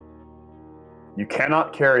You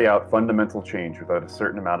cannot carry out fundamental change without a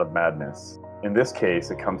certain amount of madness. In this case,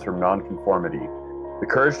 it comes from nonconformity. The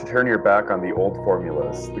courage to turn your back on the old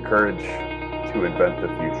formulas, the courage to invent the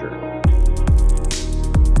future.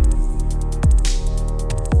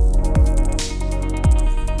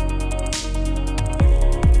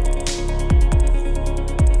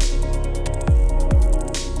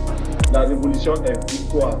 La révolution est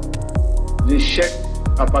victoire. L'échec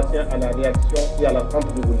appartient à la réaction et à la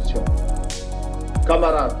contre-révolution.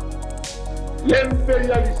 Camarades,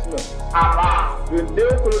 l'impérialisme, le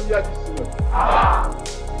néocolonialisme,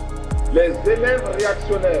 les élèves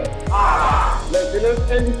réactionnaires, les élèves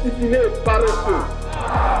indisciplinés et paresseux,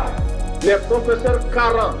 les professeurs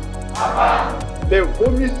carents, les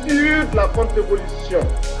vomissures de la contre-révolution,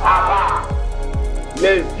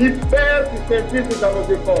 les vipères qui s'infiltrent dans nos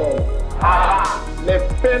écoles, les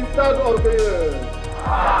pentades orgueilleuses,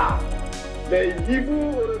 les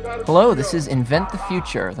hiboux au regard. Hello, this is Invent the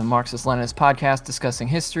Future, the Marxist-Leninist podcast discussing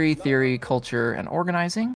history, theory, culture, and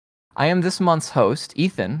organizing. I am this month's host,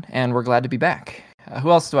 Ethan, and we're glad to be back.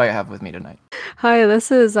 Who else do I have with me tonight? Hi,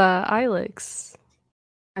 this is Alex.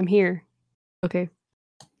 I'm here. Okay.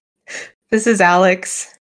 This is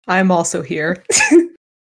Alex. I'm also here.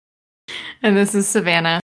 And this is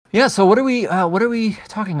Savannah. Yeah, so what are we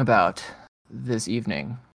talking about this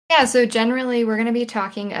evening? Yeah, so generally we're going to be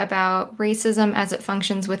talking about racism as it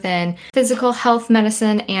functions within physical health,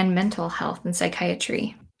 medicine, and mental health and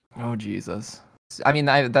psychiatry. Oh, Jesus. I mean,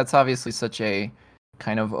 that's obviously such a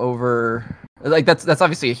kind of that's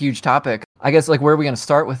obviously a huge topic. I guess, where are we going to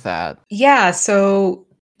start with that? Yeah, so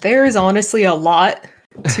there is honestly a lot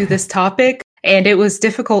to this topic, and it was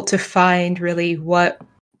difficult to find really what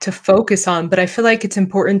to focus on, but I feel like it's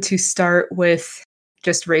important to start with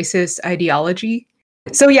just racist ideology.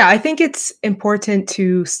 So yeah, I think it's important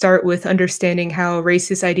to start with understanding how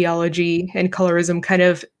racist ideology and colorism kind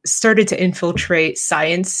of started to infiltrate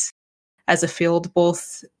science as a field,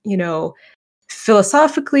 both,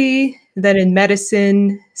 philosophically, then in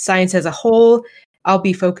medicine, science as a whole. I'll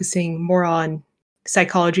be focusing more on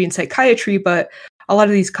psychology and psychiatry, but a lot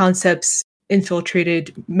of these concepts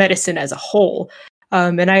infiltrated medicine as a whole.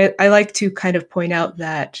 And I like to kind of point out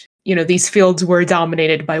that, these fields were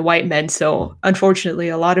dominated by white men. So unfortunately,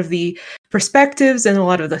 a lot of the perspectives and a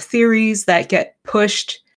lot of the theories that get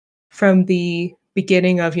pushed from the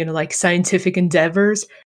beginning of, scientific endeavors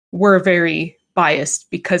were very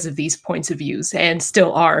biased because of these points of views and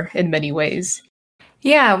still are in many ways.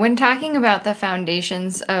 Yeah, when talking about the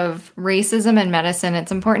foundations of racism and medicine,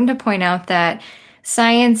 it's important to point out that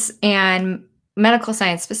science and medical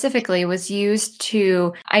science specifically was used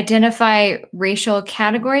to identify racial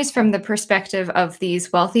categories from the perspective of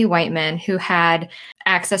these wealthy white men who had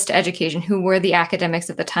access to education, who were the academics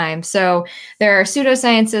at the time. So there are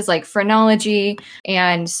pseudosciences like phrenology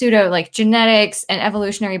and genetics and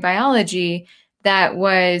evolutionary biology that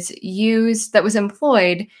was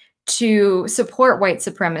employed to support white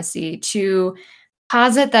supremacy, to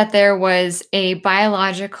posit that there was a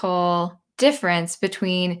biological difference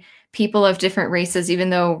between people of different races,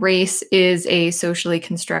 even though race is a socially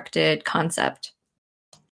constructed concept.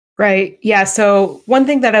 Right. Yeah. So one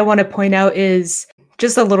thing that I want to point out is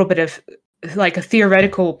just a little bit of a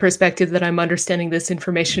theoretical perspective that I'm understanding this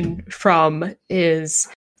information from is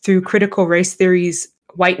through critical race theory's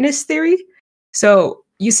whiteness theory. So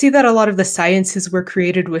you see that a lot of the sciences were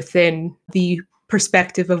created within the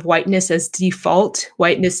perspective of whiteness as default,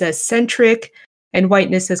 whiteness as centric, and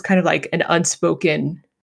whiteness as kind of like an unspoken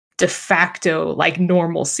de facto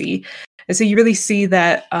normalcy. And so you really see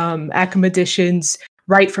that academicians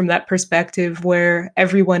write from that perspective where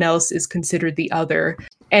everyone else is considered the other.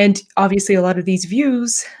 And obviously a lot of these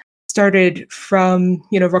views started from,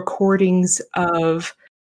 recordings of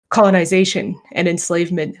colonization and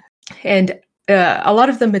enslavement. And a lot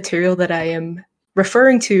of the material that I am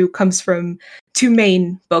referring to comes from two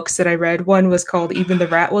main books that I read. One was called Even the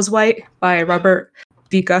Rat Was White by Robert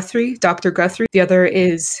V. Guthrie, Dr. Guthrie. The other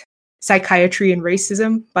is Psychiatry and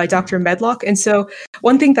Racism by Dr. Medlock. And so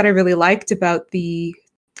one thing that I really liked about the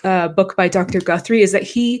book by Dr. Guthrie is that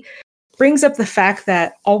he brings up the fact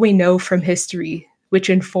that all we know from history, which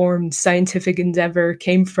informed scientific endeavor,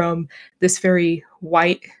 came from this very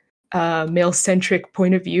white, male-centric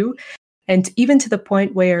point of view. And even to the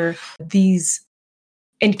point where these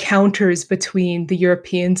encounters between the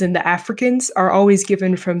Europeans and the Africans are always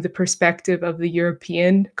given from the perspective of the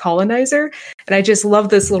European colonizer. And I just love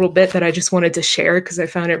this little bit that I just wanted to share because I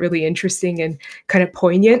found it really interesting and kind of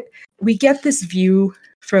poignant. We get this view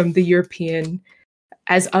from the European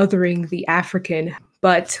as othering the African,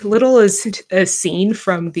 but little is seen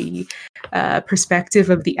from the perspective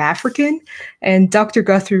of the African. And Dr.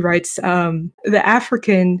 Guthrie writes, the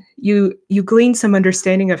African, you glean some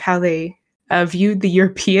understanding of how they viewed the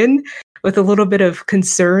European with a little bit of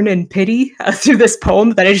concern and pity through this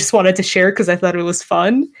poem that I just wanted to share because I thought it was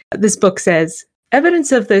fun. This book says,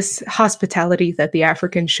 evidence of this hospitality that the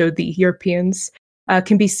Africans showed the Europeans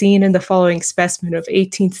can be seen in the following specimen of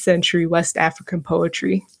 18th century West African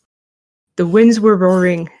poetry. The winds were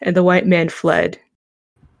roaring and the white man fled.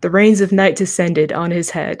 The rains of night descended on his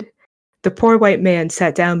head. The poor white man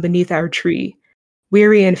sat down beneath our tree,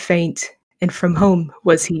 weary and faint, and from home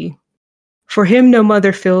was he. For him no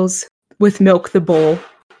mother fills with milk the bowl,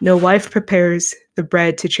 no wife prepares the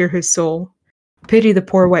bread to cheer his soul. Pity the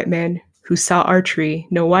poor white man who saw our tree,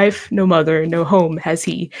 no wife, no mother, no home has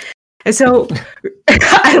he. And so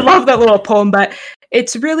I love that little poem, but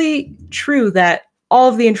it's really true that all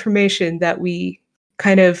of the information that we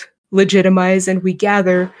kind of legitimize and we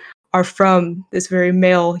gather are from this very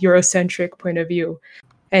male Eurocentric point of view.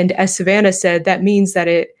 And as Savannah said, that means that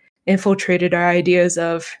it infiltrated our ideas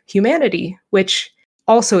of humanity, which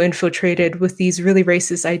also infiltrated with these really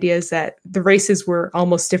racist ideas that the races were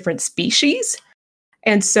almost different species.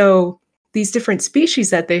 And so these different species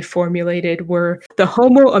that they formulated were the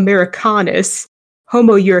Homo americanus,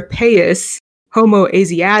 Homo europaeus, Homo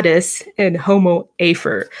asiatus, and Homo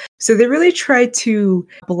afer. So they really tried to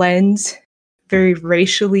blend very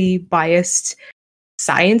racially biased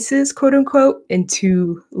sciences, quote unquote,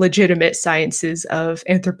 into legitimate sciences of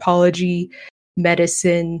anthropology,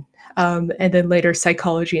 medicine, and then later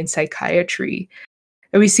psychology and psychiatry.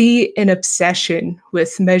 And we see an obsession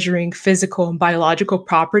with measuring physical and biological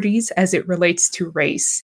properties as it relates to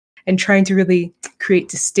race and trying to really create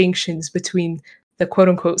distinctions between the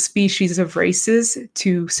quote-unquote species of races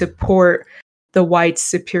to support the whites'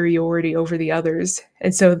 superiority over the others.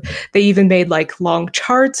 And so they even made like long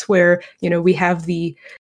charts where, you know, we have the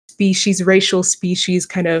species, racial species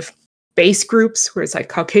kind of base groups where it's like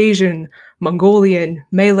Caucasian, Mongolian,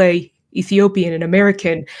 Malay, Ethiopian, and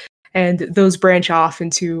American. And those branch off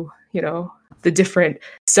into, you know, the different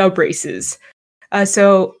sub-races.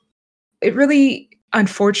 So it really,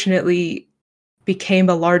 unfortunately, became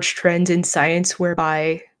a large trend in science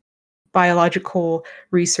whereby biological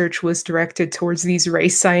research was directed towards these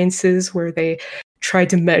race sciences where they tried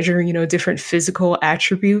to measure, you know, different physical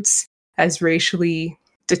attributes as racially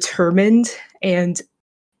determined and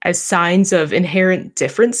as signs of inherent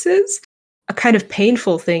differences. A kind of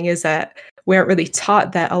painful thing is that we aren't really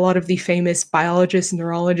taught that a lot of the famous biologists,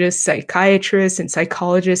 neurologists, psychiatrists, and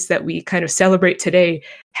psychologists that we kind of celebrate today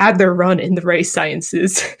had their run in the race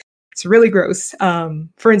sciences. It's really gross.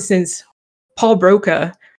 For instance, Paul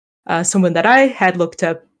Broca, someone that I had looked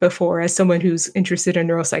up before as someone who's interested in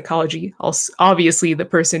neuropsychology, also obviously the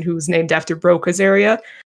person who's named after Broca's area.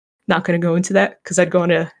 Not going to go into that because I'd go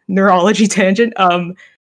on a neurology tangent.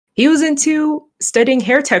 He was into studying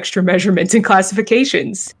hair texture measurements and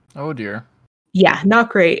classifications. Oh dear. Yeah, not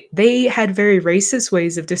great. They had very racist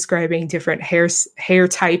ways of describing different hair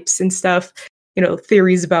types and stuff. You know,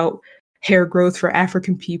 theories about hair growth for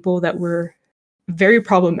African people that were very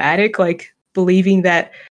problematic, like believing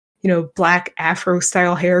that, you know, black Afro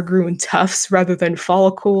style hair grew in tufts rather than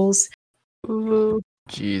follicles. Ooh.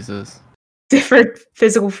 Jesus. Different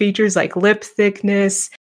physical features like lip thickness,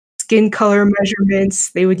 skin color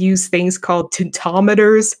measurements. They would use things called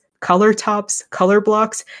tintometers, color tops, color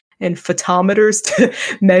blocks, and photometers to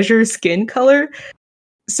measure skin color.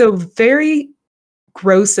 So very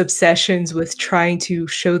gross obsessions with trying to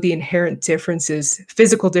show the inherent differences,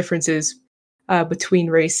 physical differences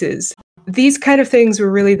between races. These kind of things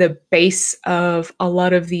were really the base of a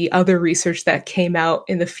lot of the other research that came out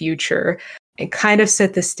in the future and kind of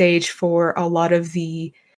set the stage for a lot of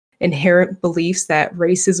the inherent beliefs that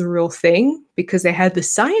race is a real thing because they had the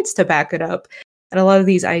science to back it up. And a lot of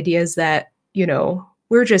these ideas that, you know,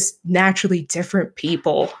 we're just naturally different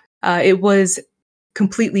people. It was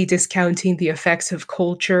completely discounting the effects of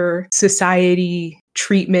culture, society,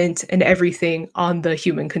 treatment, and everything on the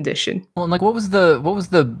human condition. Well, and like, what was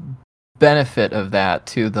the benefit of that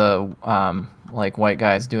to the like white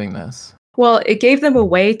guys doing this? Well, it gave them a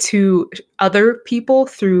way to other people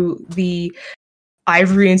through the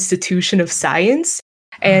ivory institution of science.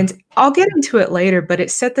 And I'll get into it later, but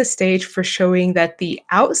it set the stage for showing that the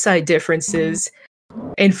outside differences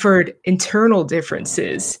inferred internal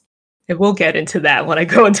differences. And we'll get into that when I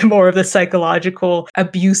go into more of the psychological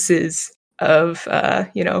abuses of,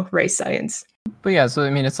 race science. But yeah, so I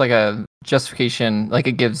mean, it's like a justification, like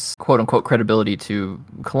it gives quote unquote credibility to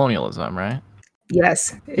colonialism, right?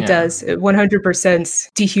 Yes, it does. It 100%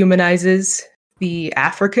 dehumanizes the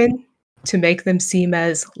African to make them seem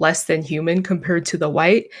as less than human compared to the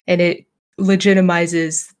white, and it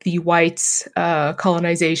legitimizes the whites'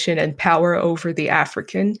 colonization and power over the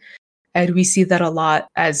African. And we see that a lot,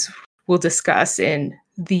 as we'll discuss, in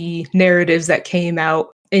the narratives that came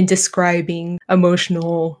out in describing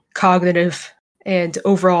emotional, cognitive, and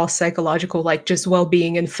overall psychological, like just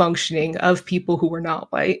well-being and functioning of people who were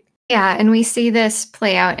not white. Yeah, and we see this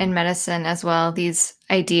play out in medicine as well. These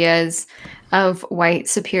ideas of white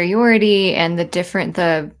superiority and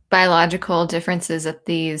the biological differences that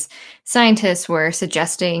these scientists were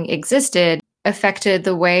suggesting existed affected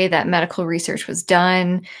the way that medical research was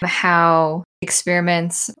done, how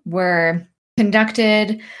experiments were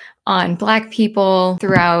conducted on Black people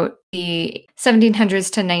throughout the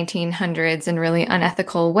 1700s to 1900s in really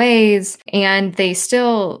unethical ways. And they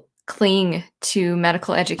still cling to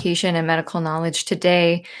medical education and medical knowledge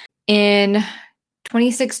today. In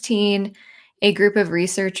 2016, a group of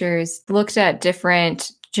researchers looked at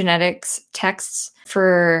different genetics texts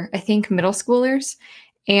for, I think, middle schoolers.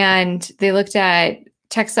 And they looked at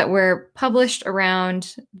texts that were published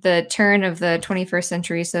around the turn of the 21st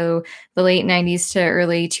century, so the late 90s to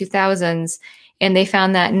early 2000s. And they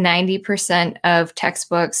found that 90% of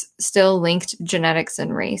textbooks still linked genetics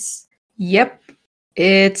and race. Yep.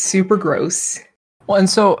 It's super gross. Well, and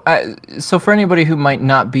so for anybody who might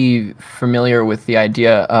not be familiar with the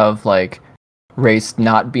idea of like race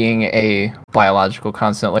not being a biological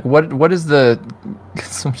constant, like what is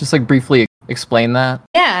just like briefly explain that?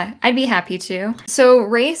 Yeah, I'd be happy to. So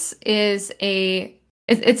race is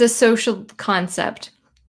it's a social concept.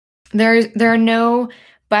 There are no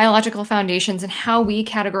biological foundations in how we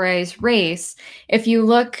categorize race. If you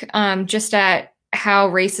look just at how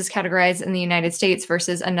race is categorized in the United States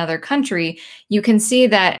versus another country, you can see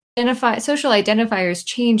that social identifiers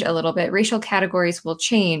change a little bit. Racial categories will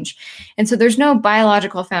change. And so there's no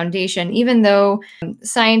biological foundation, even though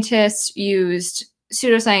scientists used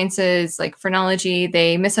pseudosciences like phrenology,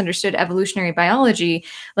 they misunderstood evolutionary biology,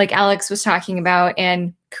 like Alex was talking about,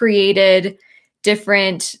 and created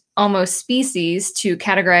different almost species to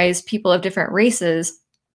categorize people of different races.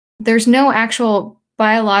 There's no actual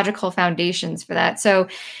biological foundations for that. So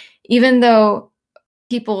even though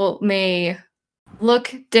people may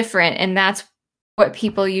look different, and that's what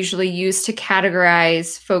people usually use to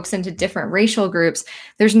categorize folks into different racial groups,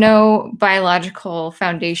 there's no biological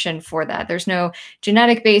foundation for that. There's no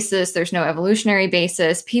genetic basis. There's no evolutionary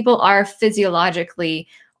basis. People are physiologically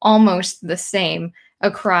almost the same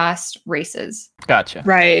across races. Gotcha.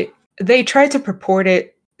 Right. They tried to purport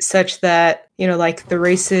it such that, like the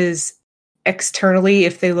races externally,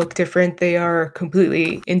 if they look different, they are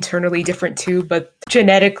completely internally different too. But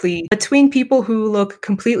genetically, between people who look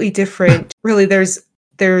completely different, really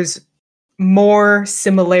there's more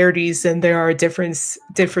similarities than there are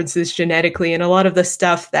differences genetically. And a lot of the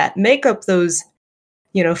stuff that make up those,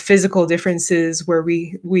 physical differences where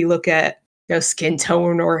we look at skin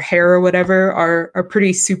tone or hair or whatever are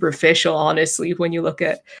pretty superficial, honestly, when you look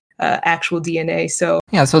at actual DNA. So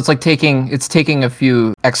it's like taking a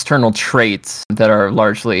few external traits that are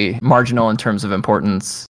largely marginal in terms of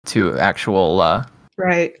importance to actual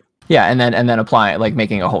right. Yeah, and then applying, like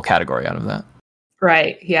making a whole category out of that.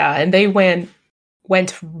 Right. Yeah, and they went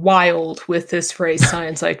wild with this phrase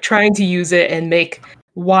science, like trying to use it and make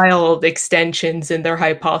wild extensions in their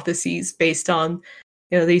hypotheses based on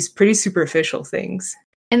these pretty superficial things.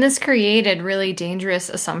 And this created really dangerous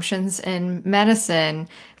assumptions in medicine,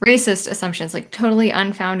 racist assumptions, like totally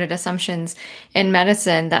unfounded assumptions in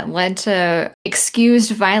medicine that led to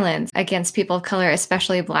excused violence against people of color,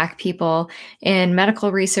 especially Black people, in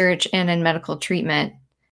medical research and in medical treatment.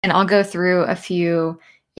 And I'll go through a few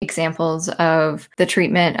examples of the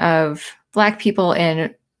treatment of Black people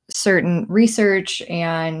in certain research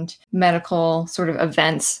and medical sort of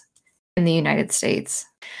events in the United States.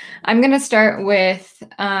 I'm going to start with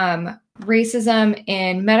racism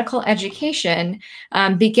in medical education,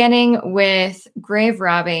 beginning with grave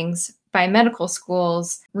robbings by medical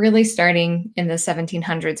schools, really starting in the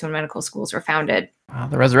 1700s when medical schools were founded. Wow,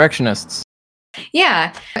 the resurrectionists.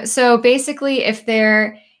 Yeah. So basically, if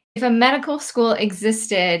a medical school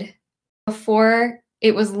existed before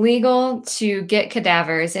it was legal to get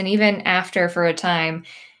cadavers, and even after for a time,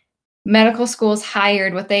 medical schools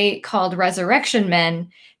hired what they called resurrection men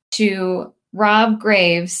to rob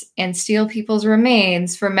graves and steal people's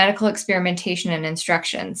remains for medical experimentation and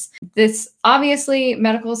instructions. This obviously,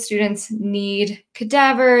 medical students need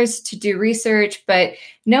cadavers to do research, but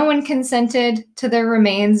no one consented to their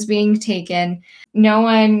remains being taken. No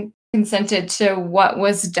one consented to what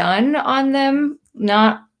was done on them,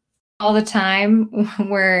 not all the time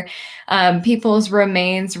were people's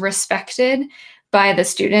remains respected by the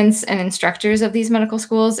students and instructors of these medical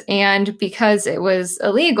schools. And because it was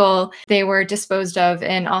illegal, they were disposed of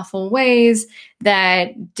in awful ways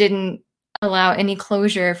that didn't allow any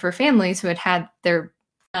closure for families who had their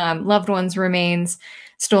loved ones' remains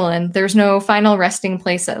stolen. There's no final resting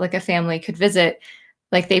place that like a family could visit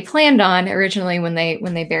like they planned on originally when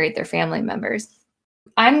they buried their family members.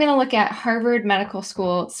 I'm going to look at Harvard Medical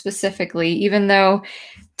School specifically, even though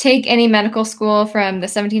take any medical school from the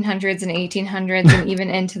 1700s and 1800s and even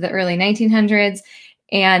into the early 1900s,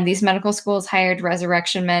 and these medical schools hired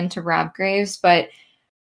resurrection men to rob graves. But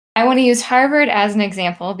I want to use Harvard as an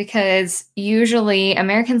example because usually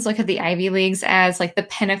Americans look at the Ivy Leagues as like the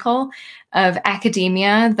pinnacle of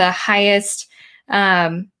academia, the highest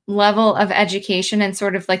level of education, and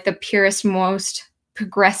sort of like the purest, most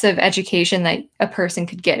progressive education that a person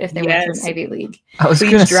could get if they went to an Ivy League. I was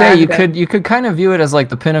going to say you could kind of view it as like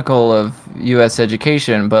the pinnacle of U.S.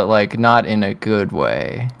 education, but like not in a good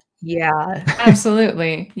way. Yeah,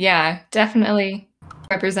 absolutely. Yeah, definitely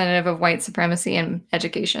representative of white supremacy in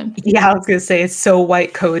education. Yeah, I was going to say it's so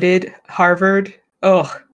white coded. Harvard,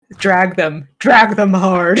 oh, drag them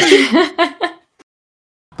hard.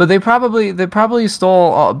 But they probably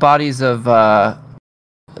stole bodies of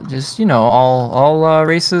just all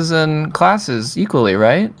races and classes equally,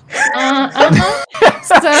 right?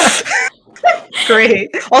 Great.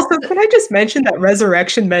 Also, can I just mention that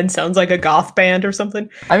Resurrection Men sounds like a goth band or something?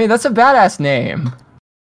 I mean, that's a badass name.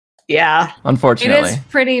 Yeah. Unfortunately. It is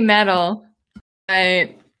pretty metal, but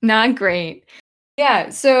not great. Yeah,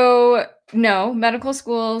 so no, medical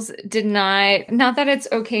schools did not that it's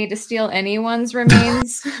okay to steal anyone's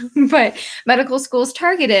remains, but medical schools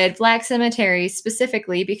targeted Black cemeteries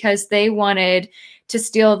specifically because they wanted to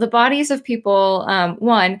steal the bodies of people,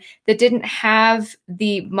 one, that didn't have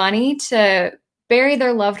the money to bury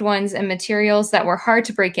their loved ones in materials that were hard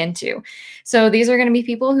to break into. So these are going to be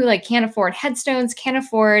people who like can't afford headstones, can't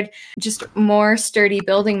afford just more sturdy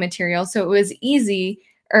building materials. So it was easy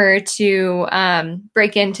to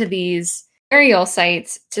break into these burial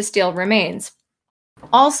sites to steal remains.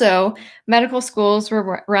 Also, medical schools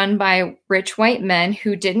were run by rich white men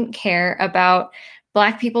who didn't care about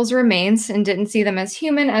Black people's remains and didn't see them as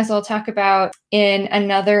human, as I'll talk about in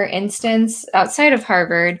another instance outside of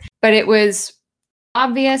Harvard. But it was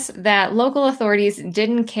obvious that local authorities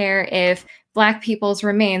didn't care if Black people's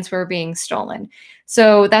remains were being stolen.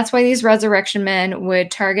 So that's why these resurrection men would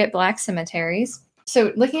target Black cemeteries.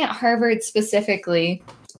 So looking at Harvard specifically,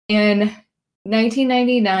 in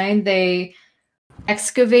 1999, they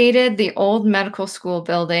excavated the old medical school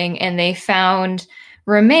building and they found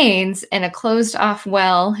remains in a closed off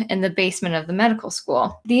well in the basement of the medical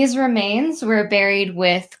school. These remains were buried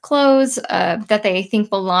with clothes that they think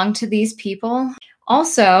belonged to these people.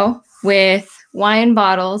 Also with wine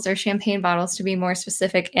bottles or champagne bottles, to be more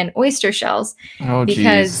specific, and oyster shells. Oh,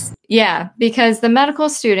 because the medical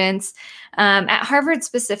students at Harvard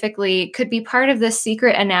specifically could be part of the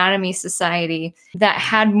secret anatomy society that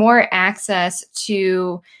had more access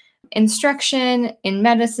to instruction in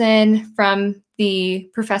medicine from the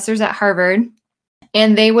professors at Harvard,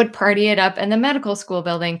 and they would party it up in the medical school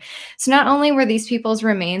building. So not only were these people's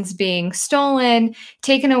remains being stolen,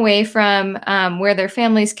 taken away from where their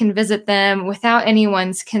families can visit them without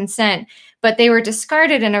anyone's consent, but they were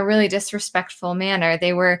discarded in a really disrespectful manner.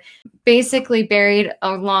 They were basically buried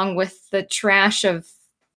along with the trash of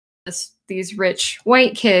these rich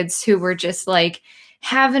white kids who were just like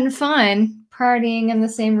having fun partying in the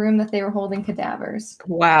same room that they were holding cadavers.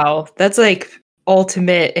 Wow, that's like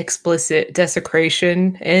ultimate explicit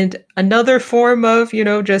desecration and another form of,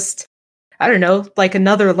 just, I don't know, like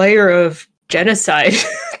another layer of genocide,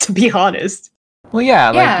 to be honest. Well, yeah,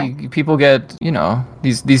 like people get,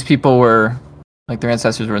 these people were, like their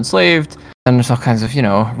ancestors were enslaved, and there's all kinds of,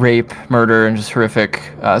 rape, murder, and just horrific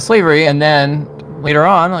slavery, and then later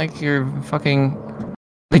on, like you're fucking,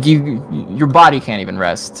 like your body can't even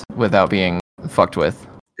rest without being fucked with.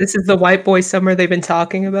 This is the white boy summer they've been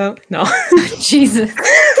talking about? No. Jesus.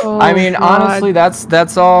 Oh, I mean, God. honestly,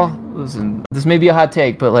 that's all. Listen, this may be a hot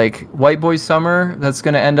take, but like white boy summer, that's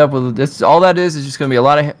gonna end up with this. All that is just gonna be a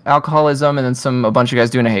lot of alcoholism and then a bunch of guys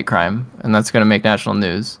doing a hate crime, and that's gonna make national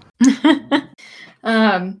news.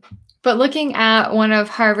 But looking at one of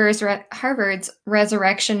Harvard's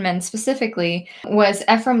resurrection men specifically was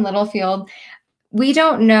Ephraim Littlefield. We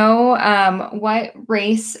don't know what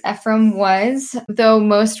race Ephraim was, though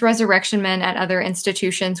most resurrection men at other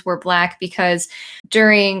institutions were Black, because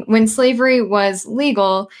when slavery was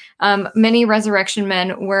legal, many resurrection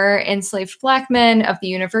men were enslaved Black men of the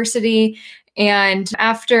university, And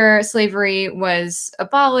after slavery was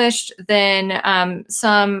abolished, then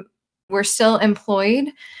some were still employed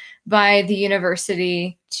by the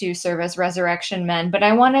university to serve as resurrection men. But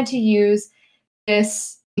I wanted to use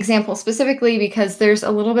this example specifically because there's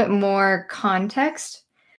a little bit more context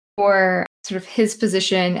for sort of his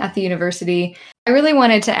position at the university. I really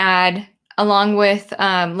wanted to add, along with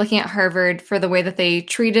looking at Harvard for the way that they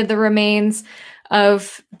treated the remains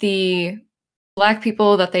of the Black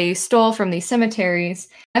people that they stole from these cemeteries.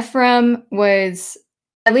 Ephraim was,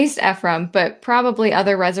 at least Ephraim, but probably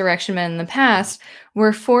other resurrection men in the past,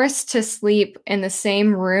 were forced to sleep in the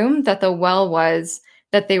same room that the well was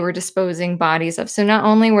that they were disposing bodies of. So not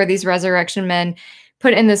only were these resurrection men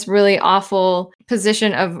put in this really awful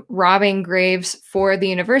position of robbing graves for the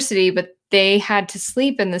university, but they had to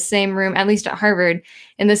sleep in the same room, at least at Harvard,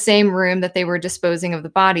 in the same room that they were disposing of the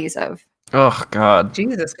bodies of. Oh, God.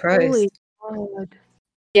 Jesus Christ. Holy God.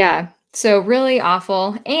 Yeah, so really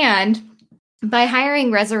awful. And by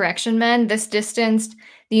hiring resurrection men, this distanced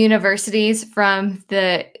the universities from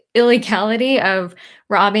the illegality of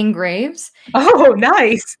robbing graves. Oh,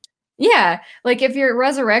 nice. Yeah, like if your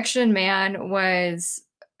resurrection man was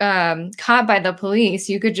caught by the police,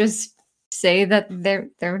 you could just say that they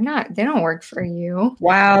don't work for you.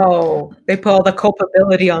 Wow. They put all the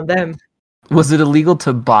culpability on them. Was it illegal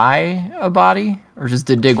to buy a body or just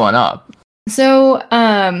to dig one up? So,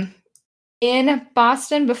 in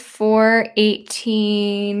Boston before the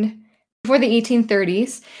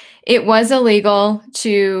 1830s, it was illegal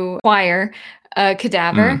to acquire a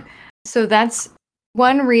cadaver. So that's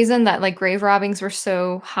one reason that like grave robbings were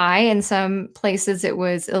so high. In some places it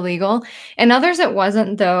was illegal. In others it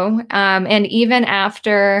wasn't, though. And even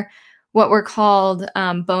after what were called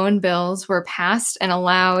bone bills were passed and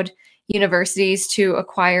allowed universities to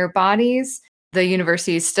acquire bodies, the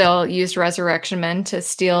universities still used resurrection men to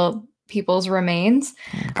steal people's remains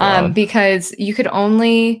because you could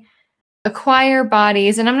only acquire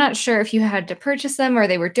bodies. And I'm not sure if you had to purchase them or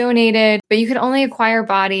they were donated, but you could only acquire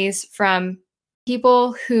bodies from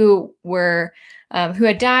people who were who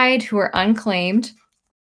had died, who were unclaimed,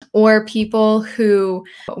 or people who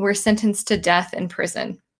were sentenced to death in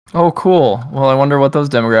prison. Oh, cool. Well, I wonder what those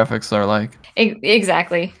demographics are like.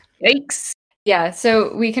 Exactly. Yikes. Yeah,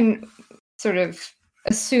 so we can sort of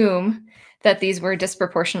assume that these were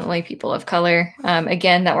disproportionately people of color,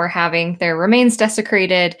 again, that were having their remains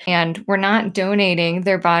desecrated and were not donating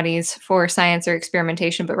their bodies for science or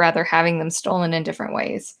experimentation, but rather having them stolen in different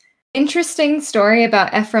ways. Interesting story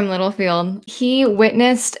about Ephraim Littlefield. He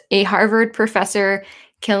witnessed a Harvard professor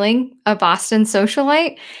killing a Boston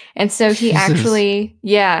socialite. And so he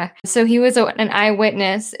so he was an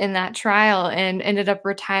eyewitness in that trial and ended up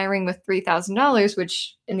retiring with $3,000,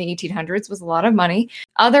 which in the 1800s was a lot of money.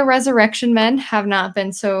 Other resurrection men have not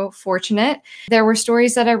been so fortunate. There were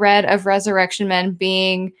stories that I read of resurrection men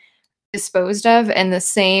being disposed of in the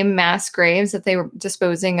same mass graves that they were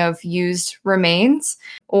disposing of used remains,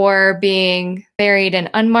 or being buried in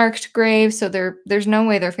unmarked graves, so there's no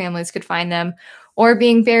way their families could find them, or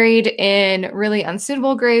being buried in really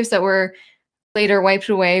unsuitable graves that were later wiped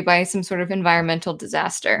away by some sort of environmental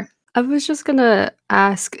disaster. I was just gonna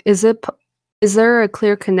ask, is there a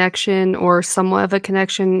clear connection or somewhat of a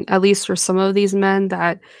connection, at least for some of these men,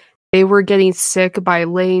 that they were getting sick by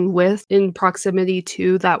laying in proximity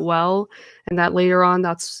to that well, and that later on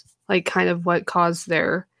that's like kind of what caused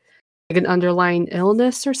their like an underlying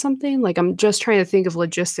illness or something? Like, I'm just trying to think of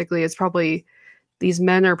logistically, it's probably these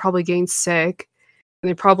men are probably getting sick and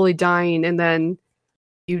they're probably dying, and then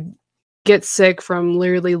you get sick from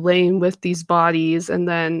literally laying with these bodies and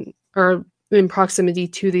then or in proximity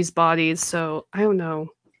to these bodies. So I don't know.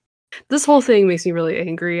 This whole thing makes me really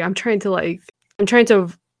angry. I'm trying to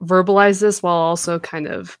verbalize this while also kind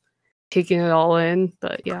of taking it all in,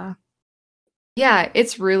 but yeah. Yeah,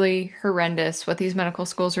 it's really horrendous what these medical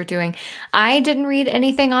schools are doing. I didn't read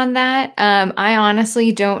anything on that. I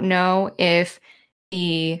honestly don't know if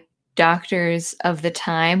the doctors of the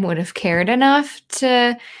time would have cared enough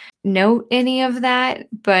to note any of that,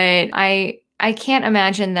 but I can't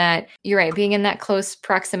imagine that, you're right, being in that close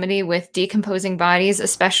proximity with decomposing bodies,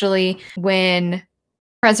 especially when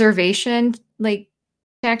preservation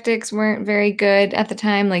tactics weren't very good at the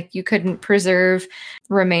time, like you couldn't preserve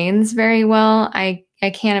remains very well. I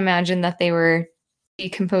can't imagine that they were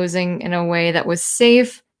decomposing in a way that was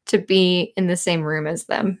safe to be in the same room as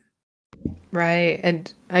them. Right.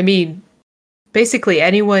 And I mean, basically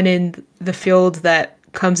anyone in the field that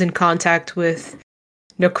comes in contact with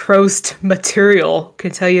necrosed material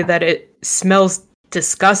can tell you that it smells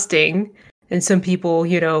disgusting, and some people,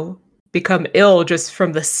 become ill just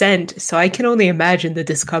from the scent. So I can only imagine the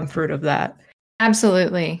discomfort of that.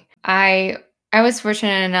 Absolutely. I was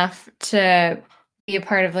fortunate enough to be a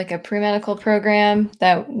part of like a pre-medical program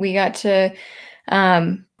that we got to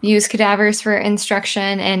use cadavers for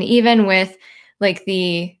instruction, and even with like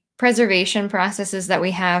the preservation processes that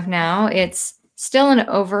we have now, it's still an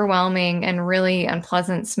overwhelming and really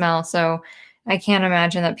unpleasant smell. So I can't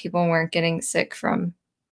imagine that people weren't getting sick from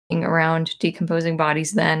being around decomposing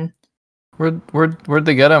bodies then. Where'd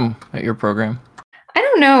they get them at your program? I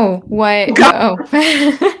don't know what.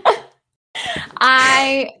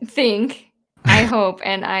 I think, I hope,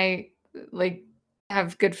 and I like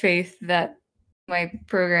have good faith that my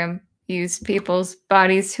program used people's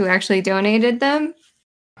bodies who actually donated them.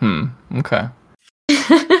 Okay.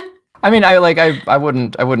 I mean, I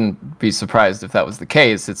wouldn't be surprised if that was the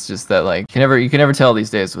case. It's just that like you can never tell these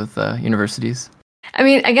days with universities. I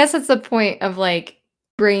mean, I guess that's the point of like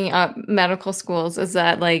bringing up medical schools, is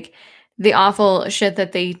that like the awful shit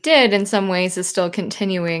that they did in some ways is still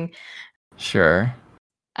continuing. Sure.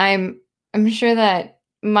 I'm sure that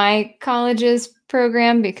my college's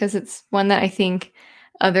program, because it's one that I think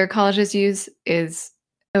other colleges use, is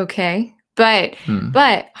okay. But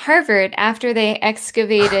Harvard, after they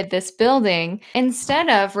excavated this building, instead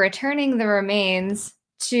of returning the remains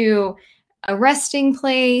to a resting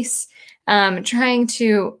place, trying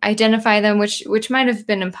to identify them, which might have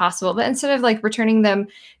been impossible, but instead of like returning them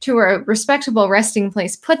to a respectable resting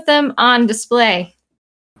place, put them on display.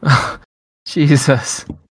 Jesus.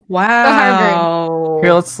 Wow.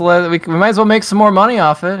 Here, we might as well make some more money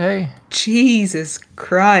off it. Hey. Jesus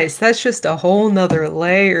Christ. That's just a whole nother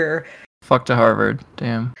layer. Fuck to Harvard.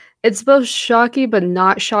 Damn. It's both shocking but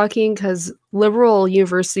not shocking, because liberal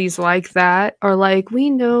universities like that are like, we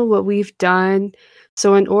know what we've done.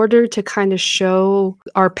 So in order to kind of show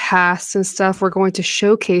our past and stuff, we're going to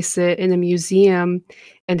showcase it in a museum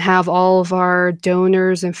and have all of our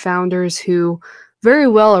donors and founders who very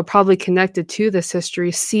well are probably connected to this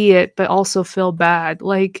history see it, but also feel bad.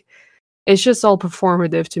 Like, it's just all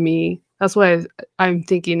performative to me. That's what I'm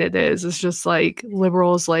thinking it is. It's just like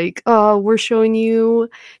liberals like, oh, we're showing you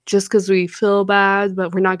just because we feel bad,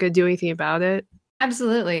 but we're not going to do anything about it.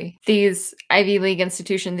 Absolutely. These Ivy League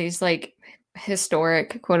institutions, these like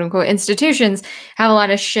historic quote unquote institutions, have a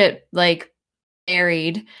lot of shit like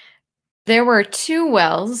buried. There were 2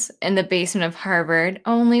 wells in the basement of Harvard.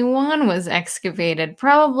 Only one was excavated,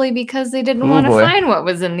 probably because they didn't want to find what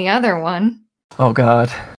was in the other one. Oh,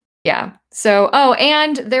 God. Yeah. So,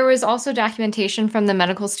 and there was also documentation from the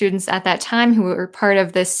medical students at that time who were part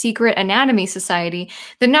of the secret anatomy society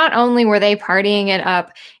that not only were they partying it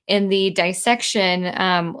up in the dissection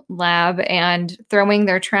lab and throwing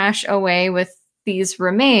their trash away with these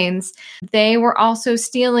remains, they were also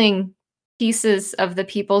stealing pieces of the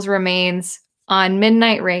people's remains on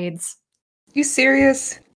midnight raids. You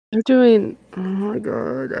serious? They're doing, oh my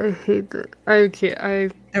God, I hate that.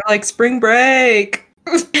 They're like spring break.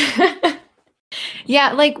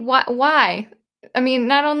 Yeah, like why? I mean,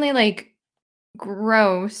 not only like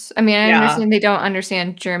gross. I mean, I understand they don't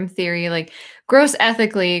understand germ theory, like gross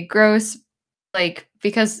ethically, gross like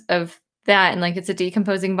because of that, and like it's a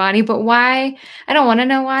decomposing body, but why? I don't want to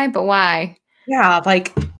know why, but why? Yeah,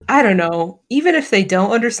 like I don't know. Even if they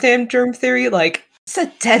don't understand germ theory, like it's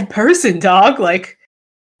a dead person, dog. Like,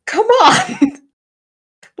 come on.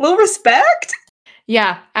 Little respect?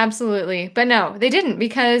 Yeah, absolutely. But no, they didn't,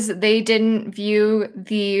 because they didn't view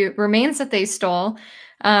the remains that they stole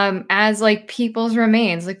as like people's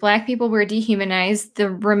remains. Like Black people were dehumanized.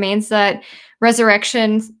 The remains that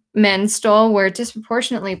resurrection men stole were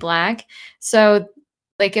disproportionately Black. So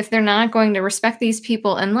like if they're not going to respect these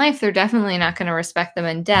people in life, they're definitely not going to respect them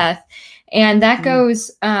in death. And that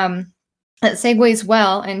goes, that segues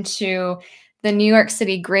well into the New York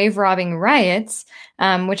City grave robbing riots,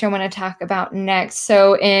 which I want to talk about next.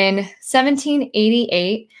 So in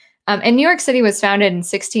 1788, and New York City was founded in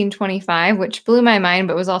 1625, which blew my mind,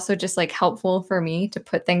 but was also just like helpful for me to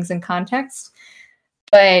put things in context.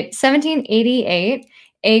 But 1788,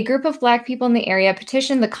 a group of Black people in the area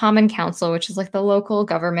petitioned the Common Council, which is like the local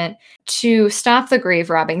government, to stop the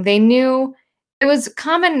grave robbing. They knew, it was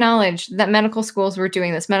common knowledge that medical schools were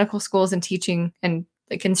doing this. Medical schools and teaching and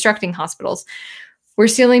like constructing hospitals were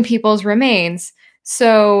stealing people's remains.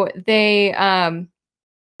 So they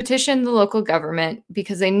petitioned the local government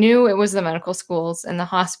because they knew it was the medical schools and the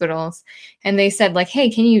hospitals. And they said like, hey,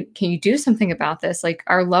 can you do something about this? Like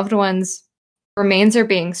our loved ones' remains are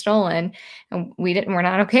being stolen, and we're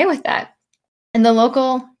not okay with that. And the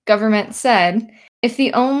local government said, if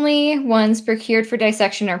the only ones procured for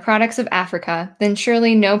dissection are products of Africa, then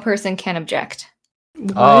surely no person can object.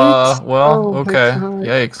 Well, okay.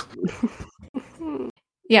 Yikes.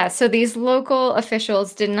 Yeah, so these local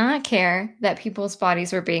officials did not care that people's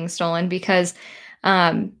bodies were being stolen because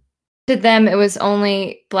to them it was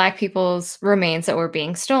only Black people's remains that were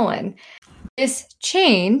being stolen. This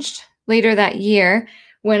changed later that year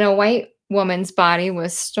when a white woman's body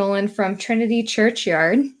was stolen from Trinity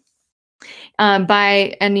Churchyard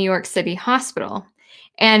by a New York City hospital.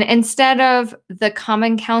 And instead of the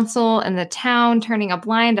Common Council and the town turning a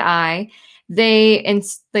blind eye, they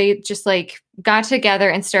just like got together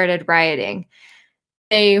and started rioting.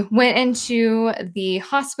 They went into the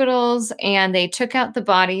hospitals and they took out the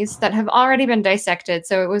bodies that have already been dissected,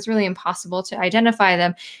 so it was really impossible to identify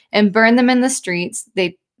them, and burned them in the streets.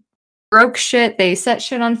 They broke shit. They set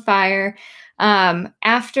shit on fire.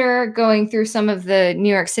 After going through some of the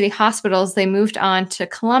New York City hospitals, they moved on to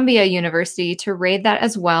Columbia University to raid that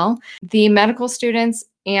as well. The medical students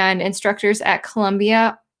and instructors at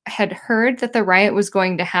Columbia had heard that the riot was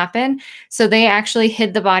going to happen, so they actually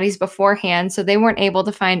hid the bodies beforehand, so they weren't able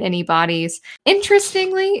to find any bodies.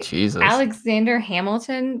 Interestingly, Jesus. Alexander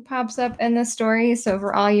Hamilton pops up in the story, so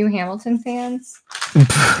for all you Hamilton fans.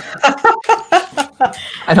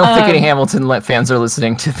 I don't think any Hamilton fans are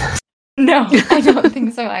listening to this. No, I don't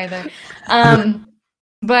think so either.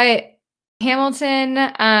 But Hamilton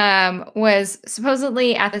was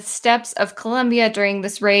supposedly at the steps of Columbia during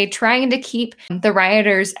this raid, trying to keep the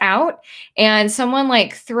rioters out, and someone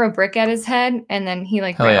like threw a brick at his head, and then he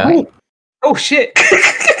like ran away. Oh shit.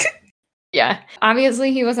 Yeah,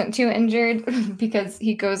 obviously he wasn't too injured because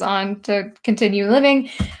he goes on to continue living,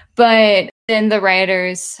 but then the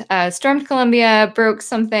rioters stormed Columbia, broke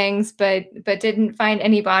some things, but didn't find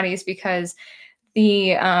any bodies because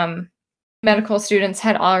the medical students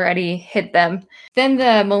had already hid them. Then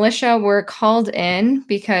the militia were called in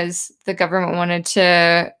because the government wanted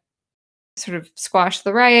to sort of squash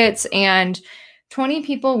the riots, and 20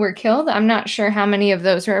 people were killed. I'm not sure how many of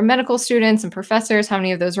those were medical students and professors, how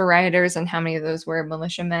many of those were rioters, and how many of those were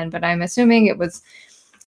militiamen, but I'm assuming it was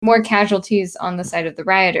more casualties on the side of the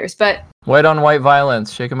rioters. But White on white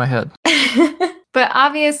violence, shaking my head. but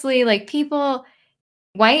obviously, like,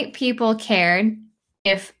 white people cared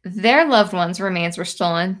if their loved ones' remains were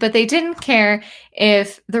stolen, but they didn't care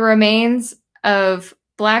if the remains of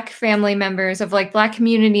Black family members, of like Black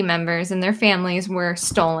community members and their families were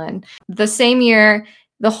stolen. The same year,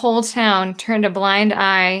 the whole town turned a blind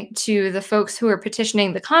eye to the folks who were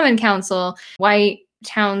petitioning the Common Council. White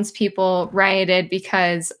townspeople rioted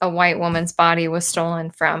because a white woman's body was stolen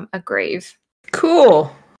from a grave.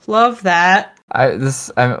 Cool. Love that. I'm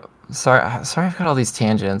sorry I've got all these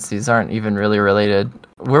tangents. These aren't even really related.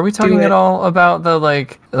 Were we talking at all about the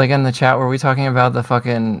like in the chat, were we talking about the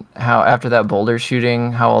fucking how after that Boulder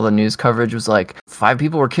shooting, how all the news coverage was like 5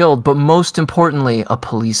 people were killed, but most importantly, a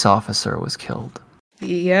police officer was killed?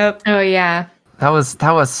 Yep. Oh yeah. That was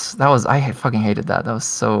I fucking hated that. That was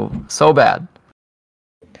so bad.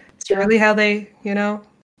 It's really how they,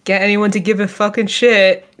 get anyone to give a fucking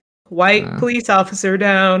shit. White police officer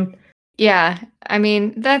down. Yeah. I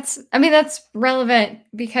mean that's relevant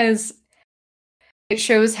because it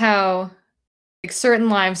shows how like certain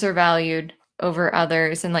lives are valued over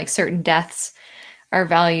others, and like certain deaths are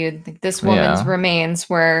valued. Like this woman's remains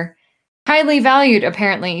were highly valued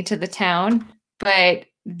apparently to the town, but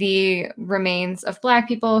the remains of Black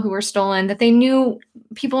people who were stolen, that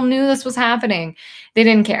people knew this was happening, they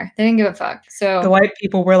didn't care. They didn't give a fuck. So the white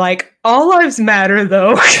people were like, all lives matter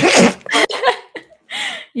though.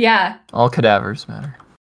 Yeah. All cadavers matter.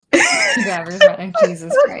 Cadavers matter.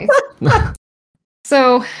 Jesus Christ.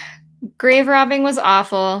 So grave robbing was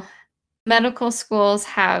awful. Medical schools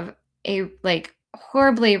have a like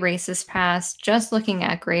horribly racist past just looking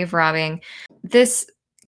at grave robbing. This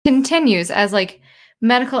continues as like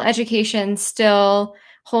medical education still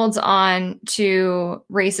holds on to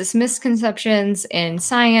racist misconceptions in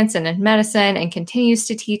science and in medicine and continues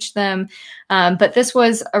to teach them. But this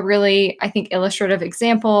was a really, I think, illustrative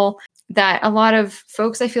example that a lot of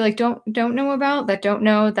folks I feel like don't know about, that don't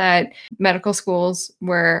know that medical schools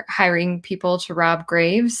were hiring people to rob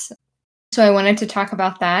graves. So I wanted to talk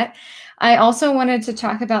about that. I also wanted to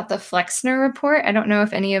talk about the Flexner Report. I don't know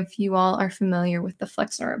if any of you all are familiar with the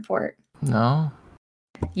Flexner Report. No.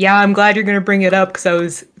 Yeah, I'm glad you're going to bring it up because I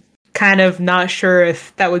was kind of not sure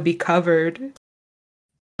if that would be covered.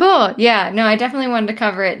 Cool. Yeah, no, I definitely wanted to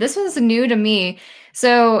cover it. This was new to me.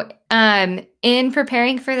 So in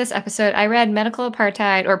preparing for this episode, I read Medical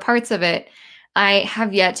Apartheid, or parts of it. I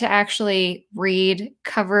have yet to actually read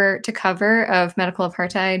cover to cover of Medical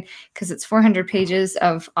Apartheid because it's 400 pages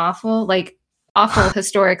of awful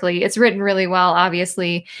historically. It's written really well,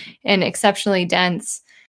 obviously, and exceptionally dense.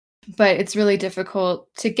 but it's really difficult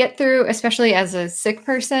to get through, especially as a sick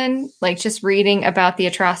person. Like just reading about the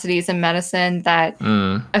atrocities in medicine that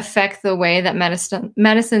affect the way that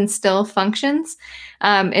medicine still functions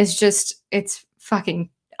it's fucking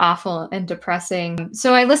awful and depressing.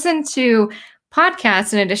 So I listened to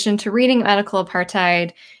podcasts in addition to reading Medical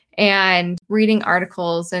Apartheid and reading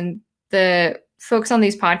articles, and the folks on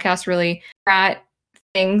these podcasts really brought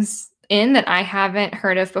things in that I haven't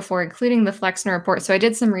heard of before, including the Flexner Report. So I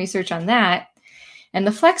did some research on that. And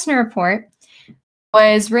the Flexner Report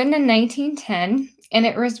was written in 1910, and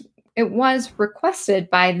it was requested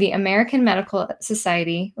by the American Medical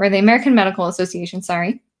Society, or the American Medical Association,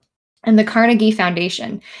 sorry, and the Carnegie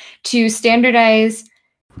Foundation to standardize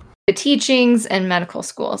the teachings in medical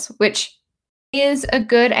schools, which is a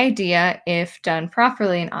good idea if done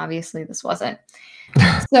properly, and obviously this wasn't.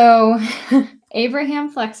 So Abraham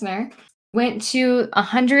Flexner went to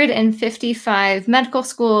 155 medical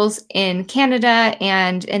schools in Canada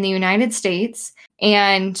and in the United States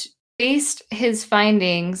and based his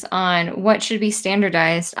findings on what should be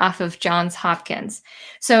standardized off of Johns Hopkins.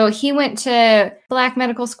 So he went to Black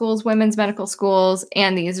medical schools, women's medical schools,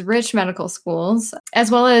 and these rich medical schools, as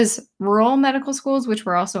well as rural medical schools, which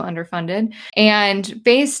were also underfunded, and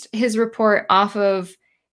based his report off of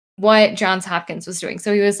what Johns Hopkins was doing.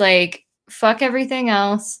 So he was like, fuck everything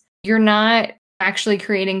else. You're not actually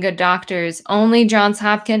creating good doctors. Only Johns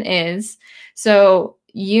Hopkins is. So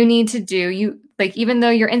you need to even though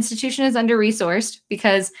your institution is under-resourced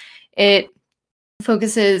because it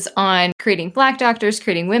focuses on creating Black doctors,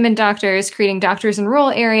 creating women doctors, creating doctors in rural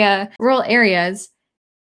areas,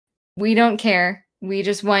 we don't care. We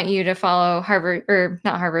just want you to follow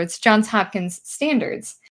Johns Hopkins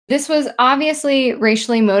standards. This was obviously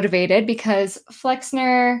racially motivated because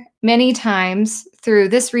Flexner, many times through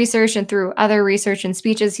this research and through other research and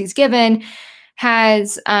speeches he's given,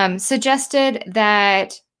 has suggested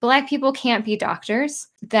that Black people can't be doctors,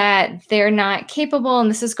 that they're not capable, and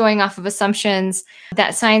this is going off of assumptions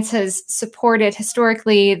that science has supported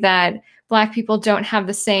historically, that Black people don't have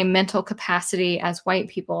the same mental capacity as white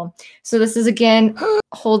people. So this is, again,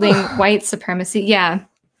 holding white supremacy. Yeah.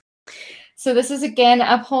 So this is, again,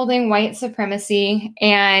 upholding white supremacy.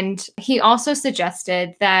 And he also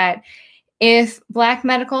suggested that if Black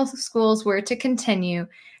medical schools were to continue,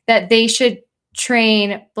 that they should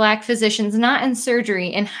train Black physicians not in surgery,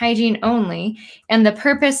 in hygiene only. And the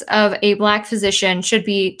purpose of a Black physician should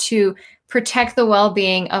be to protect the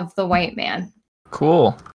well-being of the white man.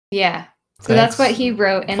 Cool. Yeah. So that's what he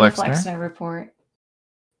wrote in the Flexner Report.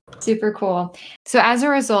 Super cool. So as a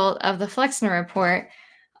result of the Flexner Report,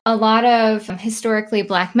 a lot of historically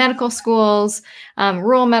Black medical schools,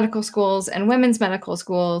 rural medical schools, and women's medical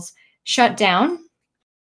schools shut down.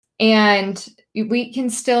 And we can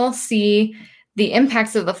still see the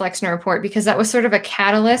impacts of the Flexner Report because that was sort of a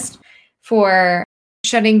catalyst for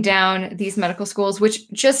shutting down these medical schools, which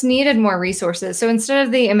just needed more resources. So instead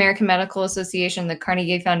of the American Medical Association, the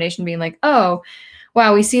Carnegie Foundation being like, oh,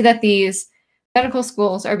 wow, we see that these medical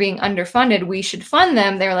schools are being underfunded, we should fund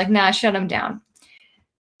them. They were like, nah, shut them down.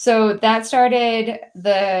 So that started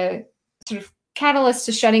the sort of catalyst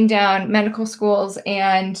to shutting down medical schools.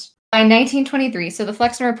 And by 1923, so the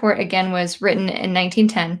Flexner Report, again, was written in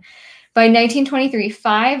 1910. By 1923,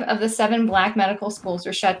 5 of the 7 Black medical schools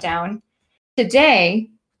were shut down. Today,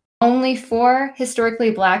 only 4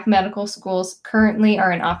 historically Black medical schools currently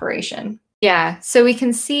are in operation. Yeah, so we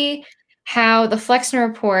can see how the Flexner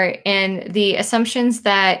Report and the assumptions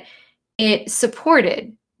that it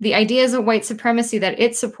supported, the ideas of white supremacy that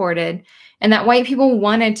it supported, and that white people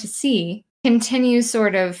wanted to see, continue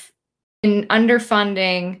sort of in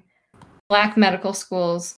underfunding Black medical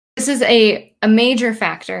schools. This is a major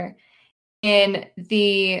factor in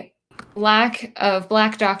the lack of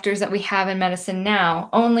Black doctors that we have in medicine now.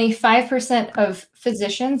 Only 5% of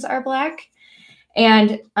physicians are Black.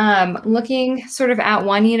 And looking sort of at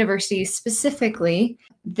one university specifically,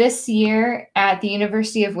 this year at the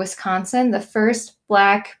University of Wisconsin, the first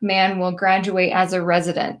Black man will graduate as a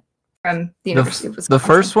resident from the University of Wisconsin.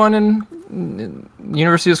 The first one in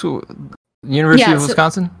University of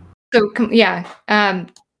Wisconsin? So, yeah.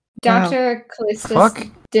 Dr.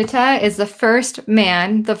 Callistus Ditta is the first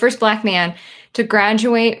Black man to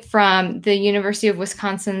graduate from the University of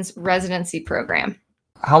Wisconsin's residency program.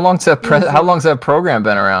 How long's that program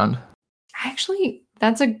been around? Actually,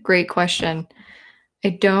 that's a great question. I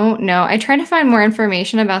don't know. I tried to find more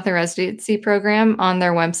information about the residency program on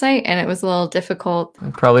their website, and it was a little difficult.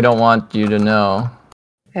 I probably don't want you to know.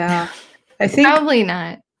 Yeah, I think probably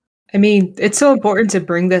not. I mean, it's so important to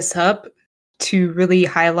bring this up to really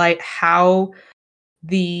highlight how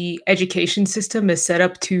the education system is set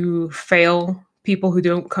up to fail people who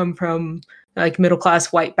don't come from like middle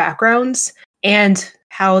class white backgrounds, and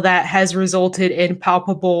how that has resulted in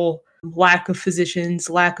palpable lack of physicians,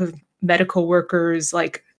 lack of medical workers,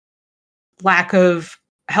 like lack of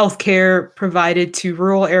healthcare provided to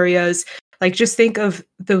rural areas. Like, just think of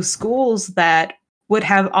those schools that would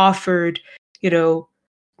have offered,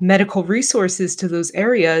 medical resources to those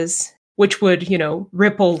areas, which would,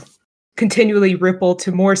 continually ripple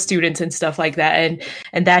to more students and stuff like that,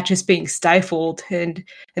 and that just being stifled, and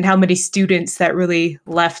how many students that really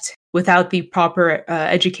left without the proper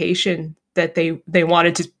education that they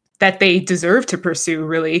wanted to, that they deserve to pursue.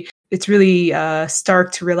 Really, it's really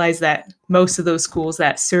stark to realize that most of those schools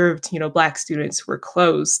that served Black students were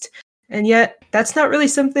closed, and yet that's not really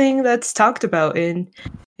something that's talked about in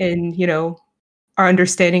our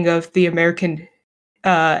understanding of the American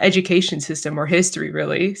education system or history,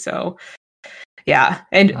 really. So yeah,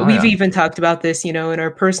 and we've even talked about this in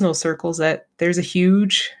our personal circles, that there's a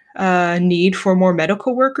huge need for more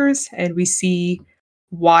medical workers, and we see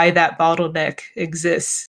why that bottleneck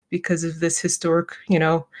exists because of this historic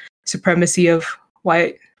supremacy of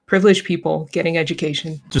white privileged people getting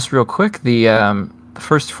education. Just real quick, the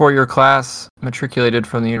first four-year class matriculated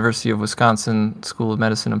from the University of Wisconsin School of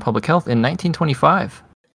Medicine and Public Health in 1925.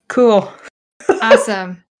 Cool.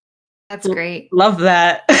 Awesome. That's great. Love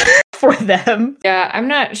that for them. Yeah, I'm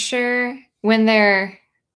not sure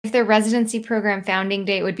if their residency program founding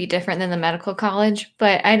date would be different than the medical college,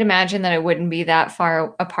 but I'd imagine that it wouldn't be that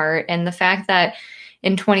far apart. And the fact that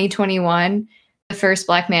in 2021, the first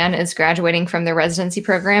Black man is graduating from the residency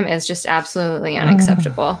program is just absolutely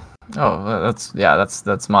unacceptable. Oh,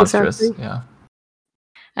 that's monstrous. Exactly. Yeah.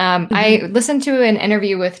 I listened to an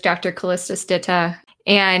interview with Dr. Callistus Ditta,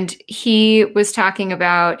 and he was talking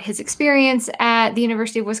about his experience at the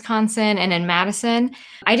University of Wisconsin and in Madison.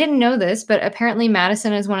 I didn't know this, but apparently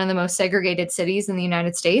Madison is one of the most segregated cities in the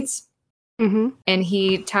United States. Mm-hmm. And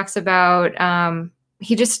he talks about the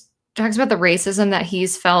racism that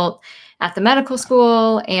he's felt at the medical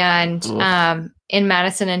school and in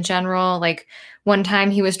Madison in general. Like, one time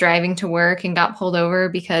he was driving to work and got pulled over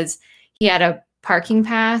because he had a parking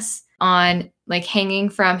pass on, like, hanging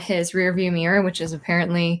from his rearview mirror, which is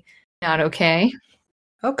apparently not okay.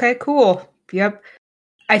 Okay, cool. Yep.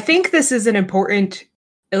 I think this is an important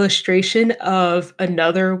illustration of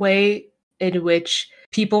another way in which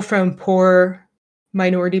people from poor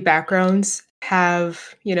minority backgrounds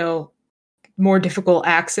have, more difficult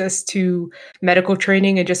access to medical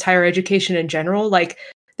training and just higher education in general. Like,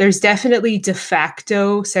 there's definitely de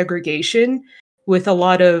facto segregation with a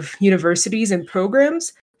lot of universities and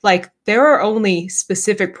programs. Like, there are only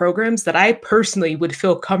specific programs that I personally would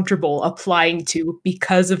feel comfortable applying to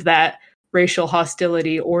because of that racial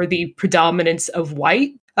hostility or the predominance of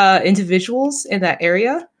white individuals in that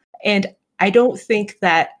area. And I don't think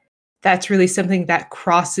that that's really something that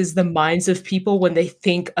crosses the minds of people when they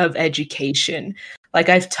think of education. Like,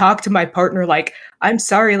 I've talked to my partner, like, I'm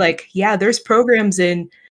sorry, like, yeah, there's programs in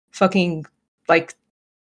fucking, like,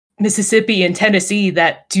 Mississippi and Tennessee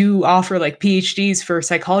that do offer, like, PhDs for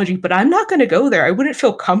psychology, but I'm not going to go there. I wouldn't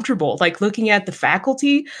feel comfortable, like, looking at the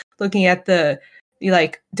faculty, looking at the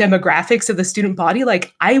like, demographics of the student body.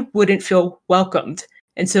 Like, I wouldn't feel welcomed.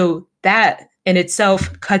 And so that in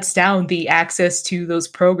itself cuts down the access to those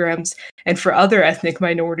programs and for other ethnic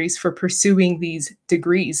minorities for pursuing these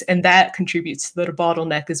degrees. And that contributes to the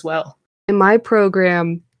bottleneck as well. In my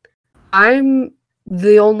program, I'm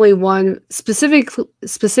the only one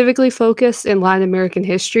specifically focused in Latin American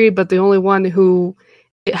history, but the only one who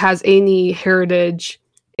has any heritage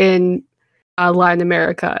in Latin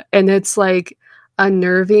America. And it's, like,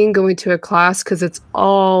 unnerving going to a class because it's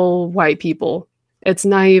all white people. It's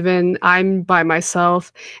not even, I'm by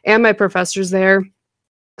myself and my professor's there.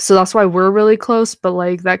 So that's why we're really close. But,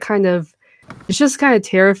 like, that kind of, it's just kind of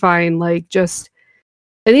terrifying. Like, just,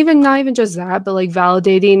 and even not even just that, but, like,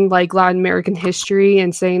 validating, like, Latin American history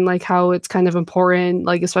and saying, like, how it's kind of important,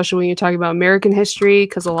 like, especially when you're talking about American history,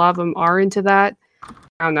 because a lot of them are into that.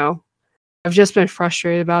 I don't know. I've just been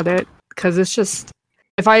frustrated about it because it's just,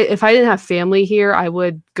 if I didn't have family here, I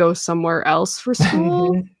would go somewhere else for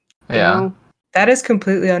school. Yeah. That is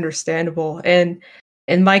completely understandable. And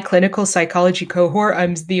in my clinical psychology cohort,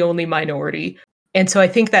 I'm the only minority. And so I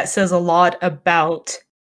think that says a lot about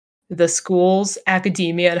the schools,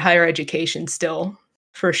 academia, and higher education still,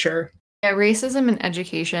 for sure. Yeah, racism in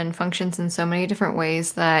education functions in so many different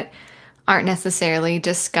ways that aren't necessarily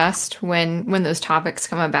discussed when those topics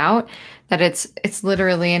come about, that it's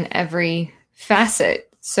literally in every facet.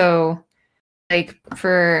 So, like,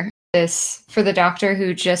 for this for the doctor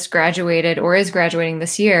who just graduated or is graduating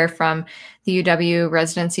this year from the UW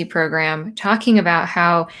residency program, talking about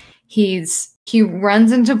how he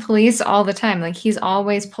runs into police all the time. Like, he's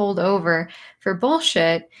always pulled over for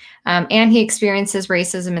bullshit. And he experiences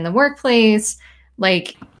racism in the workplace.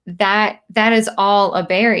 Like, that is all a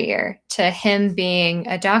barrier to him being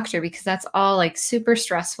a doctor, because that's all like super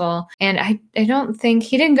stressful. And I don't think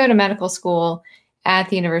he didn't go to medical school at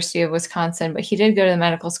the University of Wisconsin, but he did go to the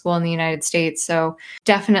medical school in the United States. So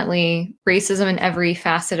definitely racism in every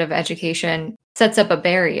facet of education sets up a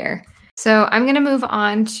barrier. So I'm going to move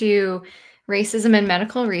on to racism in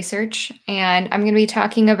medical research. And I'm going to be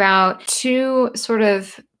talking about two sort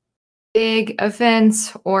of big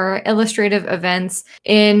events or illustrative events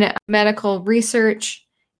in medical research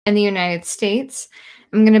in the United States.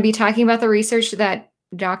 I'm going to be talking about the research that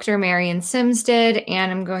Dr. Marion Sims did,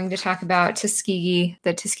 and I'm going to talk about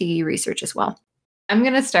the Tuskegee research as well. I'm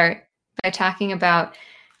going to start by talking about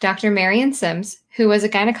Dr. Marion Sims, who was a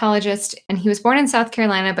gynecologist, and he was born in South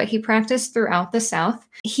Carolina, but he practiced throughout the South.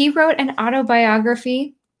 He wrote an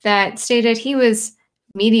autobiography that stated he was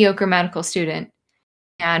a mediocre medical student,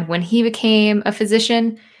 and when he became a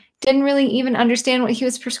physician, didn't really even understand what he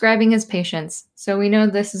was prescribing his patients. So we know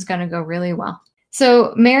this is going to go really well.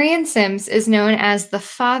 So Marion Sims is known as the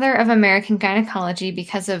father of American gynecology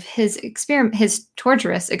because of his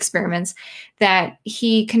torturous experiments that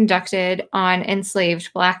he conducted on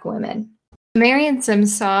enslaved Black women. Marion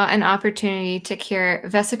Sims saw an opportunity to cure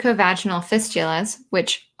vesicovaginal fistulas,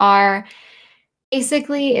 which are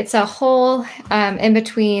basically, it's a hole in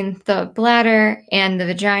between the bladder and the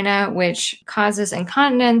vagina, which causes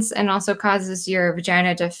incontinence and also causes your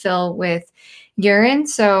vagina to fill with urine.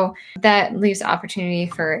 So that leaves opportunity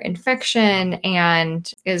for infection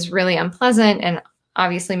and is really unpleasant and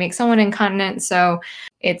obviously makes someone incontinent. So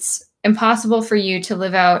it's impossible for you to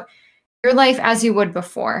live out your life as you would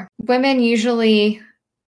before. Women usually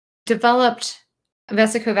developed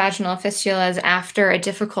vesicovaginal fistulas after a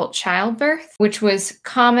difficult childbirth, which was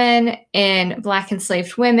common in Black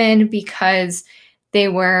enslaved women because they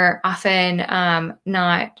were often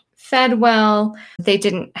not fed well. They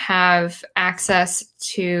didn't have access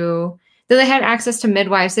to, though they had access to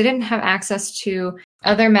midwives, they didn't have access to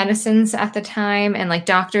other medicines at the time and like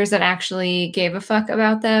doctors that actually gave a fuck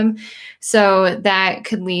about them. So that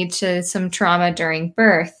could lead to some trauma during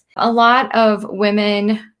birth. A lot of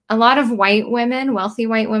white women, wealthy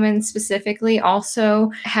white women specifically,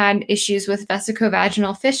 also had issues with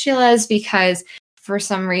vesicovaginal fistulas because for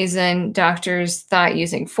some reason, doctors thought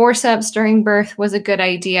using forceps during birth was a good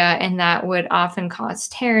idea, and that would often cause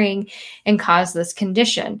tearing and cause this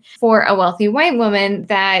condition. For a wealthy white woman,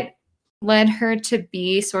 that led her to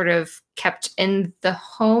be sort of kept in the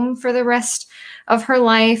home for the rest of her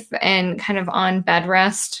life and kind of on bed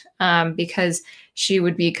rest because she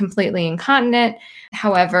would be completely incontinent.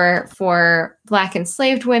 However, for Black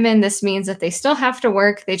enslaved women, this means that they still have to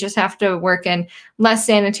work. They just have to work in less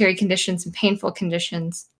sanitary conditions and painful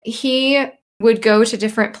conditions. He would go to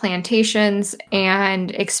different plantations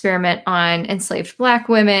and experiment on enslaved Black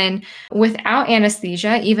women without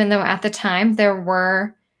anesthesia, even though at the time there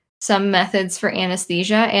were some methods for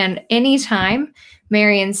anesthesia. And anytime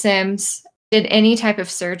Marion Sims did any type of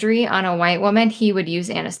surgery on a white woman, he would use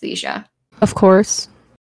anesthesia. Of course.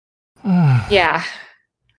 Yeah.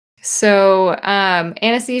 So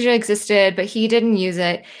anesthesia existed, but he didn't use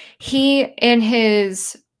it. He, in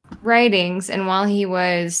his writings, and while he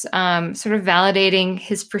was sort of validating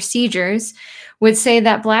his procedures, would say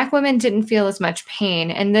that Black women didn't feel as much pain.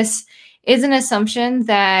 And this is an assumption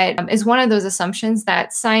that is one of those assumptions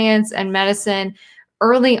that science and medicine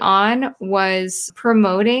early on was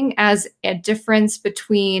promoting as a difference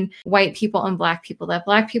between white people and Black people, that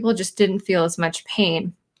Black people just didn't feel as much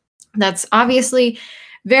pain. That's obviously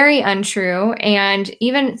very untrue, and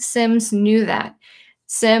even Sims knew that.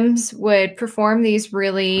 Sims would perform these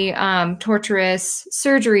really torturous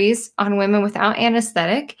surgeries on women without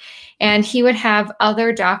anesthetic, and he would have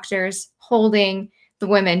other doctors holding the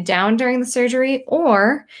women down during the surgery,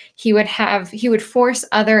 or he would force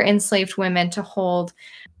other enslaved women to hold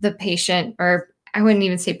the patient, or I wouldn't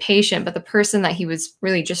even say patient, but the person that he was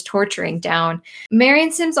really just torturing down.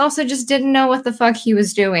 Marion Sims also just didn't know what the fuck he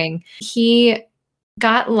was doing. He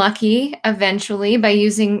got lucky eventually by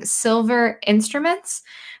using silver instruments,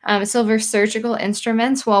 silver surgical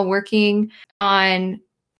instruments, while working on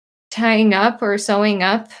tying up or sewing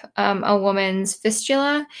up a woman's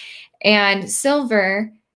fistula. And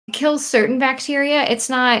silver kills certain bacteria. It's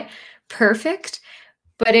not perfect,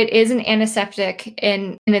 but it is an antiseptic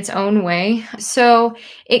in its own way. So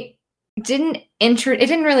it it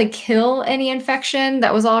didn't really kill any infection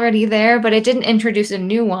that was already there, but it didn't introduce a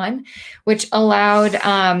new one, which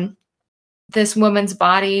allowed this woman's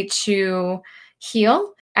body to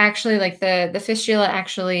heal. Actually, like the fistula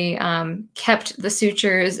actually kept the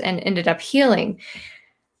sutures and ended up healing.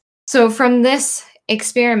 So from this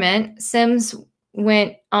experiment, Sims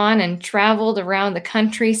went on and traveled around the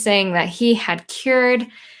country saying that he had cured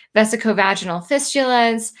vesicovaginal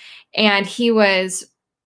fistulas, and he was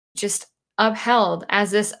just upheld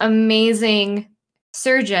as this amazing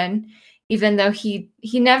surgeon, even though he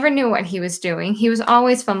never knew what he was doing. He was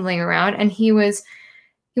always fumbling around, and he was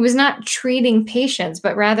not treating patients,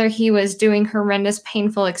 but rather he was doing horrendous,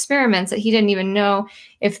 painful experiments that he didn't even know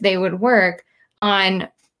if they would work on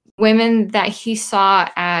women that he saw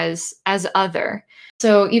as other.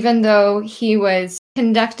 So even though he was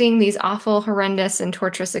conducting these awful, horrendous, and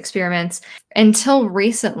torturous experiments, until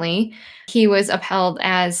recently, he was upheld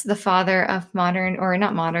as the father of modern, or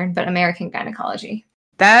not modern, but American gynecology.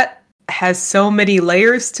 That has so many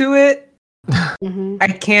layers to it. Mhm. I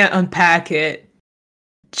can't unpack it.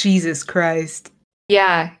 Jesus Christ.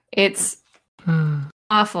 Yeah, it's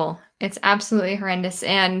awful. It's absolutely horrendous.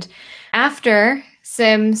 And after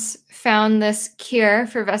Sims found this cure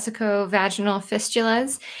for vesicovaginal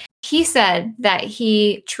fistulas, he said that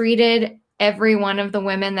he treated every one of the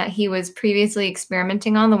women that he was previously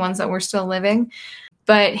experimenting on, the ones that were still living.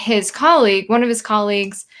 But one of his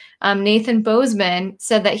colleagues, Nathan Bozeman,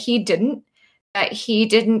 said that he didn't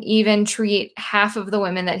even treat half of the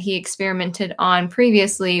women that he experimented on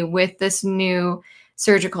previously with this new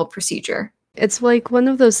surgical procedure. It's like one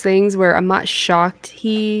of those things where I'm not shocked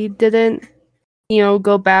he didn't,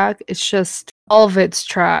 go back. It's just all of it's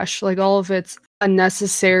trash. Like all of it's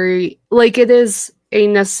unnecessary. Like it is a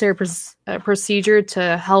necessary procedure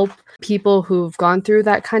to help people who've gone through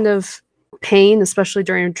that kind of pain, especially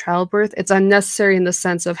during childbirth. It's unnecessary in the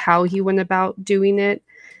sense of how he went about doing it,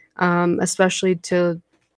 especially to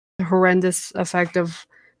the horrendous effect of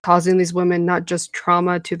causing these women not just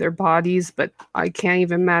trauma to their bodies, but I can't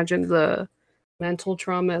even imagine the mental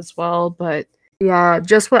trauma as well. But yeah,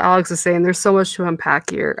 just what Alex is saying, there's so much to unpack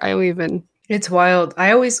here. It's wild.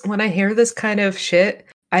 When I hear this kind of shit,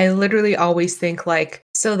 I literally always think like,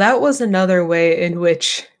 so that was another way in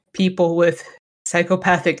which people with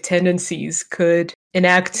psychopathic tendencies could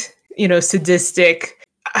enact, sadistic,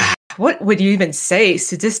 what would you even say?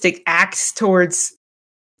 Sadistic acts towards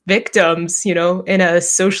victims, in a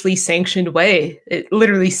socially sanctioned way. It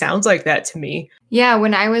literally sounds like that to me. Yeah,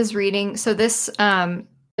 when I was reading, so this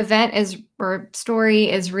story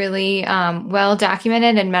is really well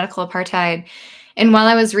documented in Medical Apartheid. And while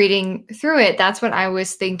I was reading through it, that's what I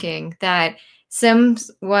was thinking, that Sims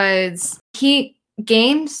he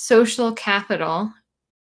gained social capital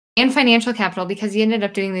and financial capital because he ended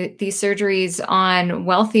up doing these surgeries on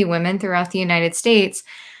wealthy women throughout the United States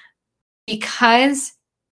because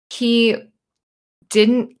he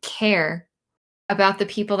didn't care about the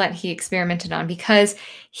people that he experimented on, because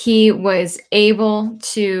he was able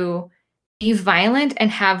to be violent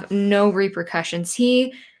and have no repercussions.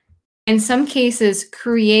 He, in some cases,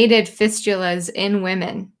 created fistulas in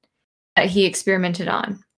women that he experimented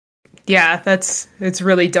on. Yeah, it's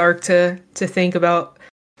really dark to think about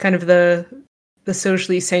kind of the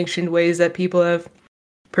socially sanctioned ways that people have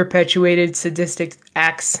perpetuated sadistic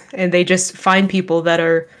acts, and they just find people that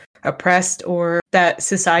are oppressed or that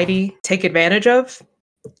society take advantage of,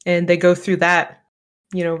 and they go through that,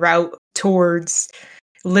 route towards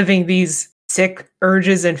living these sick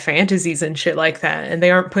urges and fantasies and shit like that, and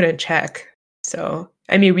they aren't put in check. So,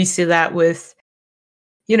 I mean, we see that with,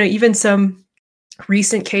 even some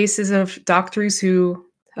recent cases of doctors who,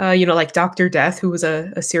 like Dr. Death, who was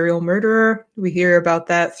a serial murderer. We hear about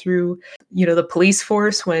that through, the police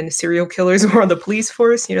force, when serial killers were on the police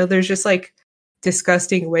force. There's just like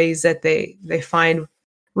disgusting ways that they find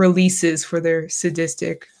releases for their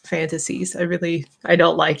sadistic fantasies. I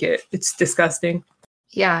don't like it. It's disgusting.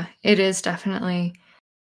 Yeah, it is definitely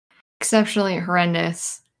exceptionally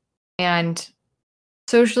horrendous and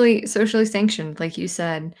socially sanctioned, like you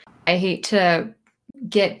said. I hate to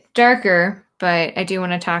get darker, but I do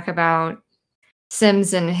want to talk about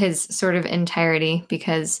Sims in his sort of entirety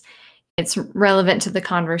because it's relevant to the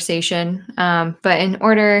conversation. But in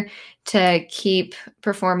order to keep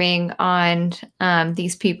performing on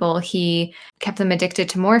these people, he kept them addicted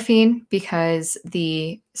to morphine because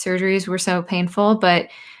the surgeries were so painful, but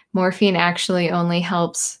morphine actually only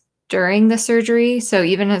helps during the surgery. So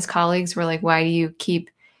even his colleagues were like, why do you keep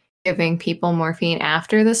giving people morphine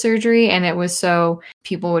after the surgery? And it was so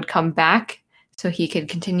people would come back so he could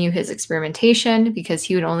continue his experimentation, because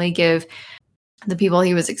he would only give the people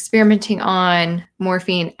he was experimenting on,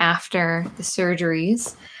 morphine after the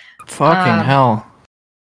surgeries. Fucking hell.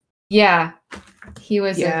 Yeah. He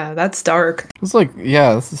was Yeah, that's dark. It's like,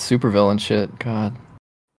 yeah, this is supervillain shit. God.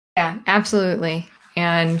 Yeah, absolutely.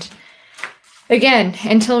 And again,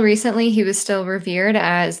 until recently, he was still revered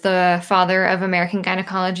as the father of American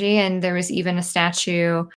gynecology, and there was even a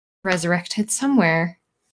statue resurrected somewhere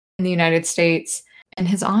in the United States in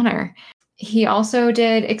his honor. He also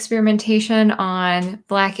did experimentation on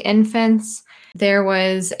Black infants. There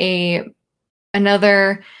was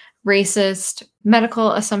another racist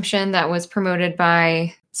medical assumption that was promoted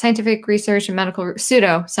by scientific research and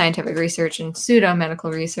pseudo-scientific research and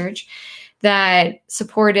pseudo-medical research that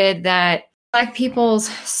supported that Black people's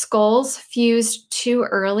skulls fused too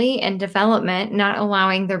early in development, not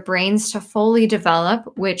allowing their brains to fully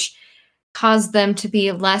develop, which caused them to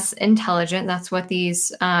be less intelligent. That's what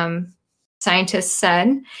these scientists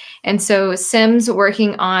said. And so Sims,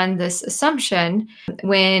 working on this assumption,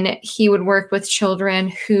 when he would work with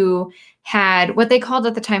children who had what they called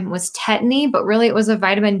at the time was tetany, but really it was a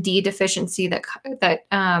vitamin D deficiency that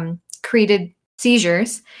created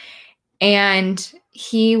seizures. And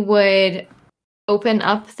he would open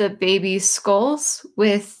up the baby's skulls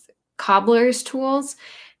with cobbler's tools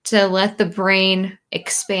to let the brain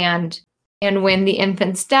expand. And when the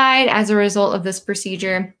infants died as a result of this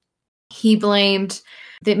procedure, he blamed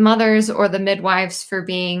the mothers or the midwives for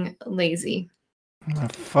being lazy. Oh,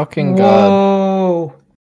 fucking God.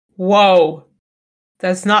 Whoa.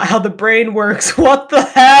 That's not how the brain works. What the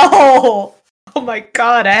hell? Oh my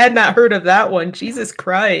God, I had not heard of that one. Jesus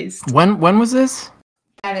Christ. When was this?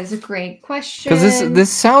 That is a great question. Because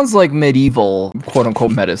this sounds like medieval, quote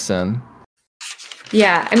unquote, medicine.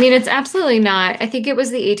 Yeah, I mean, it's absolutely not. I think it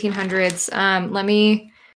was the 1800s. Let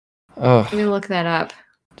me look that up.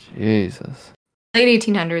 Jesus. Late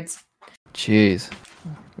 1800s. Jeez.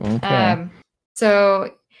 Okay.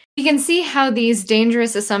 So you can see how these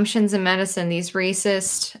dangerous assumptions in medicine, these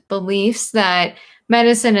racist beliefs that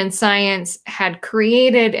medicine and science had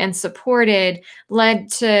created and supported, led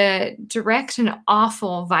to direct and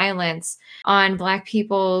awful violence on Black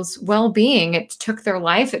people's well-being. It took their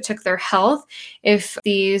life, it took their health. If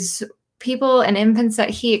these people and infants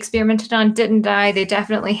that he experimented on didn't die, they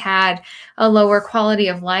definitely had a lower quality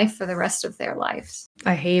of life for the rest of their lives.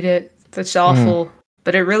 I hate it. Such awful.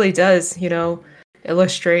 But it really does,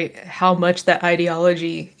 illustrate how much that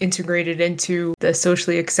ideology integrated into the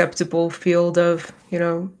socially acceptable field of,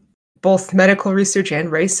 both medical research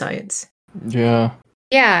and race science. Yeah.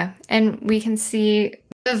 Yeah, and we can see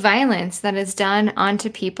the violence that is done onto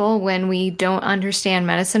people when we don't understand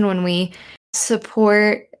medicine, when we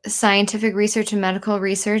support scientific research and medical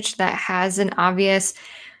research that has an obvious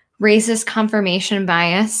racist confirmation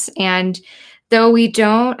bias. And though I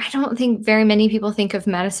don't think very many people think of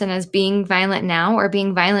medicine as being violent now or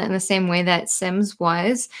being violent in the same way that Sims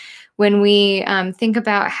was. When we think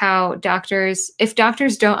about how if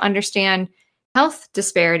doctors don't understand health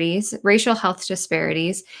disparities, racial health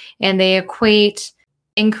disparities, and they equate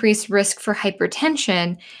increased risk for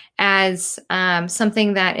hypertension as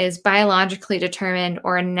something that is biologically determined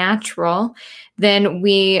or natural, then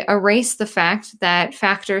we erase the fact that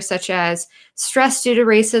factors such as stress due to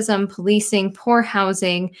racism, policing, poor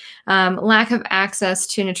housing, lack of access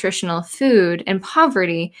to nutritional food, and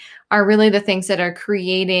poverty are really the things that are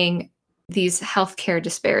creating these healthcare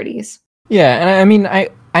disparities. Yeah, and I mean,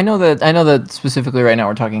 I know that specifically right now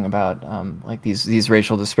we're talking about like these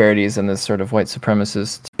racial disparities and this sort of white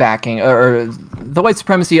supremacist backing or the white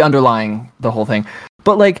supremacy underlying the whole thing.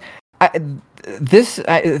 But like this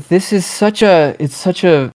is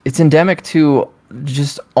it's endemic to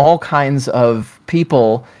just all kinds of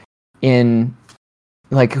people in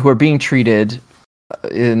like who are being treated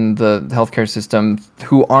in the healthcare system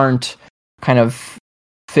who aren't kind of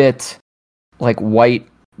fit white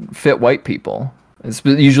people. It's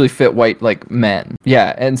usually fit white like men.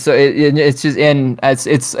 Yeah, and so it's just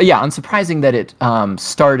it's unsurprising that it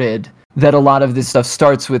started that a lot of this stuff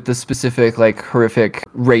starts with the specific like horrific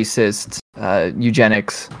racist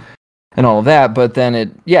eugenics and all of that, but then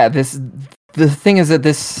the thing is that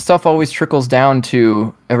this stuff always trickles down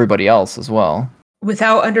to everybody else as well.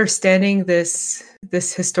 Without understanding this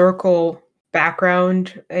historical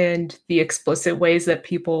background and the explicit ways that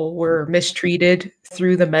people were mistreated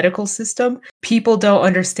through the medical system, people don't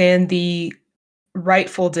understand the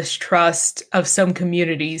rightful distrust of some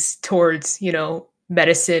communities towards,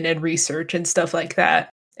 medicine and research and stuff like that.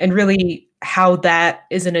 And really how that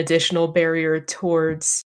is an additional barrier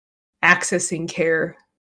towards accessing care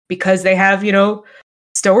because they have,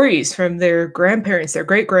 stories from their grandparents, their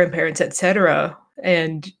great grandparents, etc.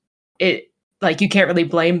 And it like you can't really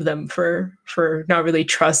blame them for not really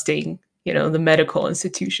trusting, the medical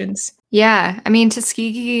institutions. Yeah, I mean,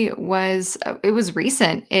 Tuskegee was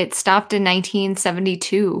recent. It stopped in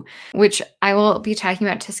 1972, which I will be talking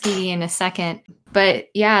about Tuskegee in a second. But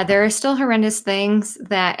yeah, there are still horrendous things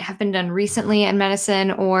that have been done recently in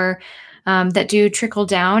medicine, or that do trickle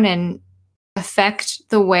down and affect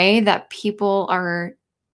the way that people are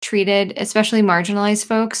treated, especially marginalized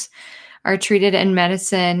folks are treated in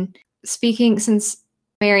medicine. Speaking, since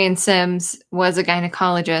Marion Sims was a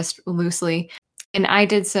gynecologist loosely, and I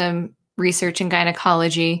did some research in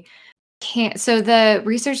gynecology. So the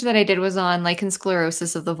research that I did was on lichen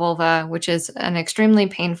sclerosis of the vulva, which is an extremely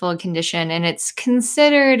painful condition, and it's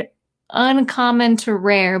considered uncommon to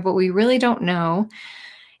rare, but we really don't know.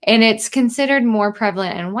 And it's considered more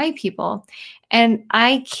prevalent in white people. And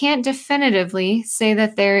I can't definitively say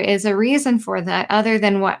that there is a reason for that other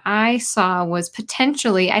than what I saw was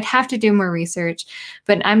potentially, I'd have to do more research,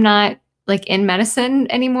 but I'm not like in medicine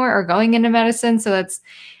anymore or going into medicine. So that's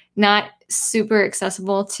not super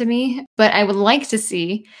accessible to me, but I would like to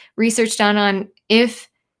see research done on if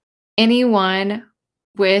anyone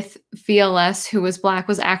with VLS who was Black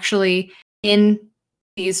was actually in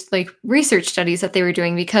these like research studies that they were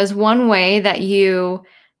doing, because one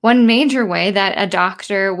major way that a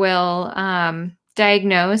doctor will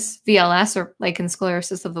diagnose VLS or lichen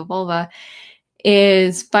sclerosis of the vulva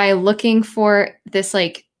is by looking for this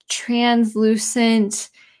like translucent,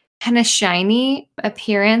 kind of shiny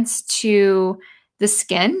appearance to the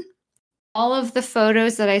skin. All of the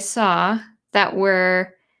photos that I saw that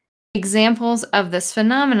were examples of this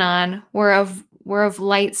phenomenon were of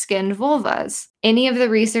light-skinned vulvas. Any of the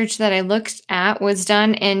research that I looked at was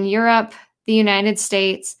done in Europe, the United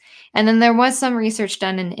States, and then there was some research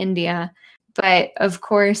done in India. But of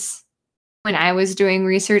course, when I was doing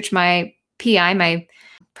research, my PI, my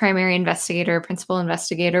primary investigator, principal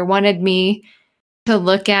investigator, wanted me to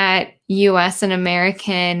look at US and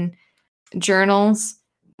American journals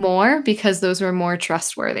more because those were more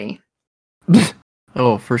trustworthy.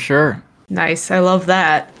 Oh, for sure. Nice. I love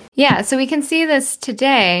that. Yeah, so we can see this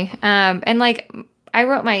today. And like I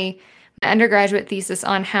wrote my undergraduate thesis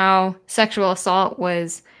on how sexual assault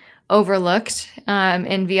was overlooked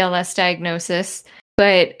in VLS diagnosis,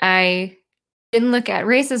 but I didn't look at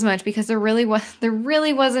race as much because there really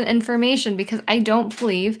wasn't information, because I don't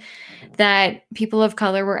believe that people of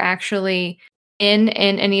color were actually in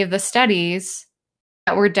any of the studies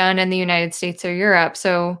that were done in the United States or Europe.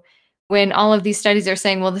 So when all of these studies are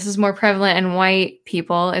saying, well, this is more prevalent in white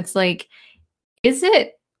people, it's like, is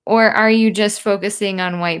it? Or are you just focusing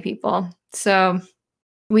on white people? So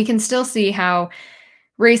we can still see how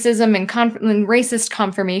racism and racist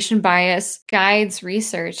confirmation bias guides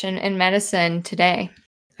research in medicine today.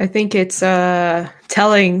 I think it's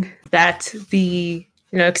telling that the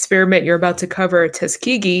experiment you're about to cover,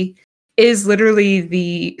 Tuskegee, is literally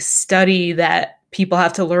the study that people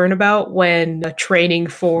have to learn about when training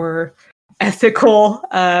for ethical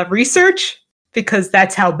research, because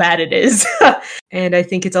that's how bad it is. And I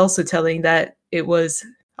think it's also telling that it was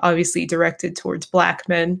obviously directed towards Black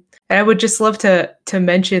men. And I would just love to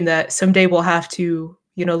mention that someday we'll have to,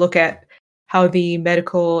 look at how the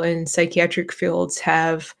medical and psychiatric fields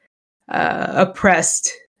have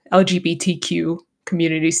oppressed LGBTQ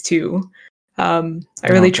communities too. I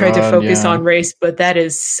really tried to focus on race, but that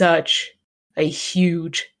is such a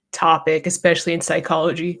huge topic, especially in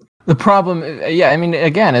psychology. The problem, I mean,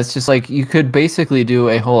 again, it's just like you could basically do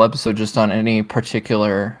a whole episode just on any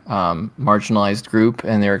particular marginalized group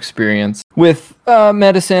and their experience with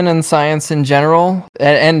medicine and science in general.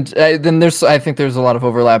 And then I think there's a lot of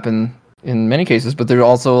overlap in many cases, but there's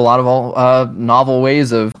also a lot of novel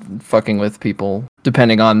ways of fucking with people,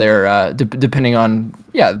 depending on their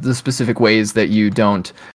the specific ways that you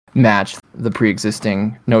don't match the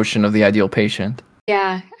pre-existing notion of the ideal patient.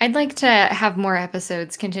 Yeah, I'd like to have more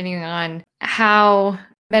episodes continuing on how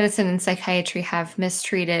medicine and psychiatry have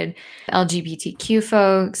mistreated LGBTQ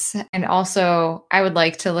folks. And also, I would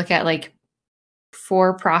like to look at like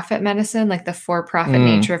for-profit medicine, like the for-profit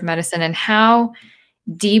nature of medicine, and how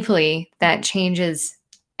deeply that changes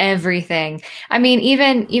everything. I mean,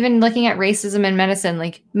 even looking at racism in medicine,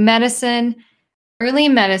 like early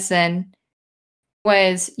medicine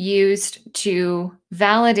was used to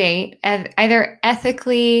validate, either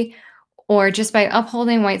ethically or just by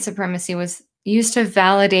upholding white supremacy, was used to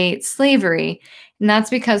validate slavery. And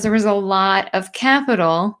that's because there was a lot of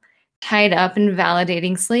capital tied up in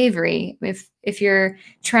validating slavery. If you're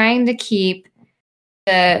trying to keep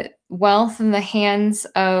the wealth in the hands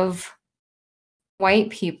of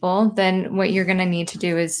white people, then what you're going to need to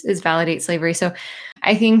do is validate slavery. So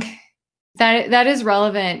I think That is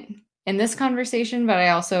relevant in this conversation, but I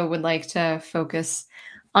also would like to focus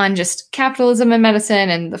on just capitalism in medicine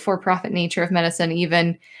and the for-profit nature of medicine,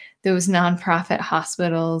 even those nonprofit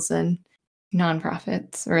hospitals and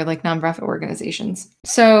nonprofits or like nonprofit organizations.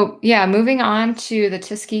 So yeah, moving on to the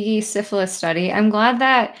Tuskegee syphilis study. I'm glad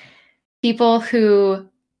that people who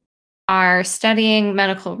are studying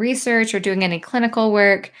medical research or doing any clinical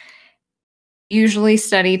work usually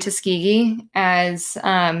study Tuskegee as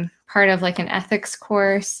part of like an ethics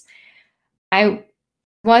course. I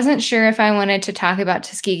wasn't sure if I wanted to talk about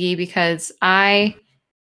Tuskegee because I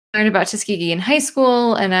learned about Tuskegee in high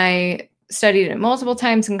school and I studied it multiple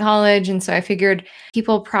times in college. And so I figured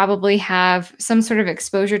people probably have some sort of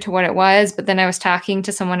exposure to what it was. But then I was talking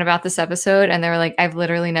to someone about this episode and they were like, I've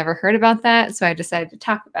literally never heard about that. So I decided to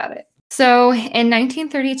talk about it. So in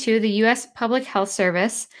 1932, the U.S. Public Health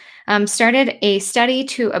Service started a study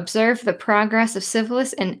to observe the progress of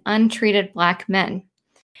syphilis in untreated Black men.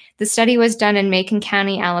 The study was done in Macon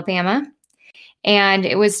County, Alabama, and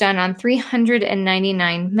it was done on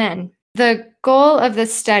 399 men. The goal of the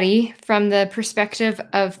study, from the perspective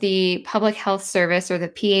of the Public Health Service or the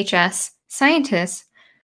PHS scientists,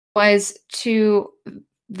 was to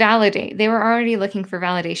validate. They were already looking for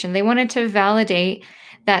validation. They wanted to validate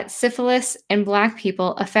that syphilis in Black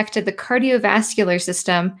people affected the cardiovascular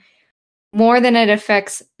system more than it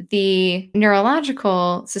affects the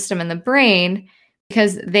neurological system in the brain,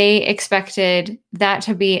 because they expected that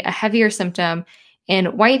to be a heavier symptom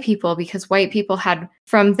in white people because white people had,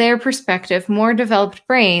 from their perspective, more developed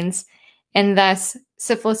brains, and thus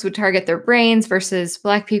syphilis would target their brains versus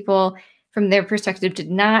Black people, from their perspective, did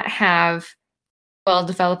not have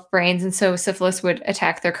well-developed brains, and so syphilis would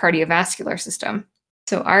attack their cardiovascular system.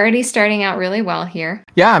 So already starting out really well here.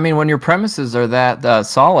 Yeah, I mean, when your premises are that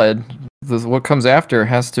solid, what comes after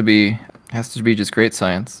has to be just great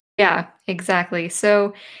science. Yeah, exactly.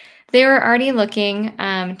 So they were already looking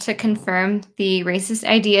to confirm the racist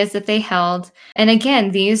ideas that they held. And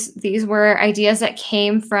again, these were ideas that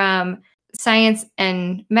came from science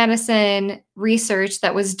and medicine research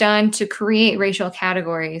that was done to create racial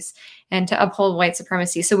categories and to uphold white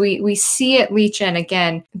supremacy. So we see it leach in,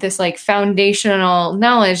 again, this like foundational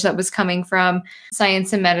knowledge that was coming from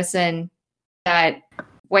science and medicine, that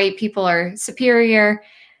white people are superior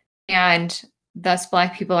and thus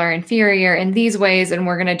Black people are inferior in these ways. And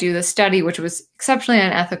we're going to do the study, which was exceptionally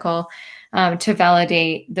unethical, to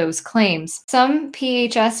validate those claims. Some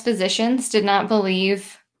PHS physicians did not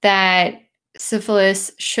believe that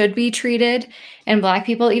syphilis should be treated in Black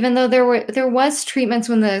people, even though there was treatments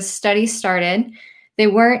when the study started. They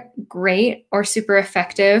weren't great or super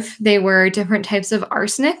effective. They were different types of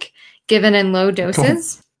arsenic given in low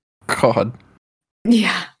doses. Oh, God.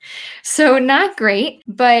 Yeah. So not great,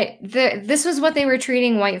 but this was what they were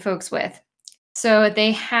treating white folks with. So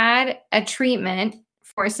they had a treatment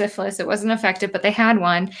for syphilis. It wasn't effective, but they had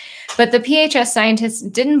one. But the PHS scientists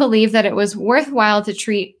didn't believe that it was worthwhile to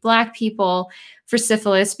treat Black people for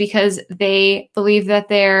syphilis because they believe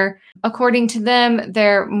that according to them,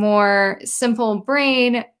 their more simple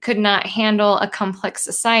brain could not handle a complex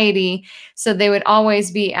society. So they would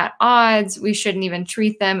always be at odds. We shouldn't even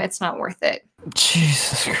treat them. It's not worth it.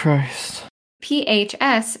 Jesus Christ.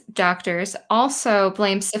 PHS doctors also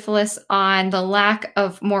blamed syphilis on the lack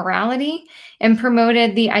of morality and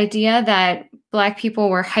promoted the idea that Black people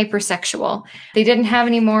were hypersexual. They didn't have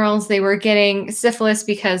any morals. They were getting syphilis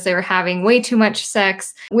because they were having way too much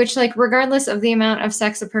sex, which, like, regardless of the amount of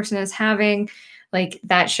sex a person is having, like,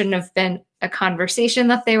 that shouldn't have been a conversation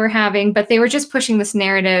that they were having. But they were just pushing this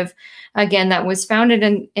narrative, again, that was founded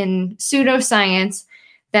in pseudoscience,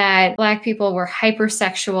 that Black people were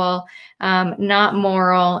hypersexual, not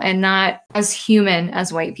moral, and not as human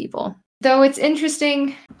as white people. Though it's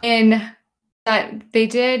interesting in that they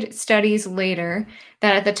did studies later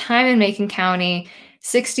that at the time in Macon County,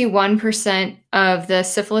 61% of the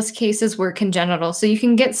syphilis cases were congenital. So you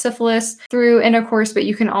can get syphilis through intercourse, but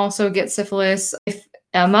you can also get syphilis if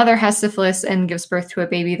a mother has syphilis and gives birth to a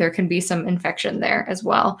baby. There can be some infection there as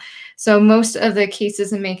well. So most of the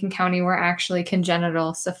cases in Macon County were actually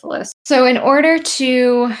congenital syphilis. So in order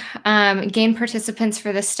to gain participants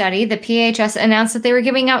for the study, the PHS announced that they were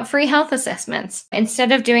giving out free health assessments.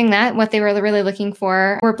 Instead of doing that, what they were really looking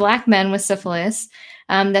for were Black men with syphilis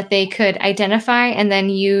that they could identify and then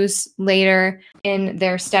use later in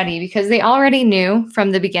their study, because they already knew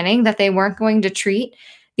from the beginning that they weren't going to treat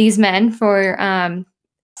these men for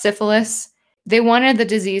syphilis. They wanted the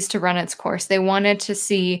disease to run its course. They wanted to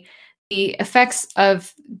see the effects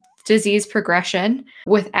of disease progression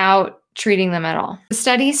without treating them at all. The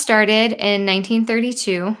study started in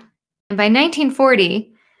 1932, and by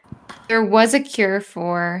 1940, there was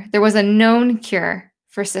a known cure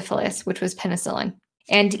for syphilis, which was penicillin.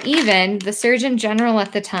 And even the Surgeon General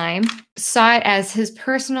at the time saw it as his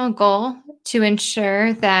personal goal to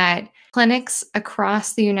ensure that clinics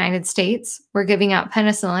across the United States were giving out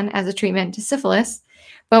penicillin as a treatment to syphilis.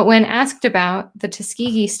 But when asked about the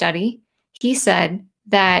Tuskegee study, he said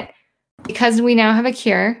that because we now have a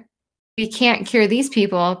cure, we can't cure these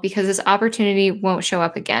people because this opportunity won't show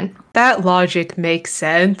up again. That logic makes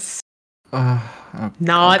sense.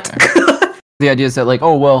 Not. Okay. The idea is that, like,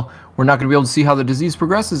 oh, well, we're not going to be able to see how the disease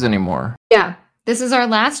progresses anymore. Yeah. This is our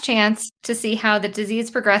last chance to see how the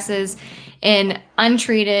disease progresses in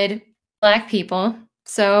untreated Black people.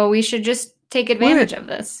 So we should just take advantage of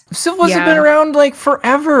this. Syphilis has been around, like,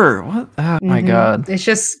 forever. What? Oh, my God. It's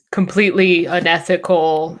just completely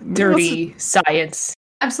unethical, dirty science.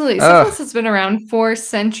 Absolutely. Syphilis has been around for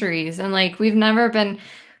centuries. And, like, we've never been,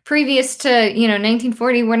 previous to,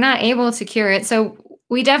 1940, we're not able to cure it. So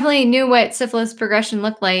we definitely knew what syphilis progression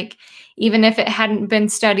looked like, even if it hadn't been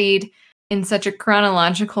studied in such a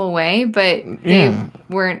chronological way. But they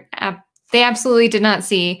absolutely did not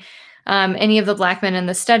see any of the Black men in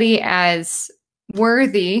the study as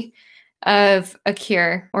worthy of a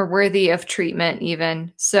cure or worthy of treatment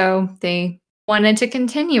even. So they wanted to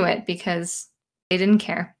continue it because they didn't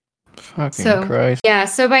care. Fucking Christ. Yeah,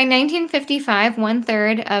 so by 1955,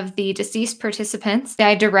 1/3 of the deceased participants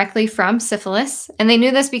died directly from syphilis. And they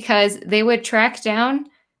knew this because they would track down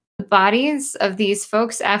the bodies of these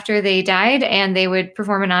folks after they died and they would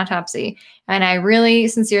perform an autopsy. And I really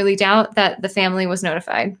sincerely doubt that the family was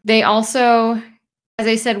notified. They also, as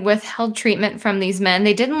I said, withheld treatment from these men.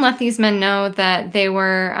 They didn't let these men know that they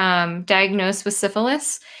were diagnosed with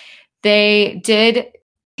syphilis. They did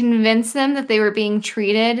convince them that they were being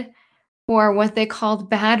treated for what they called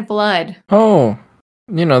bad blood. Oh,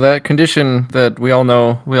 that condition that we all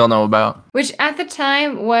know about. Which at the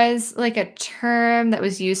time was like a term that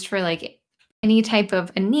was used for like any type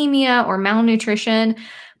of anemia or malnutrition.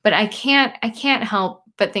 But I can't help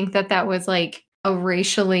but think that was like a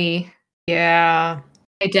racially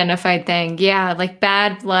identified thing. Yeah, like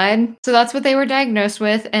bad blood. So that's what they were diagnosed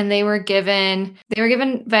with. And they were given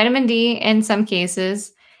vitamin D in some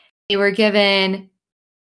cases. They were given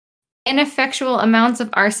ineffectual amounts of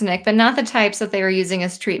arsenic, but not the types that they were using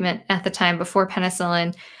as treatment at the time before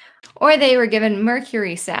penicillin, or they were given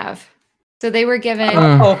mercury salve. So they were given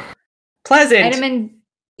pleasant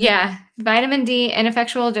vitamin D,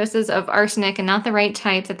 ineffectual doses of arsenic, and not the right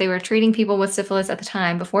type that they were treating people with syphilis at the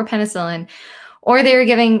time before penicillin, or they were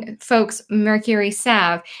giving folks mercury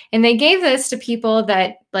salve. And they gave this to people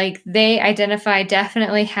that like they identified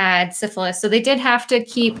definitely had syphilis. So they did have to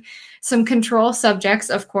keep some control subjects,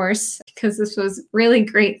 of course, because this was really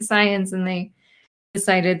great science and they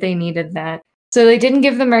decided they needed that. So they didn't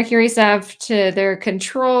give the mercury salve to their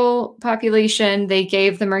control population. They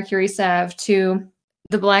gave the mercury salve to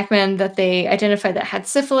the Black men that they identified that had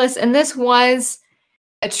syphilis. And this was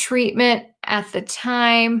a treatment at the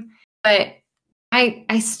time, but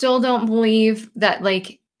I still don't believe that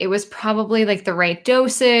like it was probably like the right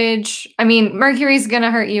dosage. I mean, mercury's going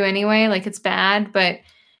to hurt you anyway, like it's bad, but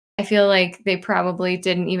I feel like they probably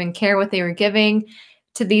didn't even care what they were giving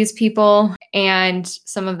to these people. And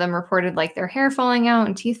some of them reported like their hair falling out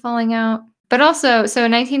and teeth falling out. But also, so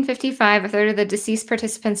in 1955, 1/3 of the deceased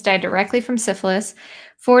participants died directly from syphilis.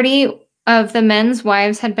 40 of the men's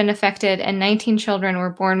wives had been affected and 19 children were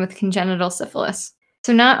born with congenital syphilis.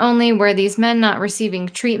 So not only were these men not receiving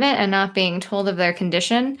treatment and not being told of their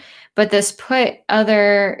condition, but this put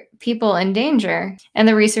other people in danger. And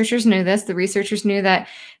the researchers knew this. The researchers knew that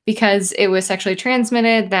because it was sexually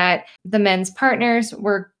transmitted, that the men's partners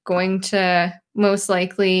were going to most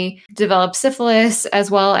likely develop syphilis, as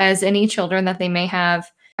well as any children that they may have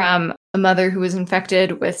from a mother who was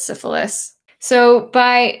infected with syphilis. So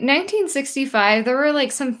by 1965, there were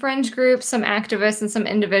like some fringe groups, some activists, and some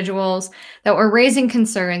individuals that were raising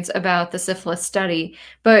concerns about the syphilis study.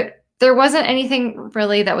 But there wasn't anything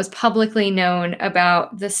really that was publicly known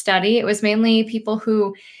about the study. It was mainly people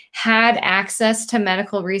who had access to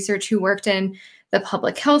medical research, who worked in the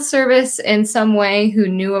public health service in some way, who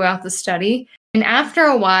knew about the study. And after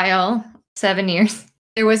a while, 7 years,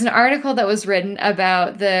 there was an article that was written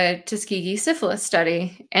about the Tuskegee syphilis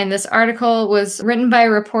study. And this article was written by a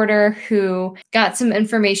reporter who got some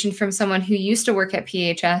information from someone who used to work at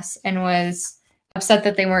PHS and was upset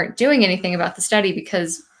that they weren't doing anything about the study,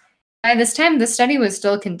 because by this time, the study was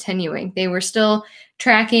still continuing. They were still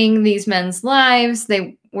tracking these men's lives.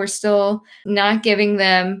 They were still not giving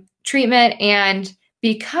them treatment. And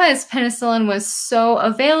because penicillin was so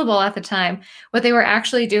available at the time, what they were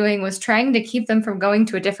actually doing was trying to keep them from going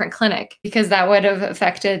to a different clinic because that would have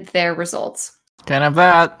affected their results. Can't have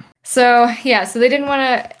that. So they didn't want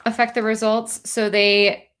to affect the results. So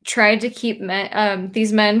they tried to keep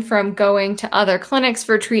these men from going to other clinics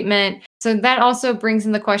for treatment. So that also brings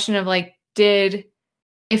in the question of like,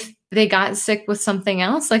 if they got sick with something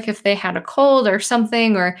else, like if they had a cold or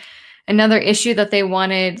something, or another issue that they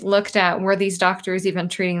wanted looked at, were these doctors even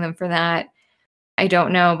treating them for that? I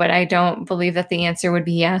don't know, but I don't believe that the answer would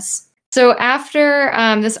be yes. So after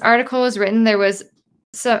this article was written, there was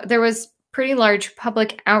pretty large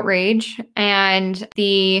public outrage, and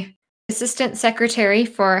the Assistant Secretary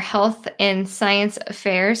for Health and Science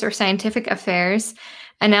Affairs, or Scientific Affairs,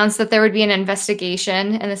 announced that there would be an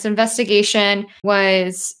investigation, and this investigation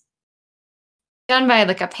was done by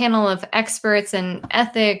like a panel of experts in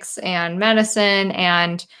ethics and medicine,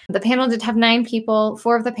 and the panel did have 9 people.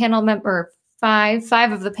 5 of the panel members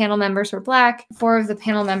were Black, 4 of the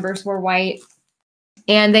panel members were white,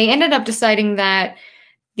 and they ended up deciding that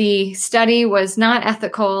the study was not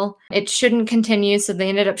ethical. It shouldn't continue, so they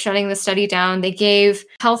ended up shutting the study down. They gave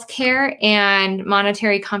healthcare and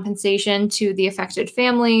monetary compensation to the affected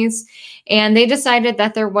families, and they decided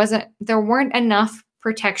that there weren't enough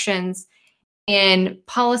protections in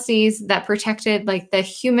policies that protected like the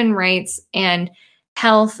human rights and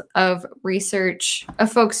health of research, of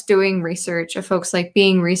folks doing research, of folks like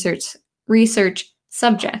being research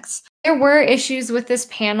subjects. There were issues with this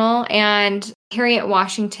panel, and Harriet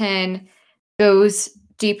Washington goes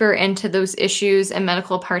deeper into those issues and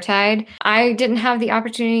medical apartheid. I didn't have the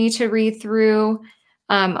opportunity to read through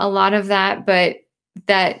a lot of that, but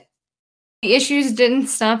that the issues didn't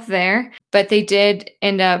stop there, but they did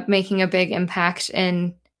end up making a big impact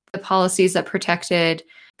in the policies that protected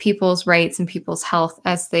people's rights and people's health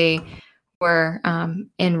as they were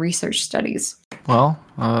in research studies. Well,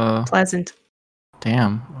 Pleasant.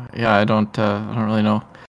 Damn. Yeah, I don't really know.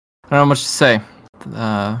 I don't know much to say.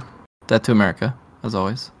 Death to America, as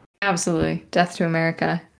always. Absolutely. Death to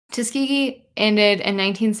America. Tuskegee ended in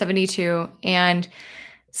 1972, and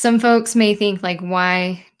some folks may think, like,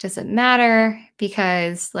 why does it matter?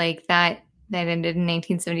 Because, like, that ended in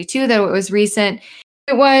 1972, though it was recent.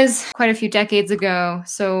 It was quite a few decades ago.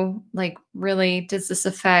 So, like, really, does this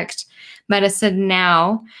affect medicine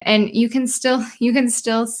now? And you can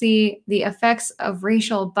still see the effects of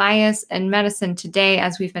racial bias in medicine today,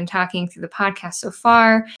 as we've been talking through the podcast so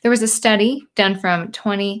far. There was a study done from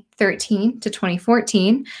 2013 to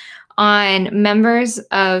 2014 on members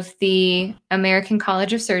of the American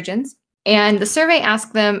College of Surgeons. And the survey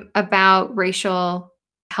asked them about racial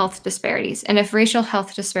health disparities and if racial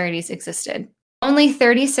health disparities existed. Only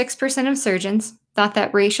 36% of surgeons thought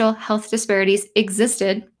that racial health disparities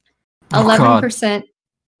existed. 11%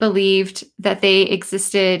 believed that they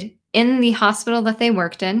existed in the hospital that they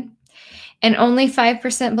worked in. And only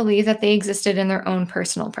 5% believed that they existed in their own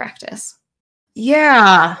personal practice.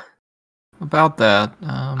 Yeah. About that.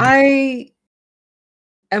 I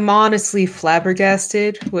am honestly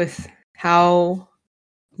flabbergasted with how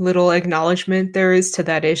little acknowledgement there is to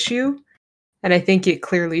that issue. And I think it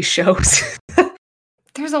clearly shows.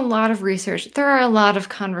 There's a lot of research. There are a lot of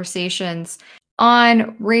conversations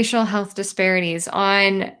on racial health disparities,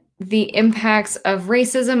 on the impacts of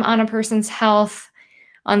racism on a person's health,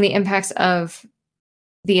 on the impacts of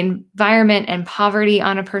the environment and poverty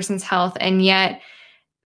on a person's health. And yet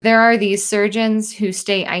there are these surgeons who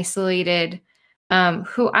stay isolated,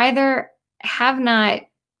 who either have not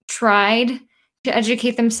tried to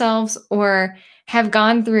educate themselves or have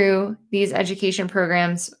gone through these education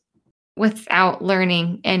programs without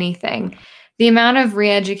learning anything. The amount of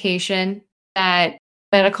re-education that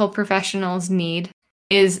medical professionals need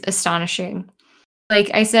is astonishing.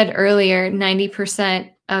 Like I said earlier,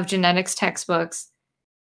 90% of genetics textbooks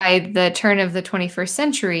by the turn of the 21st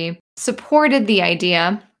century supported the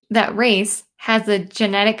idea that race has a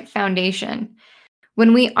genetic foundation.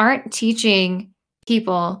 When we aren't teaching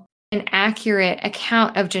people an accurate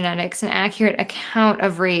account of genetics, an accurate account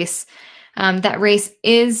of race, that race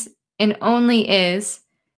is and only is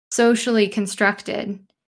socially constructed,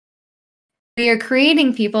 we are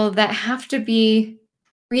creating people that have to be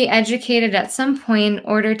re-educated at some point in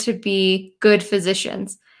order to be good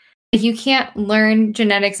physicians. If you can't learn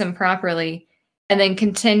genetics improperly and then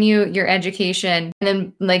continue your education and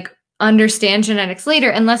then like understand genetics later,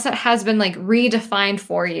 unless it has been like redefined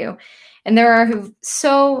for you. And there are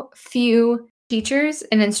so few teachers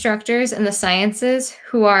and instructors in the sciences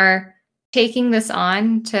who are taking this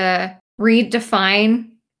on to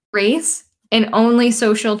redefine race in only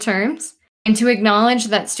social terms. and to acknowledge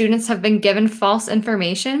that students have been given false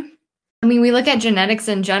information. I mean, we look at genetics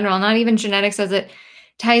in general, not even genetics as it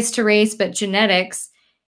ties to race, but genetics.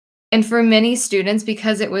 And for many students,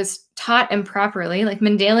 because it was taught improperly, like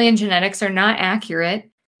Mendelian genetics are not accurate,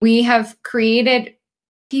 we have created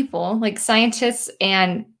people like scientists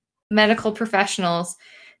and medical professionals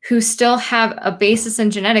who still have a basis in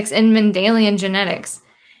genetics, in Mendelian genetics,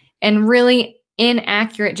 and really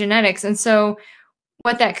inaccurate genetics. And so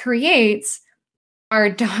what that creates are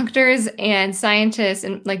doctors and scientists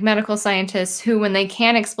and like medical scientists who, when they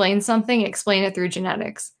can't explain something, explain it through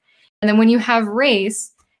genetics. And then when you have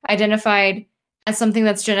race identified as something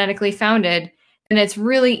that's genetically founded, then it's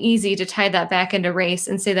really easy to tie that back into race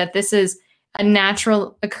and say that this is a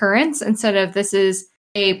natural occurrence instead of this is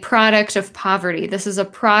a product of poverty. This is a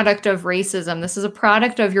product of racism. This is a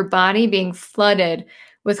product of your body being flooded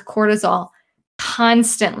with cortisol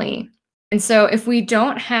constantly. And so if we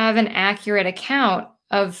don't have an accurate account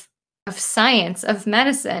of science, of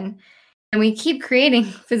medicine, and we keep creating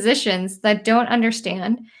physicians that don't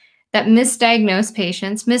understand, that misdiagnose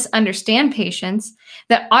patients, misunderstand patients,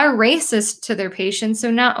 that are racist to their patients.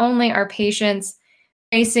 So not only are patients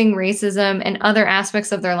facing racism and other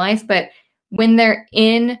aspects of their life, but when they're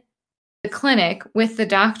in the clinic with the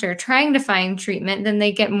doctor trying to find treatment, then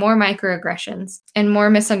they get more microaggressions and more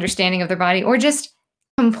misunderstanding of their body, or just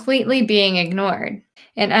completely being ignored.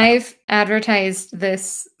 And I've advertised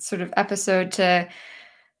this sort of episode to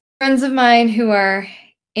friends of mine who are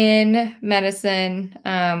in medicine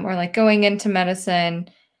or like going into medicine.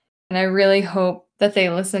 And I really hope that they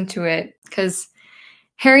listen to it, because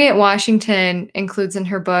Harriet Washington includes in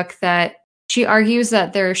her book that she argues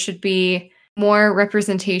that there should be more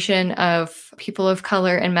representation of people of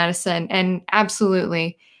color in medicine. And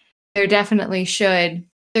absolutely, there definitely should.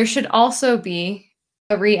 There should also be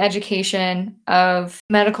a re-education of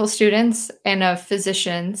medical students and of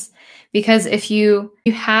physicians, because if you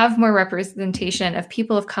have more representation of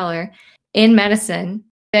people of color in medicine,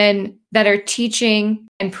 then that are teaching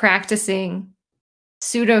and practicing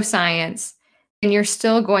pseudoscience, and you're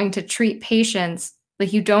still going to treat patients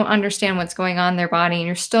like you don't understand what's going on in their body, and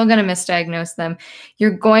you're still going to misdiagnose them. You're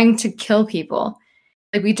going to kill people.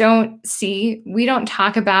 Like we don't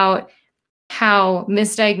talk about how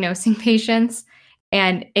misdiagnosing patients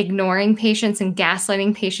and ignoring patients and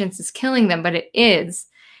gaslighting patients is killing them, but it is.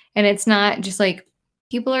 And it's not just like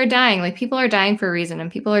people are dying. Like people are dying for a reason,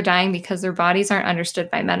 and people are dying because their bodies aren't understood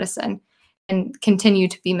by medicine and continue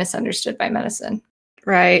to be misunderstood by medicine.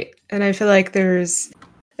 Right. And I feel like there's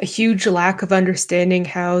a huge lack of understanding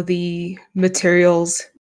how the materials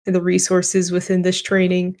and the resources within this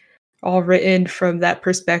training all written from that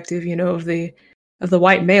perspective, of the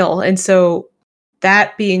white male. And so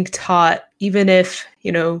that being taught, even if,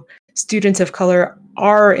 students of color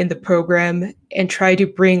are in the program and try to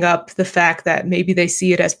bring up the fact that maybe they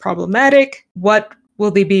see it as problematic, what will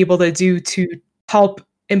they be able to do to help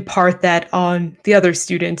impart that on the other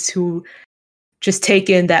students who just take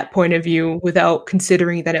in that point of view without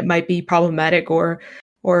considering that it might be problematic or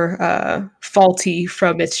faulty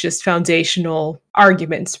from its just foundational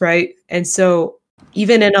arguments, right? And so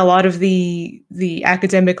even in a lot of the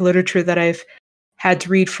academic literature that I've had to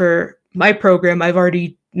read for my program, I've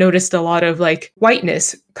already noticed a lot of like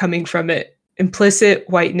whiteness coming from it, implicit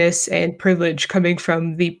whiteness and privilege coming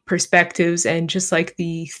from the perspectives and just like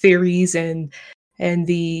the theories and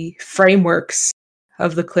the frameworks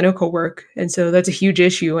of the clinical work. And so that's a huge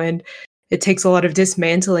issue, and it takes a lot of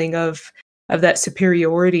dismantling of that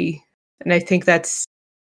superiority. And I think that's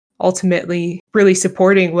ultimately really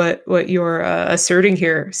supporting what you're asserting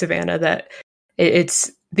here, Savannah, that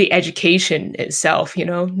it's the education itself,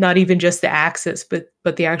 not even just the access,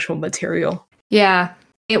 but the actual material. Yeah,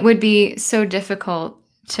 it would be so difficult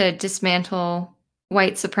to dismantle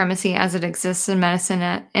white supremacy as it exists in medicine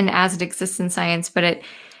and as it exists in science, but it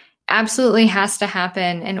absolutely has to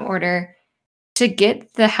happen in order to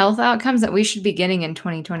get the health outcomes that we should be getting in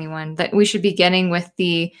 2021, that we should be getting with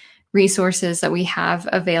the resources that we have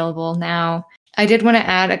available now. I did want to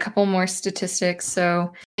add a couple more statistics.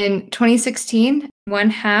 So in 2016,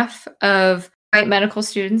 1/2 of white medical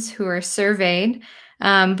students who are surveyed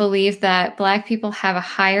believe that Black people have a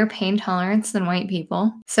higher pain tolerance than white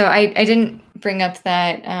people. So I didn't bring up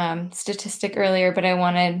that statistic earlier, but I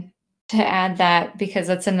wanted to add that because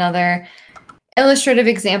that's another illustrative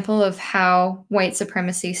example of how white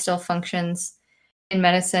supremacy still functions in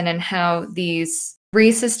medicine and how these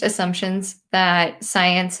racist assumptions that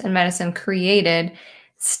science and medicine created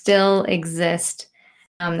still exist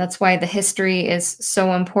That's why the history is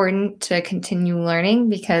so important to continue learning,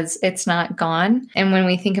 because it's not gone. And when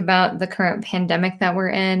we think about the current pandemic that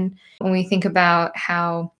we're in, when we think about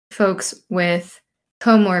how folks with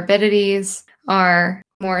comorbidities are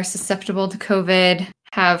more susceptible to COVID,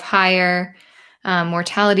 have higher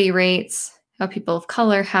mortality rates, how people of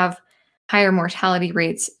color have higher mortality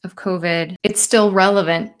rates of COVID, it's still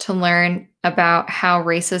relevant to learn about how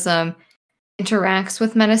racism interacts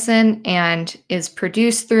with medicine and is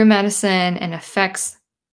produced through medicine and affects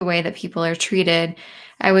the way that people are treated.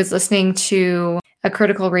 I was listening to a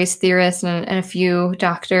critical race theorist and a few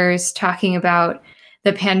doctors talking about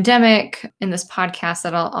the pandemic in this podcast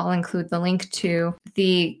that I'll include the link to.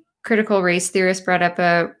 The critical race theorist brought up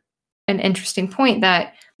an interesting point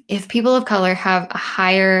that if people of color have a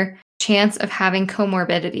higher chance of having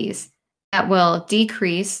comorbidities, that will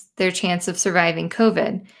decrease their chance of surviving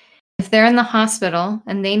COVID. If they're in the hospital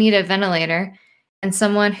and they need a ventilator, and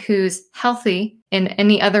someone who's healthy in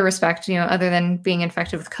any other respect, other than being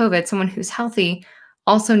infected with COVID, someone who's healthy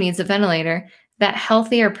also needs a ventilator, that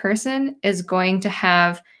healthier person is going to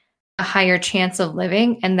have a higher chance of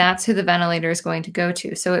living, and that's who the ventilator is going to go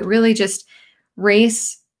to. So it really just,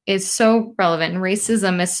 race is so relevant, and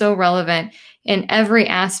racism is so relevant in every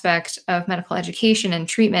aspect of medical education and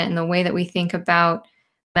treatment and the way that we think about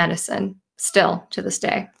medicine still to this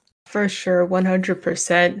day. For sure,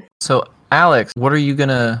 100%. So, Alex, how are you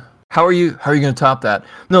gonna top that?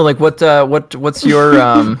 No, like what's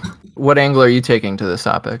your what angle are you taking to this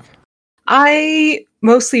topic? I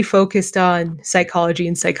mostly focused on psychology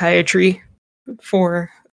and psychiatry for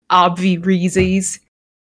obvious reasons.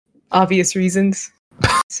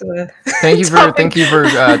 So, thank you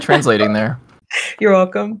for translating there. You're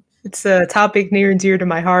welcome. It's a topic near and dear to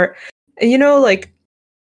my heart. And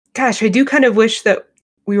gosh, I do kind of wish that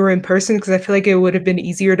we were in person, because I feel like it would have been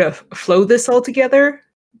easier to flow this all together.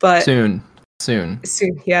 But soon.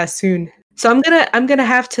 Yeah, soon. So I'm gonna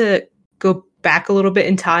have to go back a little bit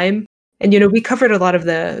in time. And we covered a lot of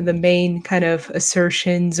the main kind of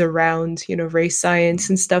assertions around race science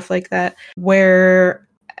and stuff like that.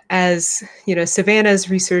 Whereas Savannah's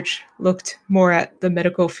research looked more at the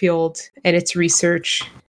medical field and its research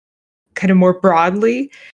kind of more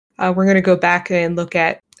broadly. We're going to go back and look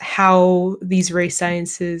at how these race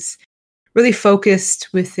sciences really focused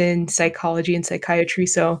within psychology and psychiatry.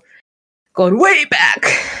 So going way back,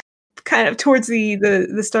 kind of towards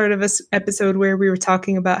the start of this episode, where we were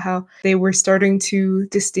talking about how they were starting to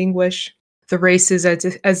distinguish the races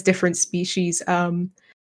as different species.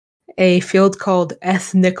 A field called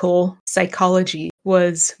ethnical psychology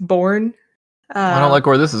was born. I don't like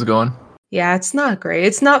where this is going. Yeah, it's not great.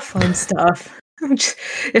 It's not fun stuff.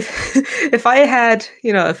 If I had,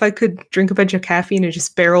 if I could drink a bunch of caffeine and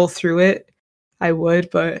just barrel through it, I would,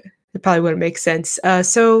 but it probably wouldn't make sense.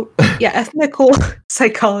 So yeah, ethnical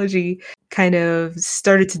psychology kind of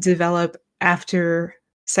started to develop after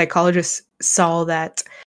psychologists saw that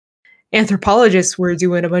anthropologists were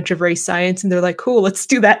doing a bunch of race science, and they're like, cool, let's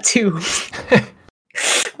do that too.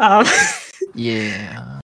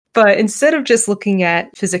 Yeah. But instead of just looking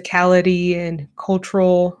at physicality and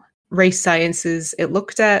cultural race sciences, it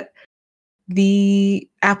looked at the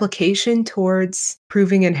application towards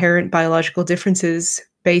proving inherent biological differences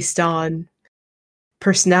based on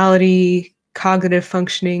personality, cognitive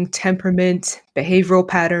functioning, temperament, behavioral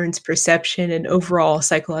patterns, perception, and overall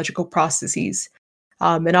psychological processes.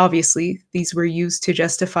 And obviously, these were used to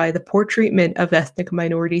justify the poor treatment of ethnic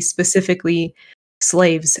minorities, specifically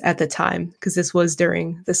slaves at the time, because this was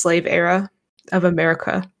during the slave era of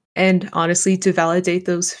America. And honestly, to validate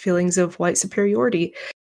those feelings of white superiority.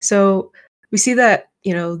 So we see that,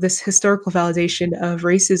 this historical validation of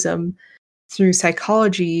racism through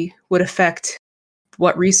psychology would affect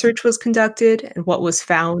what research was conducted and what was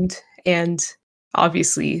found. And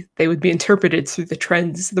obviously, they would be interpreted through the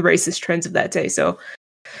racist trends of that day. So,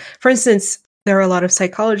 for instance, there are a lot of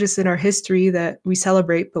psychologists in our history that we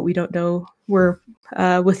celebrate, but we don't know were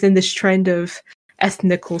within this trend of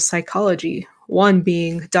ethnical psychology. One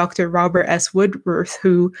being Dr. Robert S. Woodworth,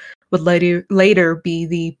 who would later be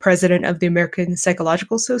the president of the American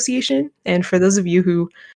Psychological Association. And for those of you who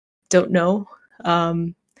don't know,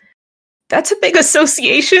 that's a big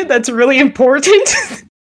association that's really important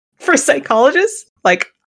for psychologists.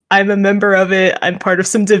 Like, I'm a member of it. I'm part of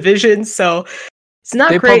some divisions, so it's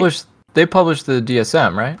not great. They published the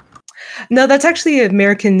DSM, right? No, that's actually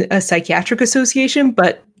American Psychiatric Association,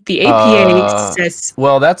 but the APA says...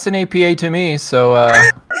 Well, that's an APA to me, so...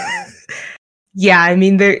 Yeah, I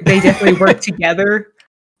mean, they definitely work together.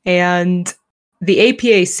 And the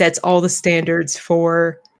APA sets all the standards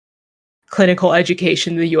for clinical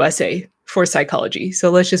education in the USA for psychology. So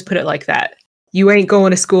let's just put it like that. You ain't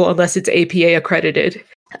going to school unless it's APA accredited.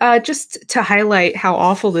 Just to highlight how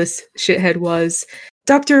awful this shithead was,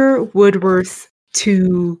 Dr. Woodworth,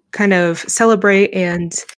 to kind of celebrate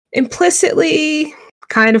and implicitly,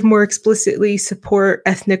 kind of more explicitly support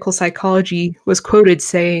ethnical psychology, was quoted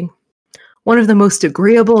saying, "One of the most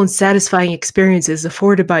agreeable and satisfying experiences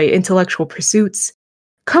afforded by intellectual pursuits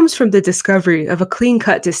comes from the discovery of a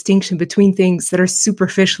clean-cut distinction between things that are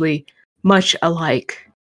superficially much alike.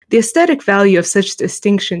 The aesthetic value of such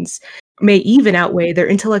distinctions may even outweigh their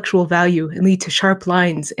intellectual value and lead to sharp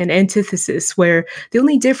lines and antithesis where the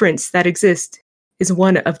only difference that exists is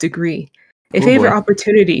one of degree. A favorite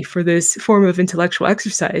opportunity for this form of intellectual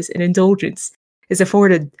exercise and indulgence is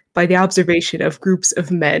afforded by the observation of groups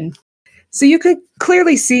of men." So you could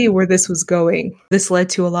clearly see where this was going. This led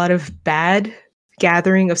to a lot of bad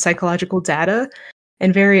gathering of psychological data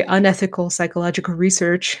and very unethical psychological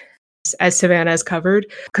research, as Savannah has covered,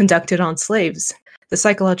 conducted on slaves. The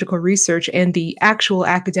psychological research and the actual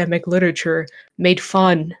academic literature made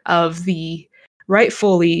fun of the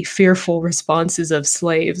rightfully fearful responses of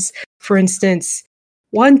slaves. For instance,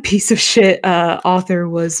 one piece of shit author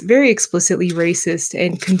was very explicitly racist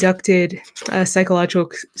and conducted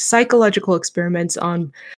psychological experiments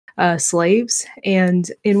on slaves.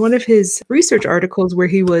 And in one of his research articles where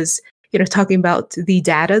he was talking about the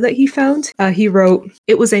data that he found, he wrote,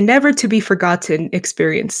 "It was a never to be forgotten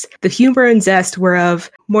experience, the humor and zest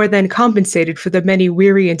whereof more than compensated for the many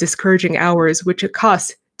weary and discouraging hours which it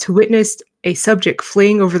cost to witness a subject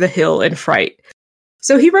fleeing over the hill in fright."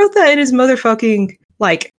 So he wrote that in his motherfucking,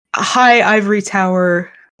 high ivory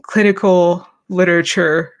tower clinical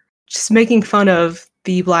literature, just making fun of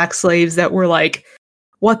the black slaves that were like,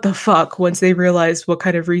 what the fuck, once they realized what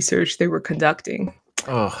kind of research they were conducting.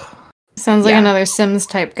 Ugh. Sounds like another Sims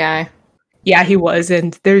type guy. Yeah, he was.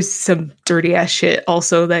 And there's some dirty ass shit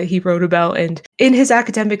also that he wrote about. And in his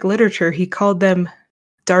academic literature, he called them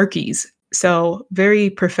darkies. So very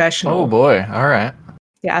professional. Oh boy. All right.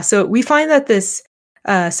 Yeah. So we find that this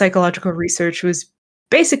psychological research was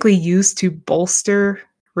basically used to bolster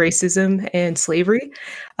racism and slavery.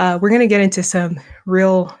 We're going to get into some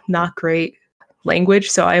real not great language.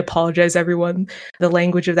 So I apologize, everyone. The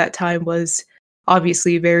language of that time was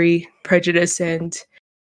obviously very prejudiced and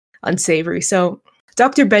unsavory. So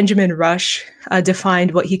Dr. Benjamin Rush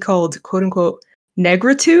defined what he called, quote unquote,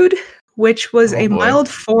 negritude, which was a mild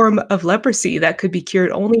form of leprosy that could be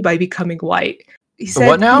cured only by becoming white. He said,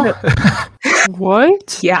 what now?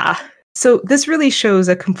 What? Yeah. So this really shows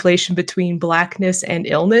a conflation between blackness and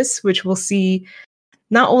illness, which we'll see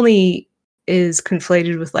not only is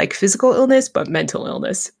conflated with physical illness, but mental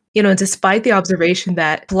illness. Despite the observation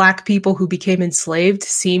that black people who became enslaved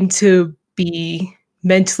seemed to be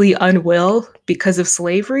mentally unwell because of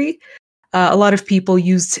slavery, a lot of people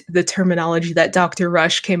used the terminology that Dr.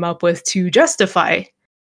 Rush came up with to justify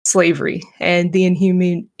slavery and the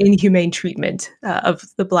inhumane treatment of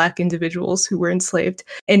the black individuals who were enslaved.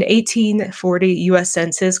 An 1840 U.S.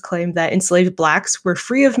 Census claimed that enslaved blacks were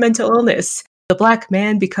free of mental illness. The black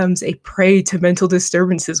man becomes a prey to mental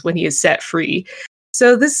disturbances when he is set free.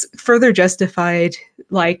 So this further justified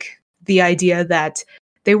the idea that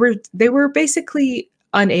they were basically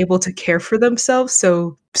unable to care for themselves,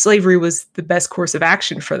 so slavery was the best course of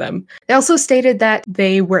action for them. They also stated that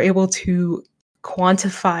they were able to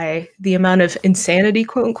quantify the amount of insanity,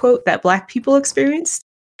 quote unquote, that black people experienced,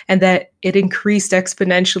 and that it increased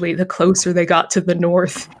exponentially the closer they got to the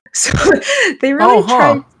north. So they really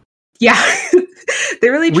tried. Yeah. They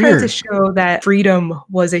really tried to show that freedom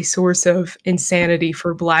was a source of insanity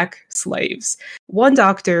for black slaves. One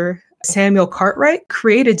doctor, Samuel Cartwright,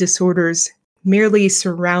 created disorders merely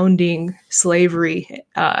surrounding slavery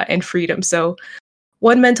and freedom. So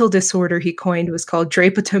one mental disorder he coined was called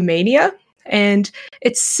drapetomania, and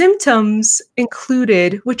its symptoms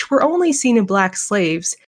included, which were only seen in black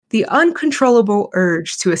slaves, the uncontrollable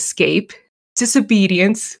urge to escape,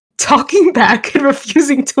 disobedience, talking back, and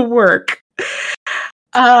refusing to work.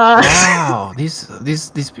 Wow, these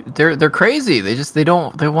they're crazy. They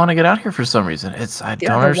want to get out here for some reason. I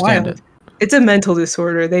don't understand it. It's a mental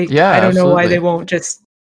disorder. I don't absolutely. know why they won't just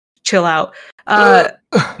chill out.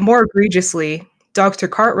 More egregiously, Dr.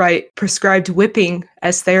 Cartwright prescribed whipping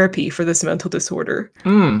as therapy for this mental disorder.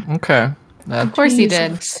 Okay. Of course he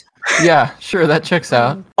did. Yeah, sure, that checks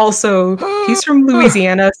out. Also, he's from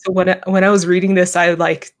Louisiana, so when I was reading this, I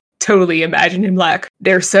totally imagine him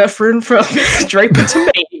they're suffering from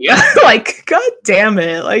drapetomania. God damn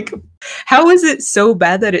it. How is it so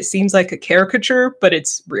bad that it seems like a caricature, but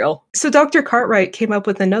it's real? So Dr. Cartwright came up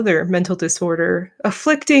with another mental disorder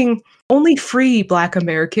afflicting only free Black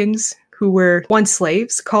Americans who were once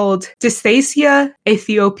slaves called Dysthasia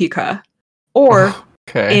Ethiopica, or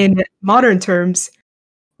Okay. in modern terms,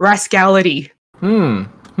 rascality.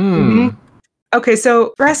 Mhm. Okay,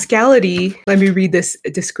 so rascality, let me read this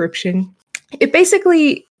description. It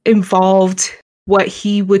basically involved what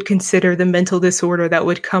he would consider the mental disorder that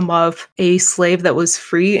would come of a slave that was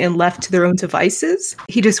free and left to their own devices.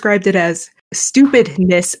 He described it as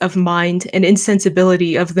stupidness of mind and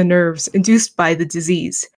insensibility of the nerves induced by the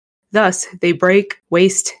disease. Thus, they break,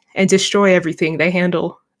 waste, and destroy everything they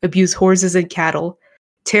handle, abuse horses and cattle,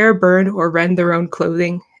 tear, burn, or rend their own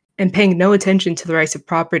clothing, and paying no attention to the rights of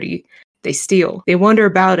property. They steal. They wander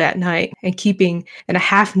about at night and keeping in a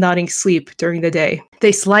half-nodding sleep during the day.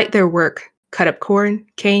 They slight their work, cut up corn,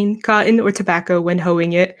 cane, cotton, or tobacco when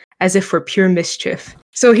hoeing it, as if for pure mischief.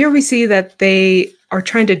 So here we see that they are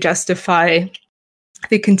trying to justify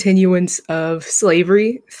the continuance of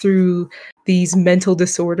slavery through these mental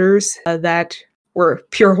disorders that were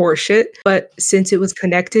pure horseshit. But since it was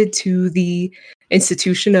connected to the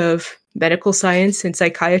institution of medical science and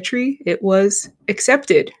psychiatry, it was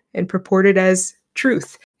accepted and purported as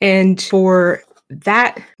truth. And for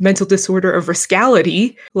that mental disorder of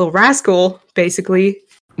rascality, Little Rascal basically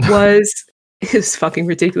was fucking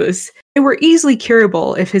ridiculous. They were easily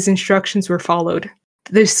curable if his instructions were followed.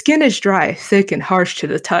 The skin is dry, thick, and harsh to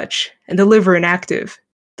the touch, and the liver inactive.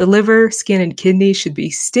 The liver, skin, and kidneys should be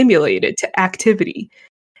stimulated to activity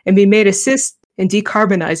and be made assist in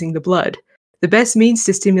decarbonizing the blood. The best means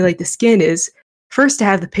to stimulate the skin is first to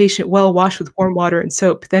have the patient well washed with warm water and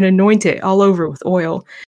soap, then anoint it all over with oil,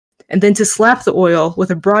 and then to slap the oil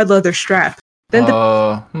with a broad leather strap. Then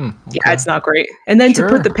Okay. yeah, it's not great. And then to Sure.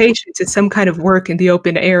 put the patient to some kind of work in the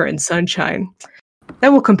open air and sunshine.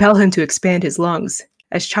 That will compel him to expand his lungs,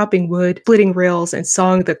 as chopping wood, splitting rails, and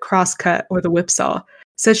sawing the crosscut or the whipsaw.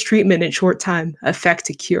 Such treatment in short time effect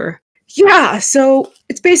to cure. Yeah, so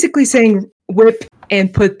it's basically saying whip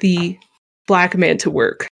and put the black man to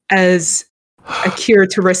work as a cure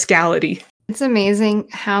to rascality. It's amazing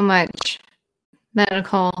how much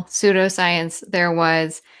medical pseudoscience there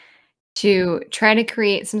was to try to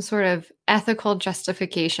create some sort of ethical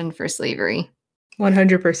justification for slavery.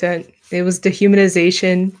 100%. It was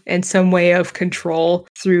dehumanization and some way of control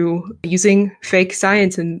through using fake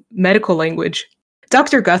science and medical language.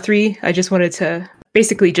 Dr. Guthrie, I just wanted to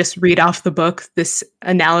basically just read off the book, this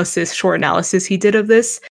analysis, short analysis he did of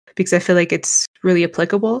this, because I feel like it's really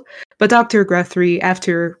applicable. But Dr. Guthrie,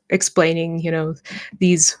 after explaining,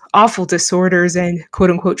 these awful disorders and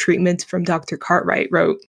quote-unquote treatment from Dr. Cartwright,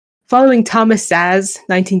 wrote, following Thomas Szasz'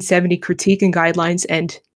 1970 Critique and Guidelines,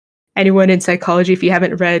 and anyone in psychology, if you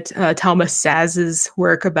haven't read Thomas Szasz'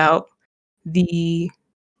 work about the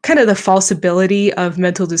kind of the falsibility of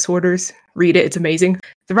mental disorders, read it, it's amazing.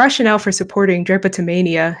 The rationale for supporting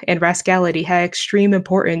drapetomania and rascality had extreme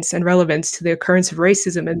importance and relevance to the occurrence of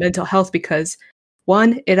racism and mental health because,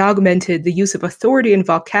 1, it augmented the use of authority and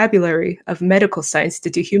vocabulary of medical science to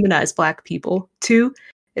dehumanize Black people. 2,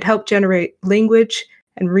 it helped generate language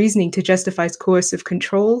and reasoning to justify coercive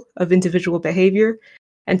control of individual behavior.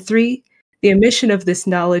 And 3, the omission of this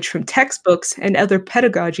knowledge from textbooks and other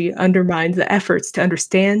pedagogy undermined the efforts to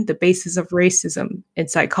understand the basis of racism in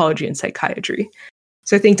psychology and psychiatry.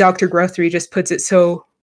 So I think Dr. Guthrie just puts it so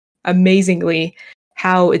amazingly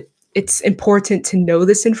how it's important to know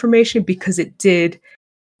this information because it did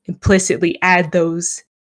implicitly add those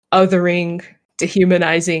othering,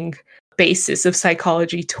 dehumanizing basis of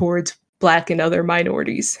psychology towards Black and other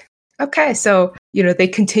minorities. Okay, so, they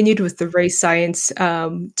continued with the race science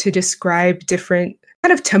to describe different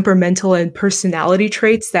kind of temperamental and personality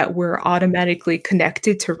traits that were automatically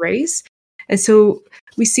connected to race. And so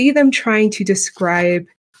we see them trying to describe,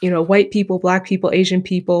 white people, Black people, Asian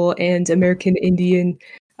people, and American Indian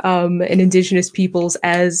and indigenous peoples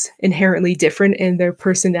as inherently different in their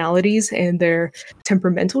personalities and their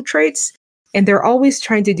temperamental traits. And they're always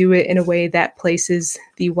trying to do it in a way that places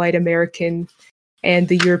the white American and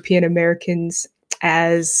the European Americans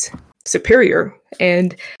as superior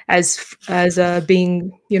and as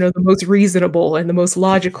being, the most reasonable and the most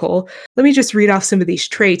logical. Let me just read off some of these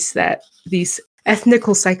traits that these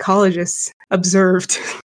ethnical psychologists observed.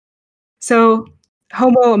 So,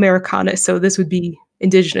 Homo Americanus, so this would be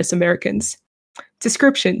indigenous Americans.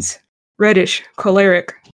 Descriptions: reddish,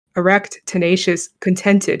 choleric, erect, tenacious,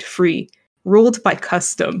 contented, free, ruled by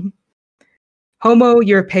custom. Homo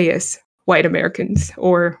Europaeus, white Americans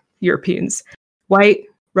or Europeans. White,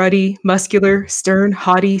 ruddy, muscular, stern,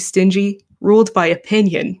 haughty, stingy, ruled by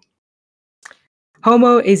opinion.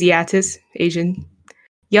 Homo Asiatus, Asian.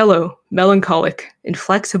 Yellow, melancholic,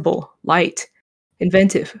 inflexible, light,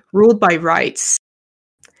 inventive, ruled by rights.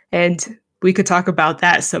 And we could talk about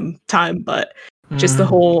that sometime, but just the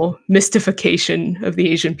whole mystification of the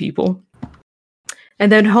Asian people.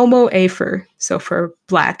 And then Homo Afer, so for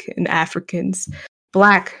Black and Africans.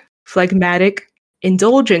 Black, phlegmatic,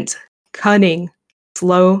 indulgent, cunning,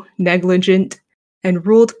 slow, negligent, and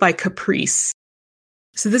ruled by caprice.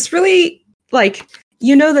 So this really, like,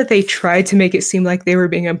 you know that they tried to make it seem like they were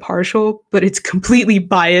being impartial, but it's completely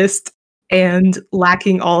biased and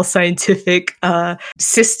lacking all scientific,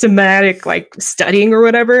 systematic, like, studying or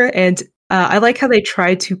whatever. And I like how they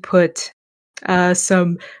tried to put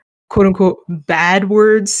some quote-unquote bad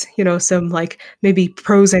words, you know, some, like, maybe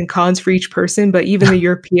pros and cons for each person, but even the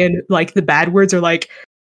European, like, the bad words are like,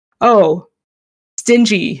 oh,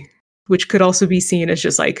 stingy, which could also be seen as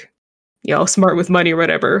just, like, you know, smart with money or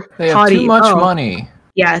whatever. They have Haughty, too much money.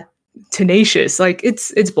 Yeah, tenacious. Like,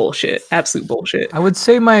 it's bullshit. Absolute bullshit. I would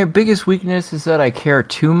say my biggest weakness is that I care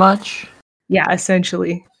too much. Yeah,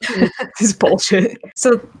 essentially. It's bullshit.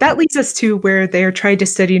 So that leads us to where they're trying to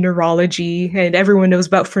study neurology, and everyone knows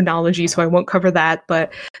about phrenology, so I won't cover that,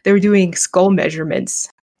 but they were doing skull measurements.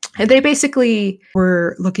 And they basically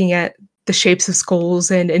were looking at the shapes of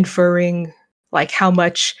skulls and inferring, like, how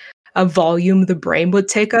much of volume the brain would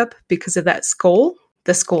take up because of that skull,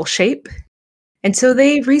 the skull shape. And so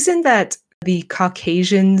they reasoned that the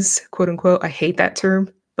Caucasians, quote unquote, I hate that term,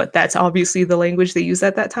 but that's obviously the language they used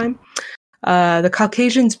at that time. The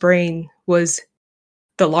Caucasian's brain was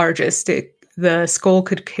the largest. The skull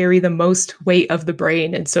could carry the most weight of the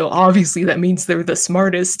brain. And so obviously that means they're the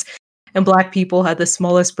smartest. And Black people had the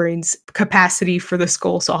smallest brain's capacity for the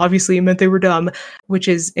skull. So obviously it meant they were dumb, which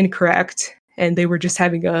is incorrect. And they were just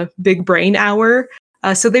having a big brain hour.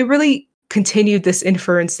 So they really continued this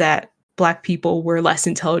inference that Black people were less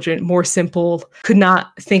intelligent, more simple, could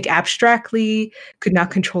not think abstractly, could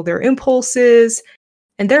not control their impulses,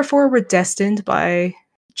 and therefore were destined by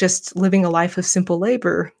just living a life of simple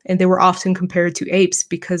labor. And they were often compared to apes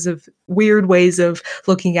because of weird ways of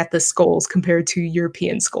looking at the skulls compared to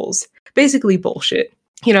European skulls. Basically bullshit.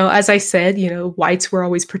 You know, as I said, you know, whites were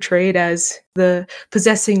always portrayed as the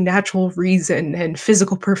possessing natural reason and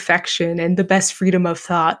physical perfection and the best freedom of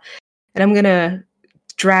thought. And I'm going to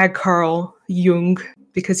drag Carl Jung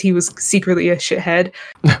because he was secretly a shithead.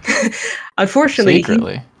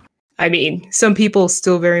 Unfortunately, I mean, some people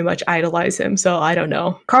still very much idolize him, so I don't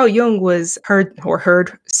know. Carl Jung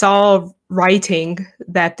saw writing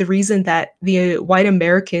that the reason that the white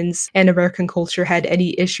Americans and American culture had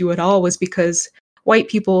any issue at all was because white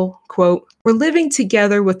people, quote, were living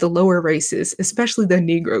together with the lower races, especially the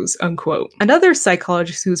Negroes, unquote. Another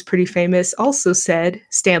psychologist who was pretty famous also said,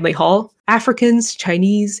 Stanley Hall, Africans,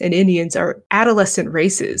 Chinese, and Indians are adolescent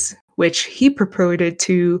races, which he purported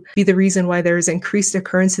to be the reason why there's increased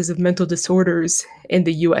occurrences of mental disorders in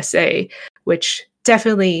the USA, which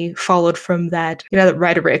definitely followed from that, you know, the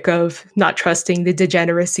rhetoric of not trusting the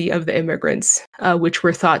degeneracy of the immigrants, which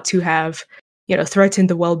were thought to have, you know,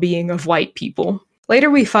 threatened the well-being of white people. Later,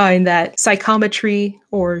 we find that psychometry,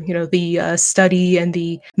 or, you know, the study and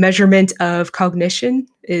the measurement of cognition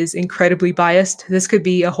is incredibly biased. This could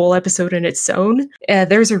be a whole episode in its own.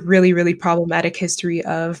 There's a really, really problematic history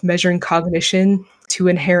of measuring cognition to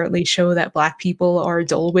inherently show that Black people are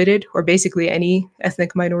dull-witted, or basically any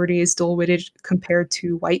ethnic minority is dull-witted compared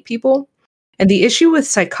to white people. And the issue with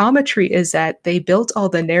psychometry is that they built all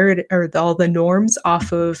the narrative or all the norms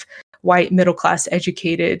off of white middle-class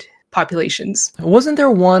educated populations. Wasn't there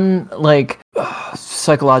one like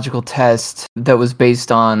psychological test that was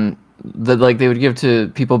based on that, like, they would give to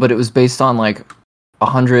people, but it was based on like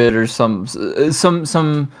 100 or some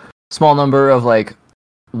small number of like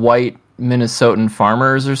white Minnesotan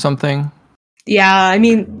farmers or something? Yeah, I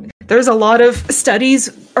mean, there's a lot of studies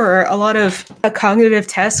or a lot of cognitive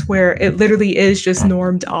tests where it literally is just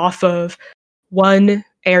normed off of one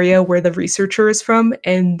area where the researcher is from,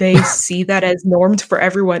 and they see that as normed for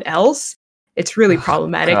everyone else. It's really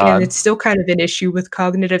problematic. And it's still kind of an issue with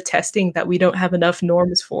cognitive testing that we don't have enough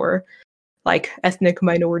norms for, like ethnic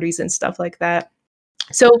minorities and stuff like that.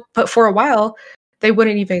 So, but for a while, they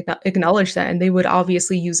wouldn't even acknowledge that, and they would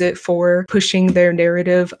obviously use it for pushing their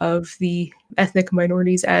narrative of the ethnic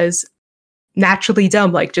minorities as naturally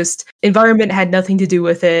dumb. Like, just environment had nothing to do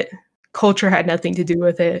with it, culture had nothing to do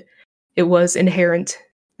with it. It was inherent.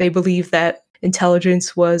 They believed that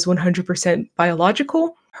intelligence was 100%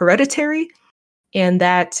 biological, hereditary, and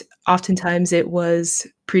that oftentimes it was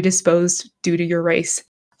predisposed due to your race.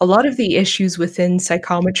 A lot of the issues within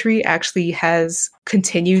psychometry actually has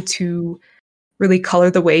continued to really color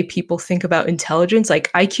the way people think about intelligence.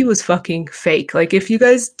 Like, IQ is fucking fake. Like, if you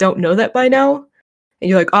guys don't know that by now, and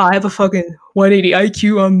you're like, oh, I have a fucking 180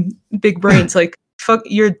 IQ, big brains, like, fuck,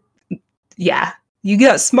 you're Yeah, you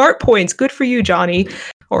got smart points. Good for you, Johnny.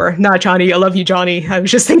 Or not Johnny. I love you, Johnny. I was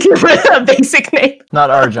just thinking of a basic name. Not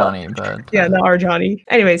our Johnny, but Yeah, not our Johnny.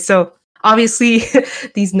 Anyway, so obviously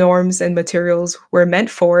these norms and materials were meant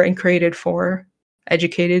for and created for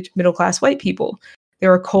educated middle-class white people. They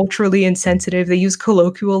were culturally insensitive. They used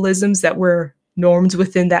colloquialisms that were normed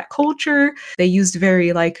within that culture. They used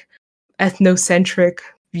very like ethnocentric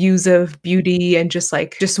views of beauty and just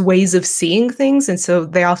ways of seeing things. And so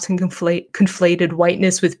they often conflated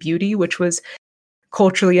whiteness with beauty, which was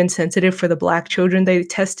culturally insensitive for the Black children they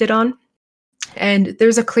tested on. And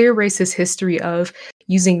there's a clear racist history of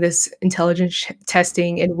using this intelligence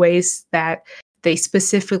testing in ways that they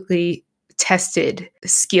specifically tested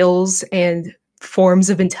skills and forms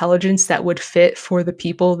of intelligence that would fit for the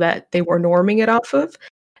people that they were norming it off of.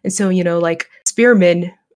 And so, you know, like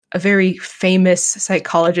Spearman, a very famous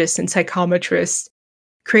psychologist and psychometrist,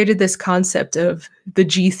 created this concept of the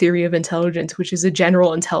G theory of intelligence, which is a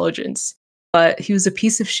general intelligence. But he was a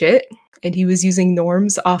piece of shit, and he was using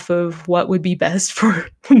norms off of what would be best for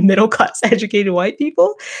middle-class educated white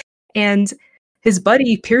people. And his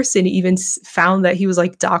buddy Pearson even found that he was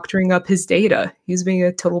like doctoring up his data. He was being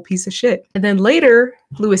a total piece of shit. And then later,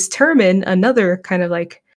 Lewis Terman, another kind of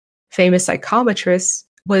like famous psychometrist,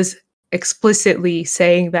 was explicitly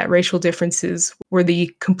saying that racial differences were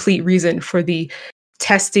the complete reason for the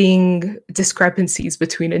testing discrepancies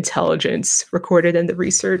between intelligence recorded in the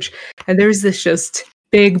research. And there's this just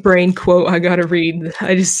big brain quote I gotta read.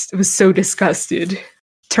 I just was so disgusted.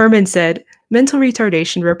 Terman said, "Mental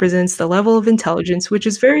retardation represents the level of intelligence which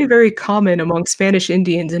is very, very common among Spanish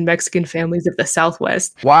Indians and Mexican families of the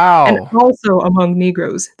Southwest, wow. and also among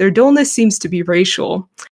Negroes. Their dullness seems to be racial."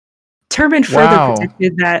 Terman further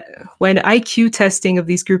predicted that when IQ testing of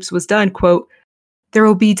these groups was done, quote, "there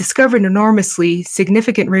will be discovered enormously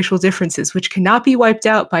significant racial differences which cannot be wiped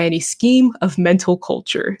out by any scheme of mental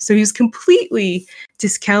culture." So he was completely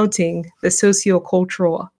discounting the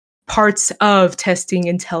sociocultural parts of testing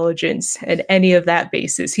intelligence and any of that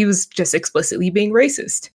basis. He was just explicitly being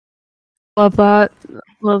racist. Love that.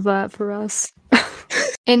 Love that for us.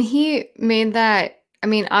 And he made that, I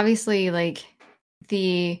mean, obviously, like,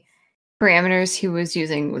 the parameters he was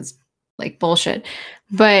using was, like, bullshit.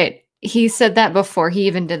 But he said that before he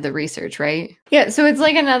even did the research, right? Yeah, so it's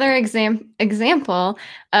like another example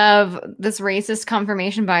of this racist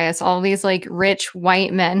confirmation bias. All these like rich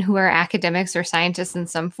white men who are academics or scientists in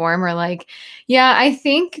some form are like, yeah, I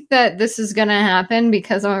think that this is going to happen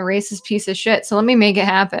because I'm a racist piece of shit, so let me make it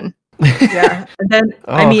happen. Yeah. And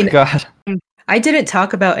then, God. I didn't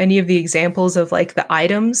talk about any of the examples of like the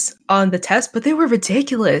items on the test, but they were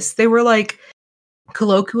ridiculous. They were like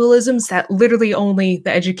colloquialisms that literally only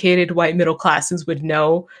the educated white middle classes would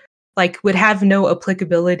know, like would have no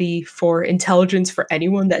applicability for intelligence for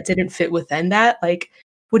anyone that didn't fit within that, like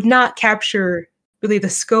would not capture really the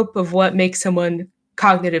scope of what makes someone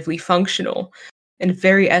cognitively functional, and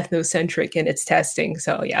very ethnocentric in its testing.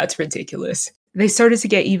 So yeah, it's ridiculous. They started to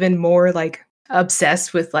get even more like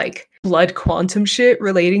obsessed with like blood quantum shit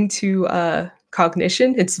relating to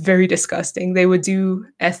cognition. It's very disgusting. They would do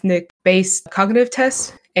ethnic-based cognitive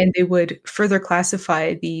tests, and they would further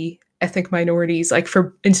classify the ethnic minorities, like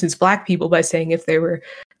for instance, Black people, by saying if they were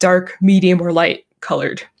dark, medium, or light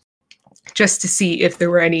colored, just to see if there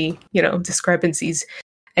were any, you know, discrepancies.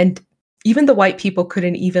 And even the white people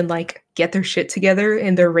couldn't even like get their shit together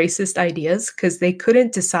in their racist ideas, because they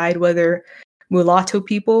couldn't decide whether mulatto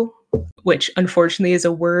people, which unfortunately is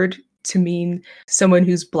a word to mean someone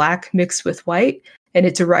who's Black mixed with white, and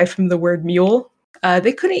it derived from the word mule.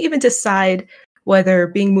 They couldn't even decide whether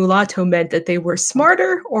being mulatto meant that they were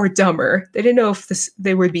smarter or dumber. They didn't know if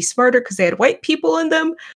they would be smarter because they had white people in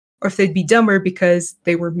them, or if they'd be dumber because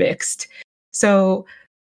they were mixed. So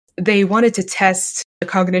they wanted to test the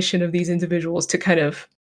cognition of these individuals to kind of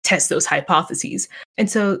test those hypotheses. And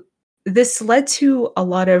so this led to a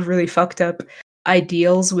lot of really fucked up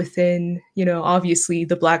ideals within, you know, obviously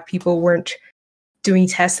the Black people weren't doing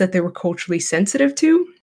tests that they were culturally sensitive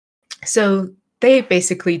to. So they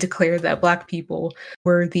basically declared that Black people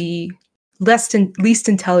were the least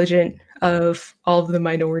intelligent of all of the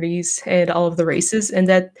minorities and all of the races, and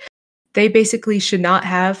that they basically should not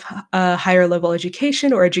have a higher level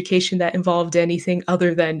education or education that involved anything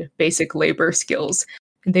other than basic labor skills.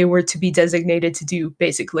 And they were to be designated to do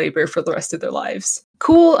basic labor for the rest of their lives.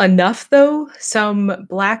 Cool enough, though, some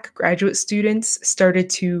Black graduate students started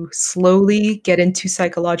to slowly get into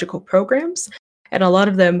psychological programs, and a lot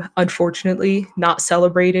of them, unfortunately, not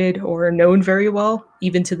celebrated or known very well,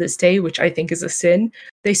 even to this day, which I think is a sin.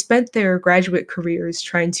 They spent their graduate careers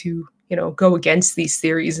trying to, you know, go against these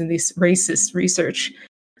theories and this racist research.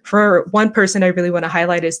 For one person I really want to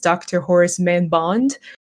highlight is Dr. Horace Mann Bond,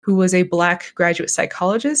 who was a Black graduate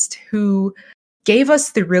psychologist who gave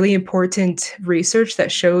us the really important research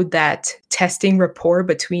that showed that testing rapport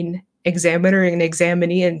between examiner and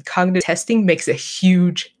examinee and cognitive testing makes a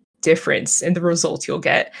huge difference in the results you'll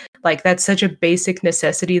get. Like, that's such a basic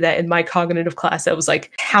necessity that in my cognitive class that was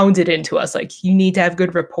like hounded into us, like, you need to have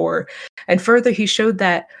good rapport. And further, he showed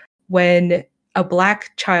that when a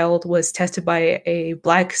Black child was tested by a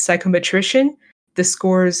Black psychometrician, the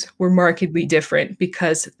scores were markedly different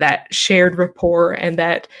because that shared rapport and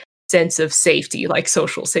that sense of safety, like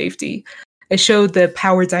social safety. It showed the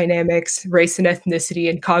power dynamics, race and ethnicity,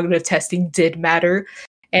 and cognitive testing did matter.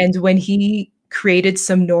 And when he created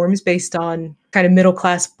some norms based on kind of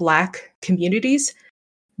middle-class Black communities,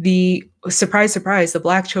 the surprise, the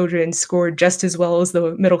Black children scored just as well as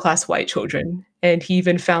the middle-class white children. And he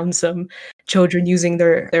even found some children using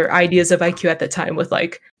their ideas of IQ at the time with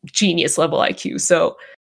like genius level IQ. So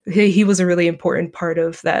he was a really important part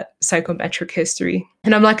of that psychometric history.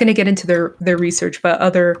 And I'm not going to get into their research, but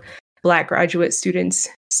other Black graduate students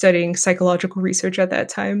studying psychological research at that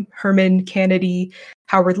time, Herman Kennedy,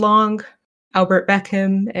 Howard Long, Albert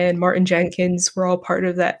Beckham, and Martin Jenkins were all part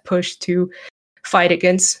of that push to fight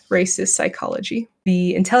against racist psychology.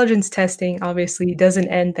 The intelligence testing obviously doesn't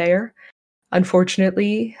end there.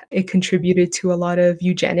 Unfortunately, it contributed to a lot of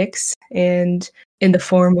eugenics, and in the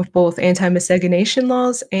form of both anti-miscegenation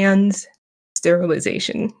laws and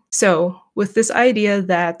sterilization. So with this idea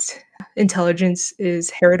that intelligence is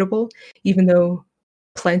heritable, even though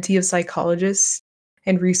plenty of psychologists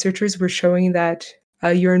and researchers were showing that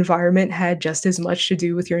your environment had just as much to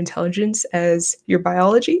do with your intelligence as your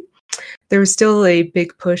biology, there was still a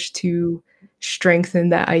big push to strengthen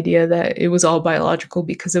that idea that it was all biological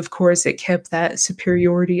because, of course, it kept that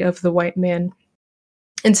superiority of the white man.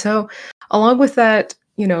 And so, along with that,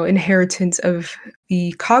 inheritance of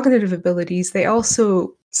the cognitive abilities, they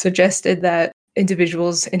also suggested that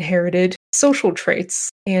individuals inherited social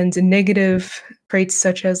traits and negative traits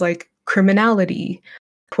such as like criminality,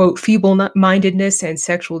 quote, feeble-mindedness, and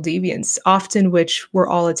sexual deviance, often which were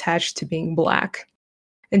all attached to being Black.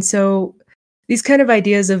 And so these kind of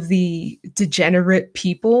ideas of the degenerate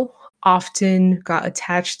people often got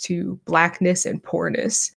attached to Blackness and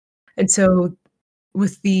poorness. And so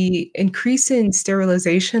with the increase in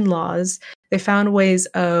sterilization laws, they found ways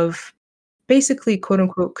of basically, quote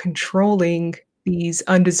unquote, controlling these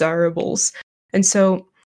undesirables. And so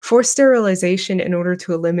forced sterilization, in order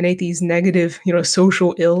to eliminate these negative,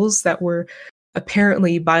 social ills that were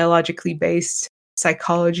apparently biologically based,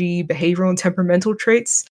 psychology, behavioral, and temperamental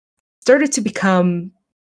traits, started to become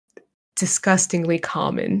disgustingly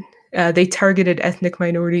common. They targeted ethnic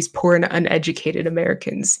minorities, poor and uneducated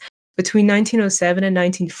Americans. Between 1907 and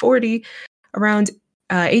 1940, around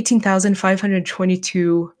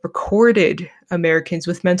 18,522 recorded Americans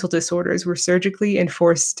with mental disorders were surgically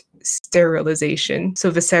enforced sterilization, so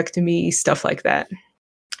vasectomy, stuff like that.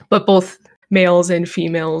 But both males and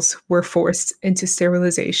females were forced into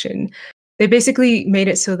sterilization. They basically made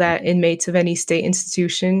it so that inmates of any state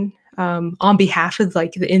institution, on behalf of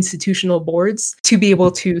like the institutional boards, to be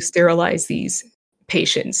able to sterilize these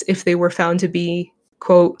patients if they were found to be,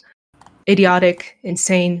 quote, idiotic,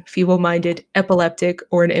 insane, feeble-minded, epileptic,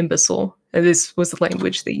 or an imbecile. And this was the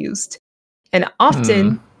language they used. And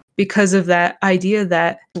often, because of that idea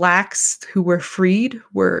that Blacks who were freed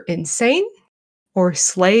were insane, or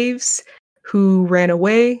slaves who ran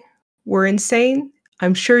away were insane,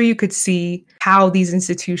 I'm sure you could see how these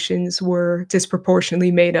institutions were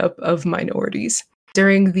disproportionately made up of minorities.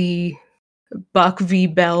 During the Buck v.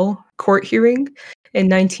 Bell court hearing in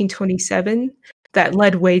 1927, that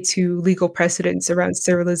led way to legal precedents around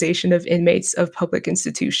sterilization of inmates of public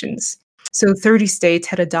institutions. So 30 states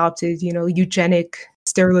had adopted, eugenic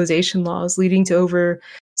sterilization laws, leading to over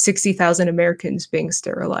 60,000 Americans being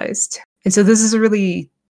sterilized. And so this is a really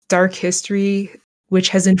dark history, which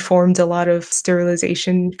has informed a lot of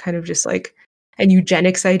sterilization kind of just like, and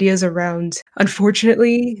eugenics ideas around,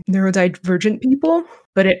 unfortunately, neurodivergent people,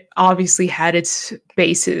 but it obviously had its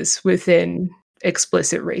basis within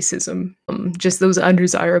explicit racism, just those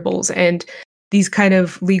undesirables. And these kind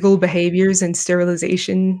of legal behaviors and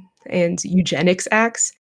sterilization and eugenics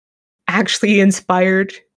acts actually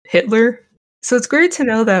inspired Hitler. So it's great to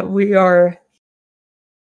know that we are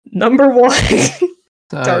number one.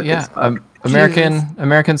 American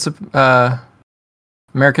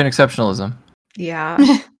exceptionalism. Yeah.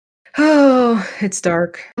 Oh, it's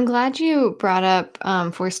dark. I'm glad you brought up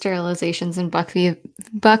forced sterilizations in Buck v.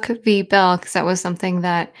 Bell, because that was something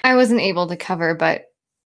that I wasn't able to cover, but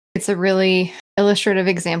it's a really illustrative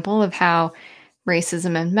example of how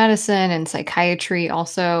racism in medicine and psychiatry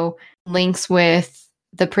also links with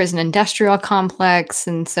the prison industrial complex.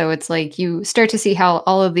 And so it's like you start to see how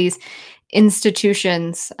all of these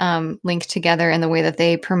institutions link together in the way that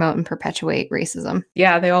they promote and perpetuate racism.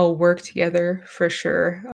 Yeah, they all work together for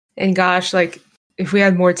sure. And gosh, like if we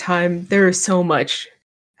had more time, there is so much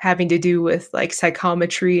having to do with like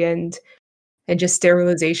psychometry and just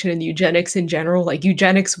sterilization and eugenics in general. Like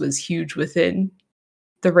eugenics was huge within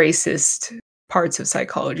the racist parts of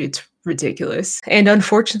psychology. It's ridiculous. And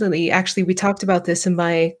unfortunately, actually, we talked about this in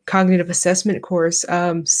my cognitive assessment course.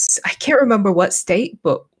 I can't remember what state,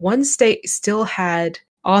 but one state still had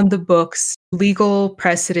on the books legal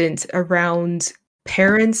precedent around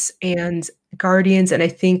parents and guardians, and I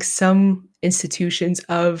think some institutions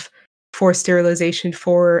of forced sterilization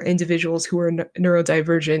for individuals who were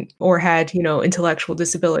neurodivergent or had, intellectual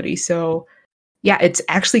disability. So yeah, it's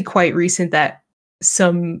actually quite recent that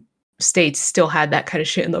some states still had that kind of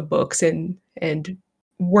shit in the books and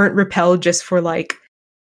weren't repelled just for like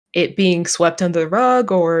it being swept under the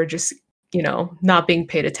rug or just, not being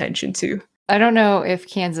paid attention to. I don't know if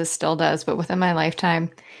Kansas still does, but within my lifetime,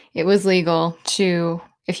 it was legal to,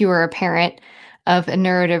 if you were a parent of a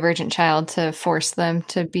neurodivergent child, to force them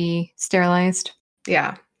to be sterilized.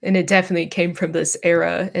 Yeah. And it definitely came from this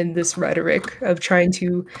era and this rhetoric of trying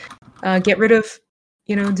to get rid of,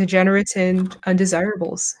 degenerates and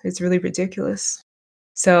undesirables. It's really ridiculous.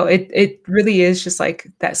 So it really is just like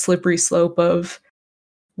that slippery slope of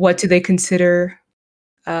what do they consider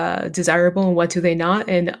desirable and what do they not?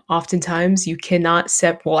 And oftentimes you cannot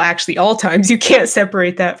all times you can't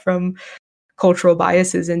separate that from cultural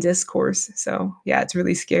biases and discourse. So yeah, it's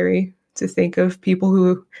really scary to think of people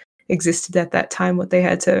who existed at that time, what they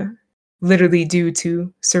had to literally do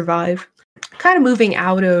to survive. Kind of moving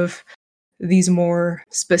out of these more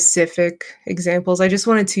specific examples, I just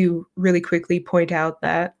wanted to really quickly point out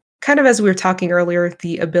that kind of as we were talking earlier,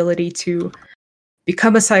 the ability to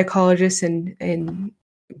become a psychologist and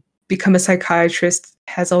become a psychiatrist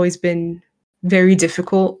has always been very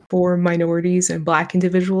difficult for minorities and Black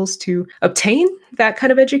individuals to obtain that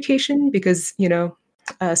kind of education because,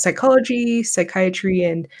 psychology, psychiatry,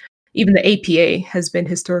 and even the APA has been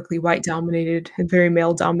historically white dominated and very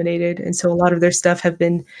male dominated. And so a lot of their stuff have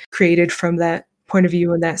been created from that point of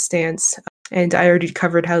view and that stance. And I already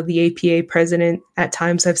covered how the APA president at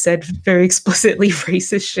times have said very explicitly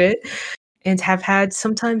racist shit and have had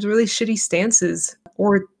sometimes really shitty stances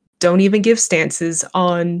or don't even give stances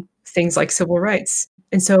on things like civil rights.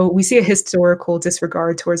 And so we see a historical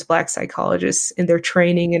disregard towards Black psychologists in their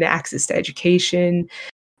training and access to education.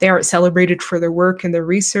 They aren't celebrated for their work and their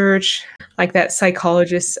research. Like that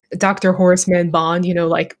psychologist, Dr. Horace Mann Bond,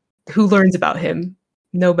 who learns about him?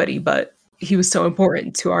 Nobody, but he was so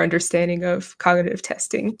important to our understanding of cognitive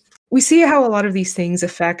testing. We see how a lot of these things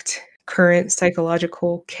affect current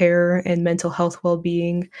psychological care and mental health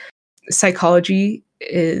well-being. Psychology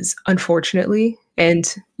is unfortunately,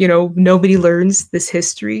 and nobody learns this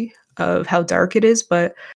history of how dark it is,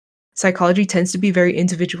 but psychology tends to be very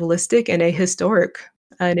individualistic and ahistoric,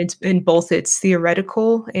 and it's in both its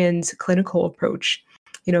theoretical and clinical approach.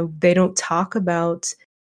 They don't talk about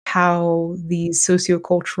how these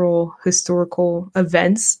sociocultural historical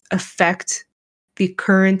events affect the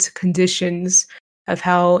current conditions of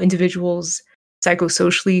how individuals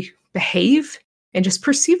psychosocially behave and just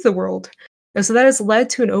perceive the world. And so that has led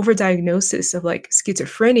to an overdiagnosis of like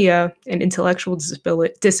schizophrenia and intellectual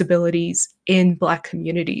disabilities in Black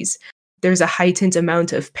communities. There's a heightened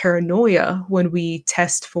amount of paranoia when we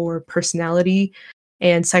test for personality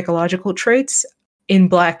and psychological traits in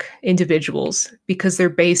Black individuals because they're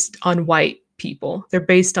based on white people. They're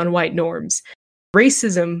based on white norms.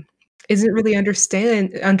 Racism isn't really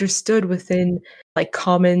understood within like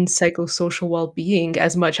common psychosocial well-being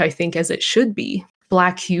as much, I think, as it should be.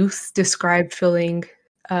 Black youth describe feeling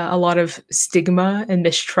a lot of stigma and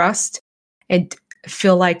mistrust and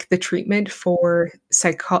feel like the treatment for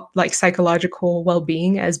psychological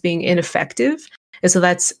well-being as being ineffective. And so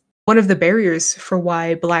that's one of the barriers for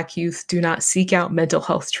why Black youth do not seek out mental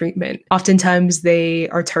health treatment. Oftentimes they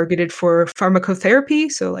are targeted for pharmacotherapy,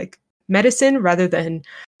 so like medicine, rather than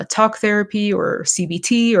a talk therapy or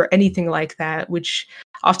CBT or anything like that, which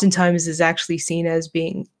oftentimes is actually seen as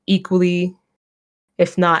being equally,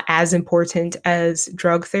 if not as important as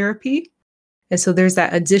drug therapy. And so there's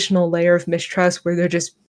that additional layer of mistrust where they're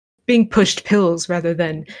just being pushed pills rather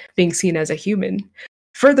than being seen as a human.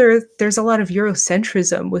 Further, there's a lot of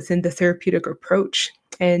Eurocentrism within the therapeutic approach.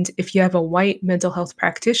 And if you have a white mental health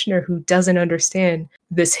practitioner who doesn't understand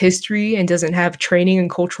this history and doesn't have training and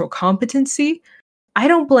cultural competency, I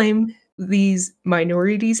don't blame these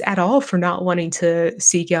minorities at all for not wanting to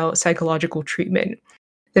seek out psychological treatment.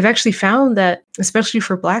 They've actually found that, especially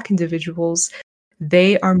for Black individuals,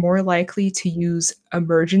 they are more likely to use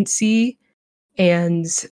emergency and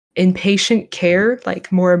inpatient care,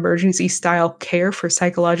 like more emergency style care for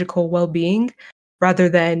psychological well-being, rather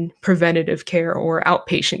than preventative care or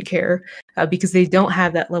outpatient care, because they don't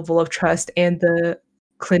have that level of trust, and the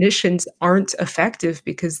clinicians aren't effective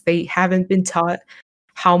because they haven't been taught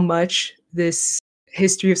how much this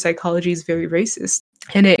history of psychology is very racist.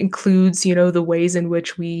 And it includes, the ways in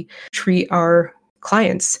which we treat our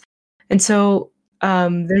clients. And so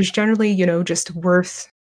there's generally, just worse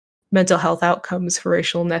mental health outcomes for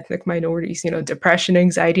racial and ethnic minorities. Depression,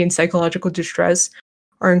 anxiety, and psychological distress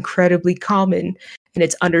are incredibly common, and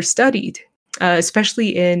it's understudied, especially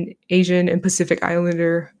in Asian and Pacific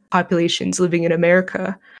Islander populations living in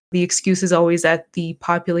America. The excuse is always that the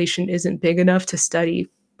population isn't big enough to study,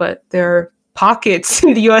 but there are pockets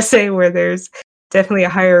in the USA where there's definitely a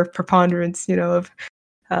higher preponderance, of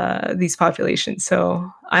these populations. So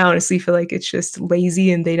I honestly feel like it's just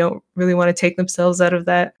lazy, and they don't really want to take themselves out of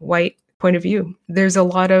that white point of view. There's a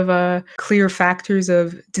lot of clear factors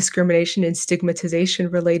of discrimination and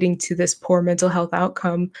stigmatization relating to this poor mental health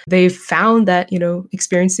outcome. They've found that,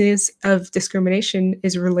 experiences of discrimination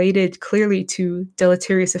is related clearly to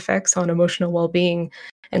deleterious effects on emotional well-being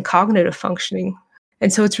and cognitive functioning.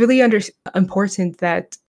 And so it's really important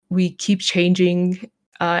that we keep changing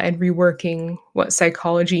and reworking what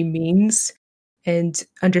psychology means, and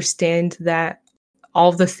understand that all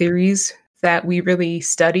of the theories that we really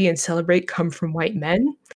study and celebrate come from white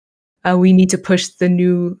men. We need to push the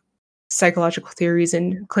new psychological theories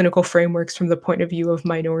and clinical frameworks from the point of view of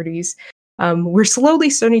minorities. We're slowly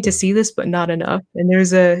starting to see this, but not enough. And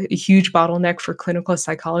there's a huge bottleneck for clinical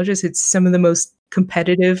psychologists. It's some of the most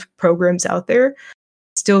competitive programs out there,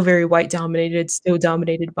 still very white dominated, still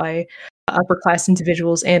dominated by upper class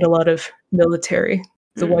individuals and a lot of military,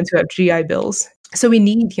 the ones who have GI Bills. So we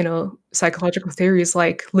need, psychological theories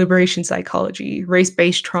like liberation psychology,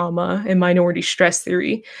 race-based trauma, and minority stress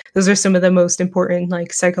theory. Those are some of the most important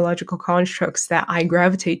psychological constructs that I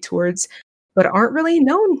gravitate towards, but aren't really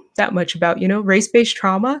known that much about. Race-based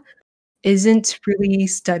trauma isn't really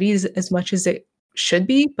studied as much as it should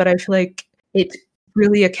be, but I feel like it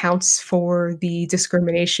really accounts for the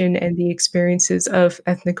discrimination and the experiences of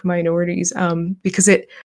ethnic minorities, because it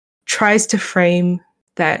tries to frame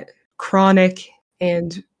that chronic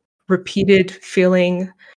and repeated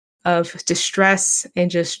feeling of distress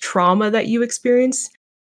and just trauma that you experience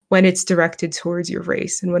when it's directed towards your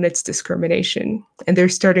race and when it's discrimination. And they're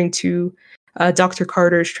starting to, Dr.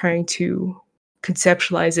 Carter is trying to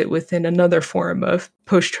conceptualize it within another form of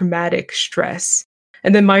post-traumatic stress.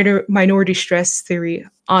 And then minority stress theory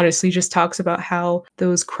honestly just talks about how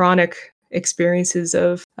those chronic experiences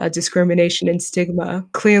of discrimination and stigma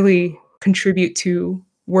clearly contribute to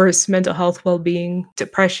worse mental health well-being,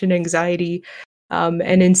 depression, anxiety,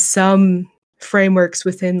 and in some frameworks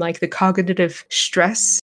within the cognitive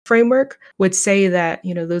stress framework would say that,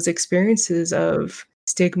 those experiences of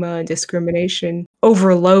stigma and discrimination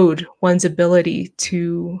overload one's ability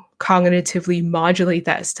to cognitively modulate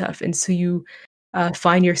that stuff. And so you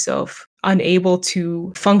find yourself unable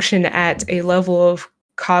to function at a level of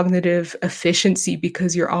cognitive efficiency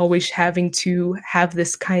because you're always having to have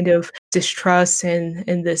this kind of distrust and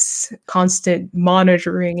this constant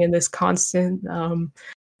monitoring and this constant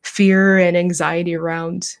fear and anxiety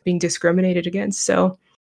around being discriminated against. So,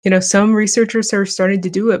 some researchers are starting to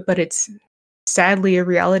do it, but it's sadly a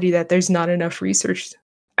reality that there's not enough research.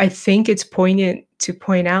 I think it's poignant to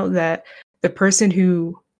point out that the person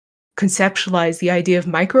who conceptualized the idea of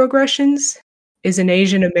microaggressions is an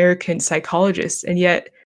Asian American psychologist, and yet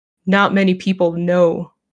not many people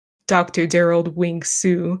know Dr. Daryl Wing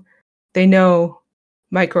Su. They know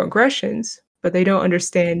microaggressions, but they don't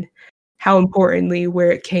understand how importantly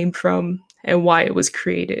where it came from and why it was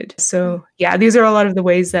created. So yeah, these are a lot of the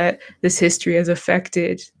ways that this history has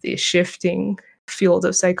affected the shifting field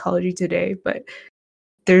of psychology today, but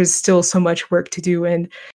there's still so much work to do. And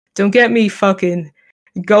don't get me fucking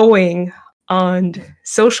going on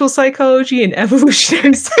social psychology and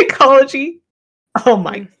evolutionary psychology. Oh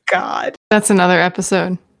my God. That's another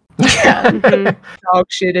episode. Yeah. Dog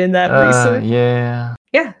shit in that research. Yeah.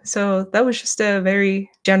 Yeah. So that was just a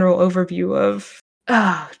very general overview of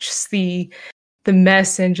just the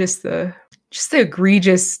mess and just the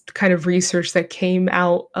egregious kind of research that came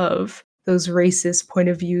out of those racist point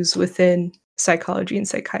of views within psychology and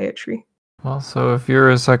psychiatry. Well, so if you're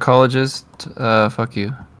a psychologist, fuck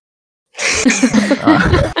you.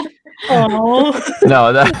 Oh,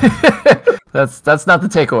 No, that's not the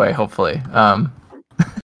takeaway. Hopefully,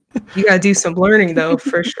 you gotta do some learning though,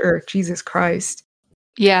 for sure. Jesus Christ.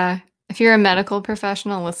 Yeah. If you're a medical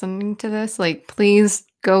professional listening to this, like, please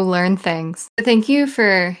go learn things. Thank you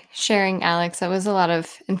for sharing, Alex. That was a lot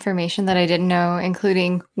of information that I didn't know,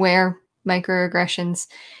 including where microaggressions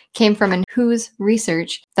came from and whose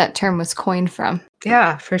research that term was coined from.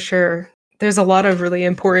 Yeah, for sure. There's a lot of really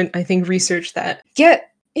important, I think, research that get,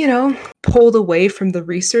 pulled away from the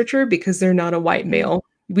researcher because they're not a white male.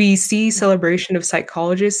 We see celebration of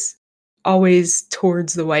psychologists always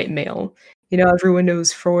towards the white male. Everyone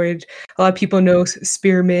knows Freud. A lot of people know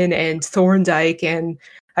Spearman and Thorndike, and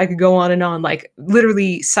I could go on and on. Like,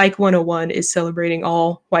 literally, Psych 101 is celebrating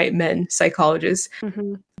all white men psychologists.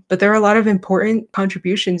 Mhm. But there are a lot of important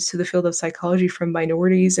contributions to the field of psychology from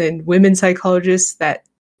minorities and women psychologists that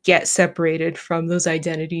get separated from those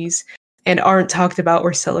identities and aren't talked about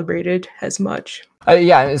or celebrated as much.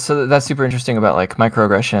 yeah. So that's super interesting about like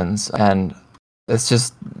microaggressions, and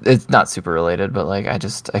it's not super related, but like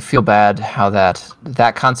I feel bad how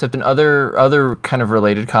that concept and other kind of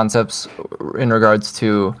related concepts in regards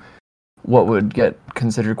to what would get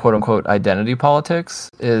considered quote unquote identity politics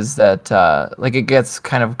is that like it gets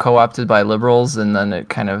kind of co-opted by liberals, and then it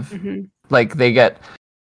kind of like they get.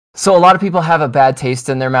 So a lot of people have a bad taste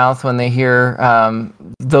in their mouth when they hear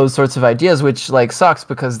those sorts of ideas, which like sucks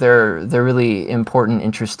because they're really important,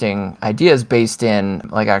 interesting ideas based in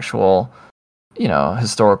like actual,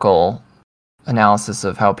 historical analysis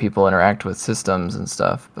of how people interact with systems and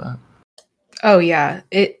stuff. But oh yeah,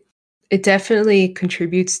 it definitely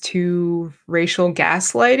contributes to racial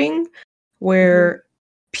gaslighting, where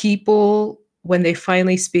people, when they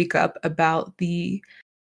finally speak up about the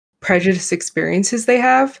prejudice experiences they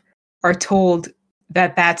have, are told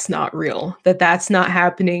that that's not real, that that's not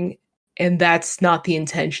happening, and that's not the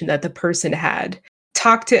intention that the person had.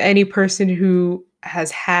 Talk to any person who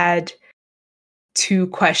has had to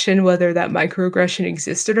question whether that microaggression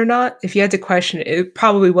existed or not. If you had to question it, it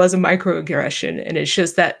probably was a microaggression, and it's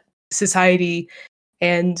just that society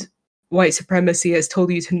and white supremacy has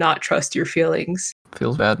told you to not trust your feelings.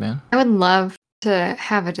 feels bad, man. I would love to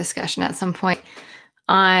have a discussion at some point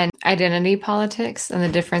on identity politics and the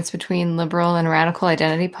difference between liberal and radical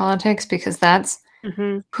identity politics, because that's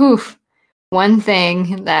one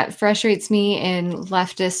thing that frustrates me in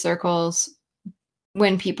leftist circles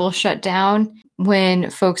when people shut down, when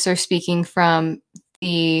folks are speaking from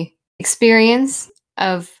the experience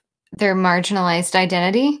of their marginalized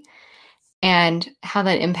identity and how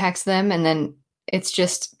that impacts them, and then it's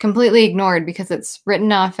just completely ignored because it's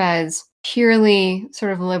written off as purely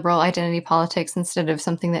sort of liberal identity politics instead of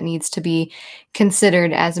something that needs to be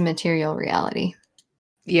considered as a material reality.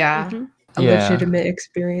 Yeah, a legitimate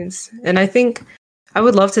experience. And I think I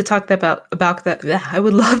would love to talk about that. I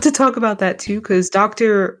would love to talk about that too, because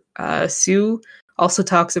Dr. Sue also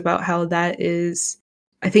talks about how that is,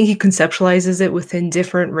 I think he conceptualizes it within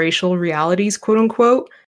different racial realities, quote unquote.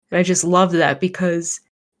 And I just love that because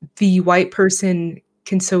the white person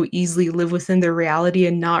can so easily live within their reality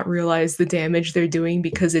and not realize the damage they're doing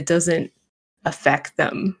because it doesn't affect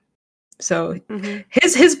them. So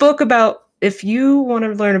his book about, if you want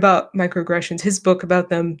to learn about microaggressions, his book about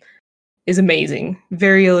them is amazing,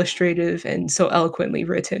 very illustrative and so eloquently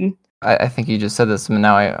written. I think you just said this, and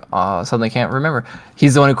now I suddenly can't remember.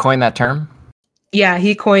 He's the one who coined that term? Yeah,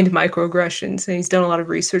 he coined microaggressions, and he's done a lot of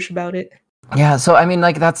research about it. Yeah, so I mean,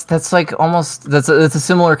 like that's like almost that's a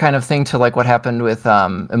similar kind of thing to like what happened with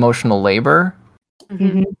emotional labor.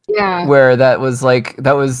 Yeah, where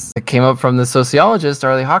it came up from the sociologist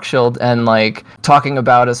Arlie Hochschild, and like talking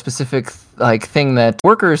about a specific like thing that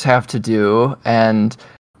workers have to do, and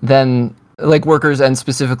then like workers, and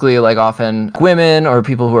specifically like often women or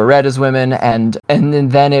people who are read as women, and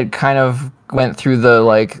then it kind of went through the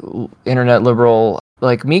like internet liberal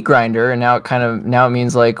like meat grinder, and now it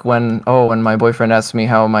means like when my boyfriend asks me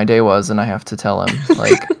how my day was and I have to tell him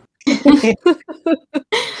like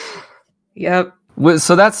Yep.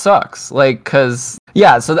 So that sucks, like, cause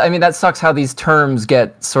yeah, so I mean that sucks how these terms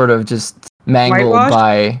get sort of just mangled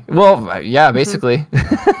by, well, yeah, basically.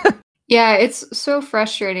 Yeah, it's so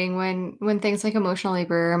frustrating when things like emotional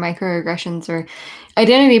labor or microaggressions or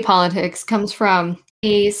identity politics comes from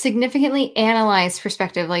a significantly analyzed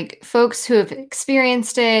perspective, like folks who have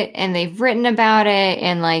experienced it and they've written about it,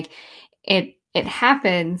 and like it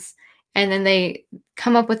happens, and then they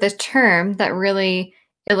come up with a term that really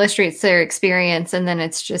illustrates their experience, and then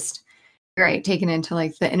it's just taken into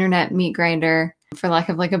like the internet meat grinder, for lack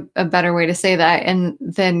of like a better way to say that, and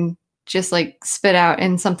then just like spit out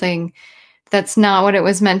in something that's not what it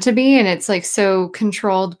was meant to be. And it's like so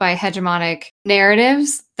controlled by hegemonic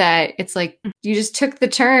narratives that it's like you just took the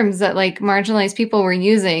terms that like marginalized people were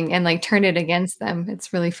using and like turned it against them.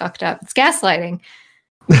 It's really fucked up. It's gaslighting.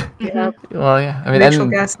 Yeah. Well, yeah. I mean, Racial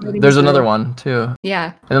and gaslighting there's is another real. one too.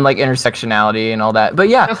 Yeah. And then like intersectionality and all that. But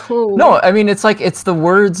yeah, Oh. no, I mean, it's like, it's the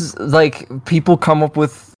words, like people come up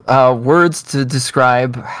with words to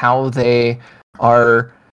describe how they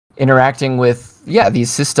are interacting with, these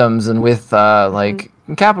systems and with like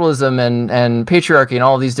capitalism and patriarchy and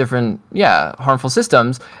all these different, harmful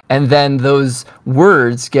systems. And then those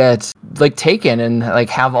words get like taken and like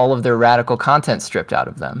have all of their radical content stripped out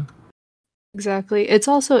of them. Exactly. It's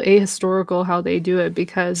also ahistorical how they do it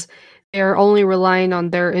because they're only relying on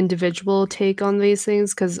their individual take on these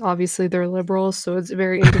things because obviously they're liberals, so it's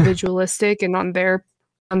very individualistic and on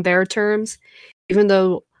their terms. Even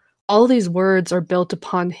though all these words are built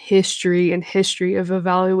upon history and history of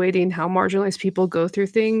evaluating how marginalized people go through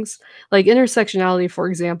things. Like intersectionality, for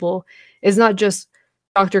example, is not just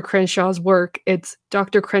Dr. Crenshaw's work, it's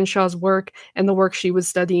Dr. Crenshaw's work and the work she was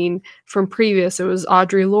studying from previous. It was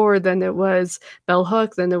Audre Lorde, then it was Bell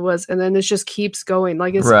Hook, then it just keeps going.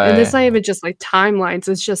 Like it's and it's not even just like timelines,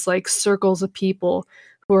 it's just like circles of people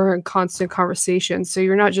who are in constant conversation. So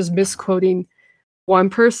you're not just misquoting one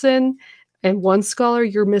person and one scholar,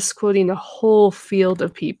 you're misquoting a whole field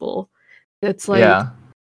of people. It's like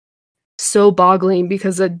so boggling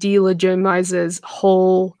because it delegitimizes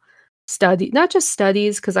whole not just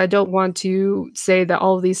studies, because I don't want to say that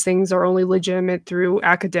all of these things are only legitimate through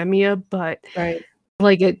academia, but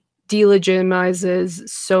like it delegitimizes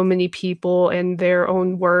so many people and their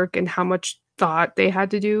own work and how much thought they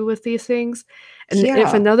had to do with these things. And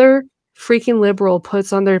if another freaking liberal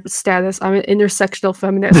puts on their status, I'm an intersectional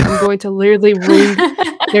feminist, I'm going to literally ruin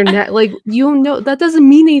their net. Like, that doesn't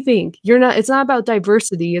mean anything. It's not about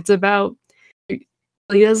diversity. It's about, it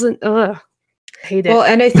doesn't, hate it. Well,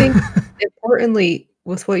 and I think importantly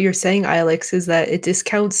with what you're saying, Alex, is that it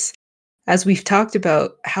discounts, as we've talked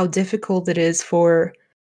about, how difficult it is for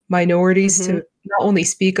minorities to not only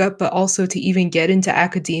speak up, but also to even get into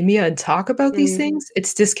academia and talk about these things.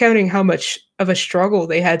 It's discounting how much of a struggle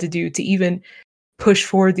they had to do to even push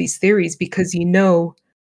forward these theories, because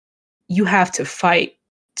you have to fight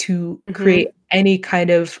to create any kind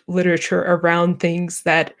of literature around things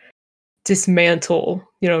that dismantle,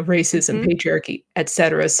 racism, patriarchy,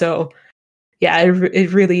 etc. So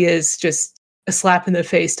it really is just a slap in the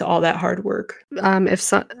face to all that hard work.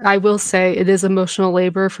 I will say it is emotional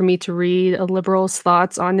labor for me to read a liberal's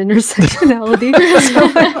thoughts on intersectionality.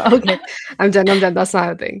 So, okay, I'm done. That's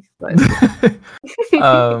not a thing. But.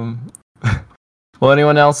 Well,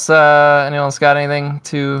 anyone else got anything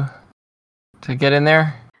to get in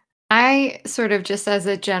there? I sort of, just as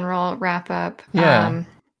a general wrap up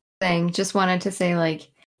thing, just wanted to say, like,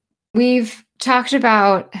 we've talked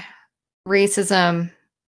about racism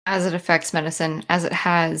as it affects medicine, as it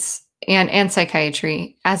has, and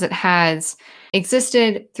psychiatry, as it has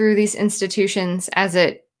existed through these institutions, as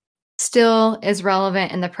it still is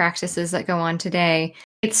relevant in the practices that go on today.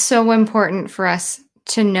 It's so important for us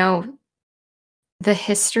to know the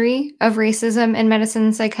history of racism in medicine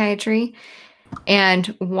and psychiatry and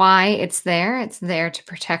why it's there. It's there to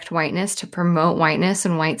protect whiteness, to promote whiteness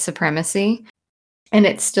and white supremacy. And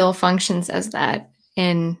it still functions as that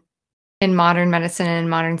in modern medicine and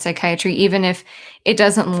modern psychiatry. Even if it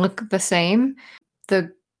doesn't look the same,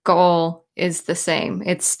 the goal is the same.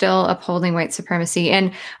 It's still upholding white supremacy.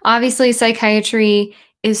 And obviously psychiatry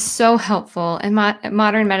is so helpful, and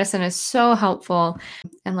modern medicine is so helpful,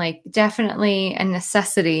 and like definitely a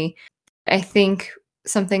necessity. I think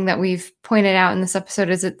something that we've pointed out in this episode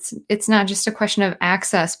is it's not just a question of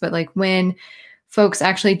access, but like when folks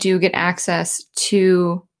actually do get access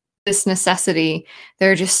to this necessity,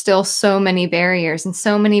 there are just still so many barriers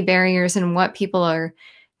in what people are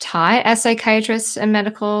taught as psychiatrists and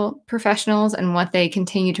medical professionals, and what they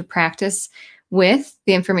continue to practice with,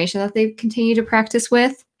 the information that they continue to practice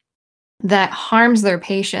with, that harms their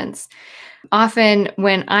patients. Often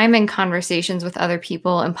when I'm in conversations with other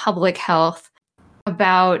people in public health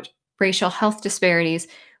about racial health disparities,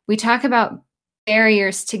 we talk about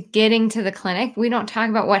barriers to getting to the clinic. We don't talk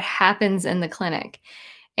about what happens in the clinic.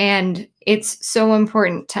 And it's so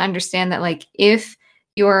important to understand that, like, if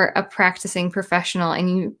you're a practicing professional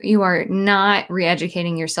and you are not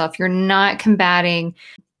re-educating yourself, you're not combating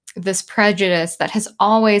this prejudice that has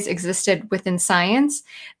always existed within science,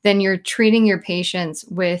 then you're treating your patients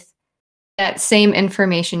with that same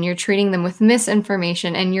information. You're treating them with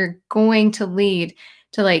misinformation, and you're going to lead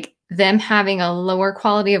to like them having a lower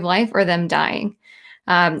quality of life or them dying.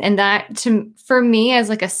 And that, for me, as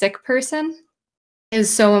like a sick person, is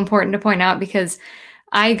so important to point out, because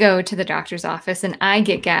I go to the doctor's office and I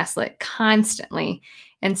get gaslit constantly.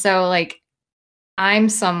 And so, like, I'm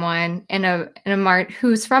someone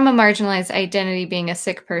who's from a marginalized identity, being a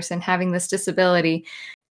sick person, having this disability,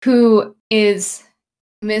 who is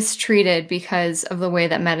mistreated because of the way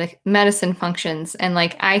that medicine functions. And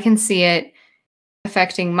like, I can see it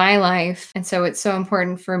affecting my life. And so it's so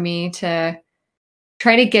important for me to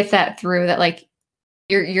try to get that through, that like,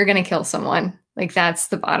 you're going to kill someone. Like, that's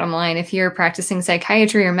the bottom line. If you're practicing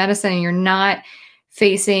psychiatry or medicine and you're not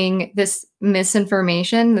facing this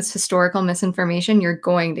misinformation, this historical misinformation, you're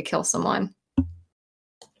going to kill someone.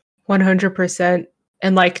 100%.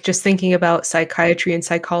 And like, just thinking about psychiatry and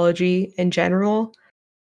psychology in general,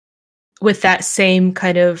 with that same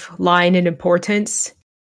kind of line and importance,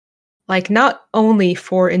 like, not only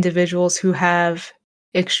for individuals who have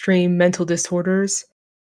extreme mental disorders,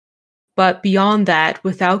 but beyond that,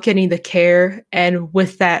 without getting the care and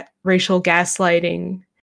with that racial gaslighting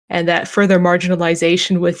and that further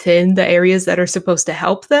marginalization within the areas that are supposed to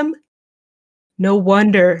help them, no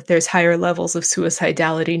wonder there's higher levels of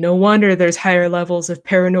suicidality. No wonder there's higher levels of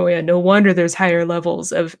paranoia. No wonder there's higher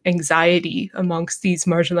levels of anxiety amongst these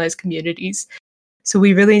marginalized communities. So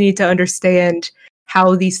we really need to understand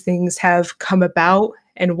how these things have come about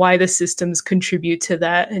and why the systems contribute to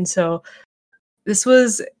that. And so this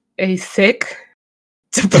was a thick,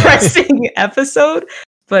 depressing episode,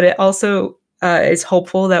 but it also is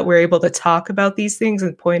hopeful that we're able to talk about these things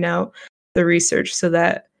and point out the research so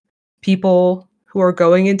that people who are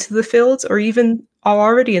going into the fields or even are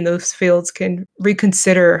already in those fields can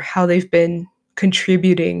reconsider how they've been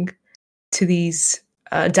contributing to these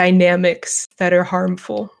dynamics that are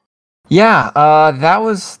harmful. Yeah, that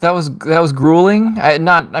was grueling.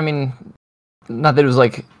 Not that it was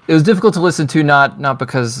like, it was difficult to listen to, not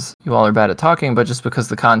because you all are bad at talking, but just because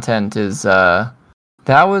the content is that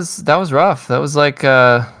was rough. That was like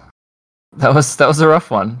that was a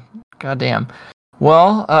rough one. God damn.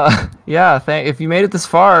 Well, yeah, if you made it this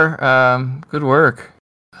far, good work.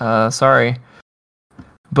 Sorry.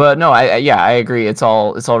 But no, I agree. It's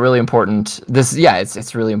all really important.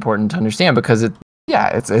 It's really important to understand, because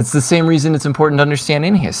it's the same reason it's important to understand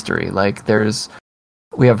any history. Like,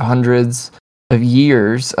 we have hundreds of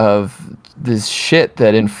years of this shit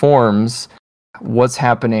that informs what's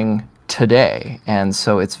happening today. And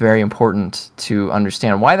so it's very important to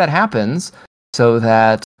understand why that happens, so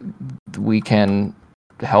that we can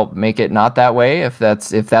help make it not that way, if that's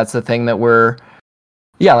the thing that we're,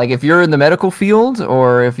 like, if you're in the medical field,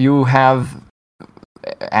 or if you have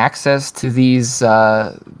access to these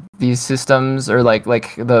systems, or like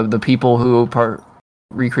the people who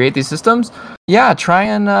recreate these systems, try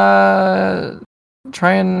and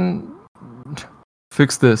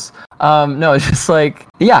fix this. No, it's just like,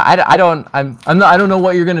 I don't know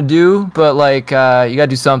what you're gonna do, but like, you gotta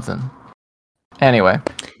do something. Anyway.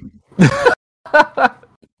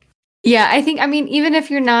 Yeah, I think, even if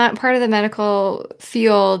you're not part of the medical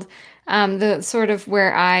field, the sort of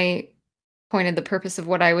where I pointed the purpose of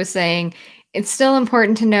what I was saying, it's still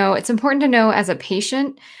important to know. It's important to know as a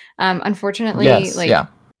patient. Unfortunately, yes,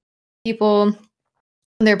 people,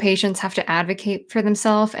 their patients have to advocate for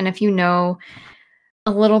themselves. And if you know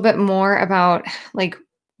a little bit more about like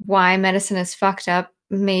why medicine is fucked up,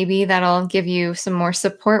 maybe that'll give you some more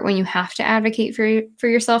support when you have to advocate for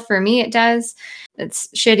yourself. For me, it does. It's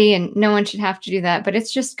shitty and no one should have to do that, but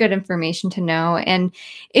it's just good information to know. And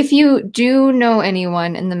if you do know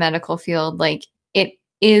anyone in the medical field, like, it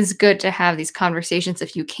is good to have these conversations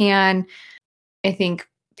if you can. I think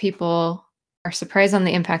people are surprised on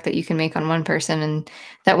the impact that you can make on one person, and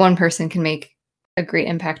that one person can make a great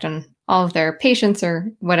impact on all of their patients,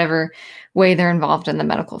 or whatever way they're involved in the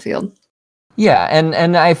medical field. Yeah,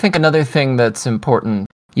 and I think another thing that's important,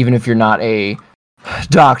 even if you're not a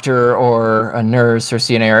doctor or a nurse or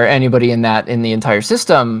CNA or anybody in the entire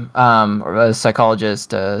system, or a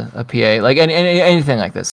psychologist, a PA, like anything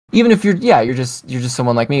like this. Even if you're just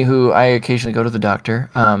someone like me, who I occasionally go to the doctor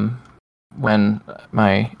when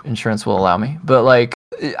my insurance will allow me. But like,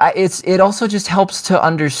 it also just helps to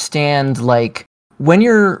understand, like, when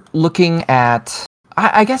you're looking at,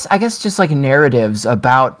 I guess just like narratives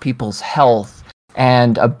about people's health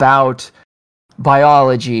and about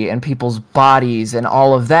biology and people's bodies and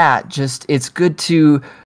all of that, just, it's good to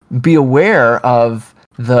be aware of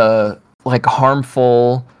the like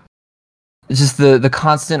harmful, just the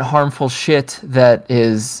constant harmful shit that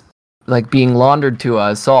is like being laundered to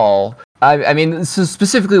us all. I mean, so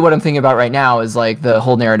specifically what I'm thinking about right now is like the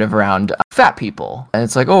whole narrative around fat people. And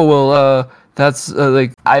it's like, oh, well, that's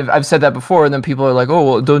like I've said that before, and then people are like, oh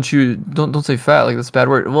well, don't say fat, like that's a bad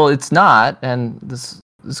word. Well, it's not, and this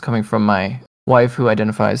is coming from my wife who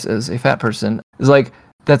identifies as a fat person. Is like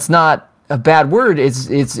that's not a bad word.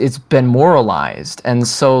 It's been moralized, and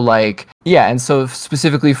so like yeah, and so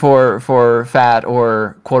specifically for fat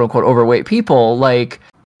or quote unquote overweight people, like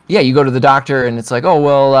yeah, you go to the doctor and it's like, oh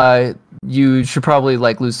well, you should probably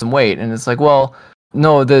like lose some weight, and it's like, well,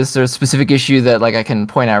 no, there's a specific issue that like I can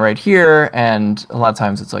point out right here, and a lot of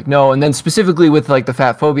times it's like no, and then specifically with like the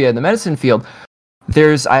fat phobia in the medicine field,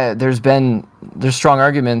 there's strong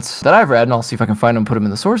arguments that I've read, and I'll see if I can find them, put them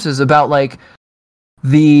in the sources about like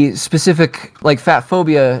the specific like fat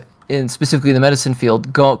phobia in specifically the medicine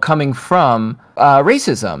field coming from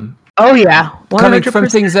racism. Oh yeah, 100%. Coming from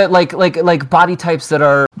things that like body types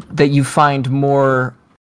that you find more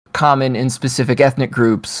common in specific ethnic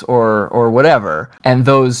groups or whatever, and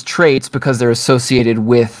those traits, because they're associated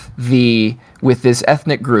with this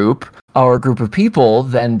ethnic group or group of people,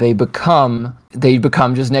 then they become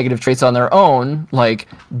just negative traits on their own, like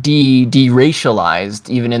de-racialized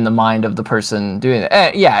even in the mind of the person doing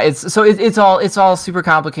it. Yeah, it's all super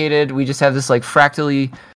complicated. We just have this like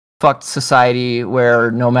fractally fucked society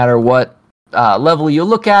where no matter what level you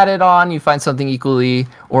look at it on, you find something equally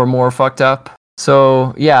or more fucked up.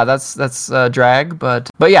 So yeah, that's drag, but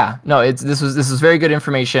yeah, no, this was very good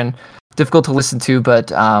information. Difficult to listen to,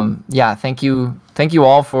 but yeah, thank you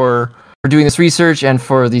all for doing this research and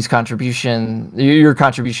for these your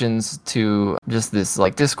contributions to just this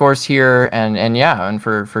like discourse here, and yeah, and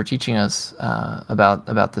for teaching us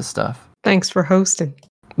about this stuff. Thanks for hosting.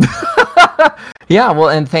 Yeah, well,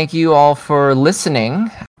 and thank you all for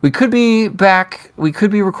listening. We could be back. We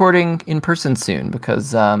could be recording in person soon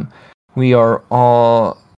because we are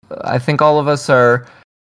all. I think all of us are.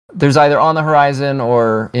 There's either on the horizon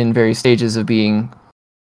or in various stages of being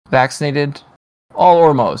vaccinated, all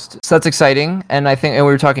or most. So that's exciting. And I think, and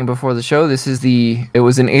we were talking before the show, it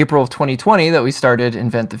was in April of 2020 that we started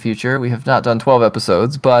Invent the Future. We have not done 12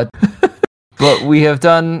 episodes, but we have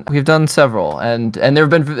done several, and there've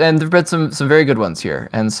been some very good ones here.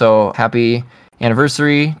 And so happy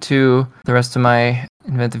anniversary to the rest of my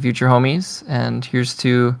Invent the Future homies, and here's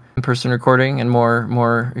to in-person recording and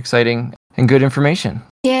more exciting and good information.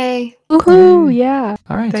 Yay. Woohoo, yeah.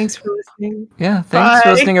 All right. Thanks for listening. Yeah, thanks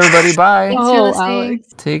for listening, everybody. Bye. Thanks for listening. Alex.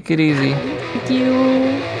 Take it easy. Thank you.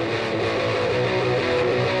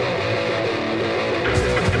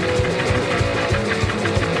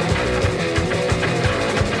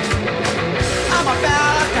 I'm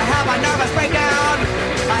about to have a nervous breakdown.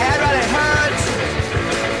 My head really hurts.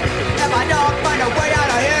 If I don't find a way out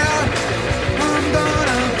of here, I'm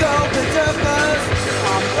gonna go berserk 'cause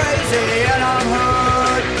I'm crazy and I'm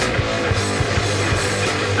hurt.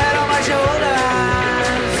 Head on my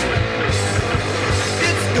shoulders,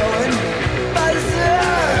 it's going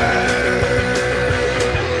berserk.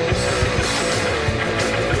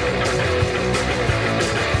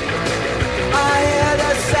 I hear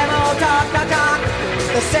the same old talk,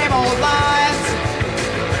 the same old lines.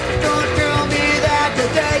 Don't tell me that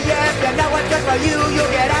today, if you know what's good for you,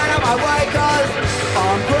 you'll get out of my way, 'cause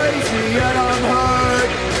I'm crazy and I'm hurt.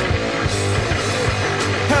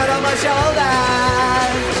 Head on my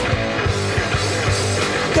shoulders,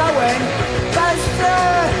 going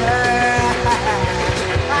berserk.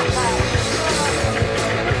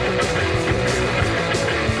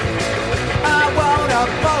 I won't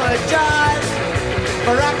apologize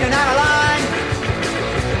for acting out of line.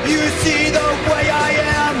 You see the way I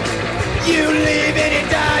am, you leave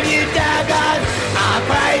anytime you die, 'cause I'm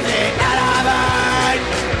crazy and I'm hurt.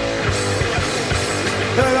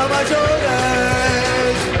 Head on my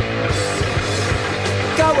shoulders,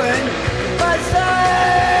 going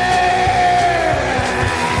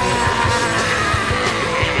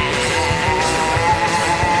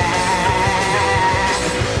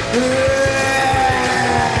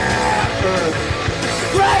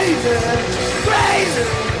crazy,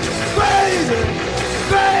 crazy,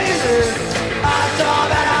 crazy. I saw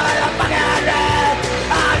that.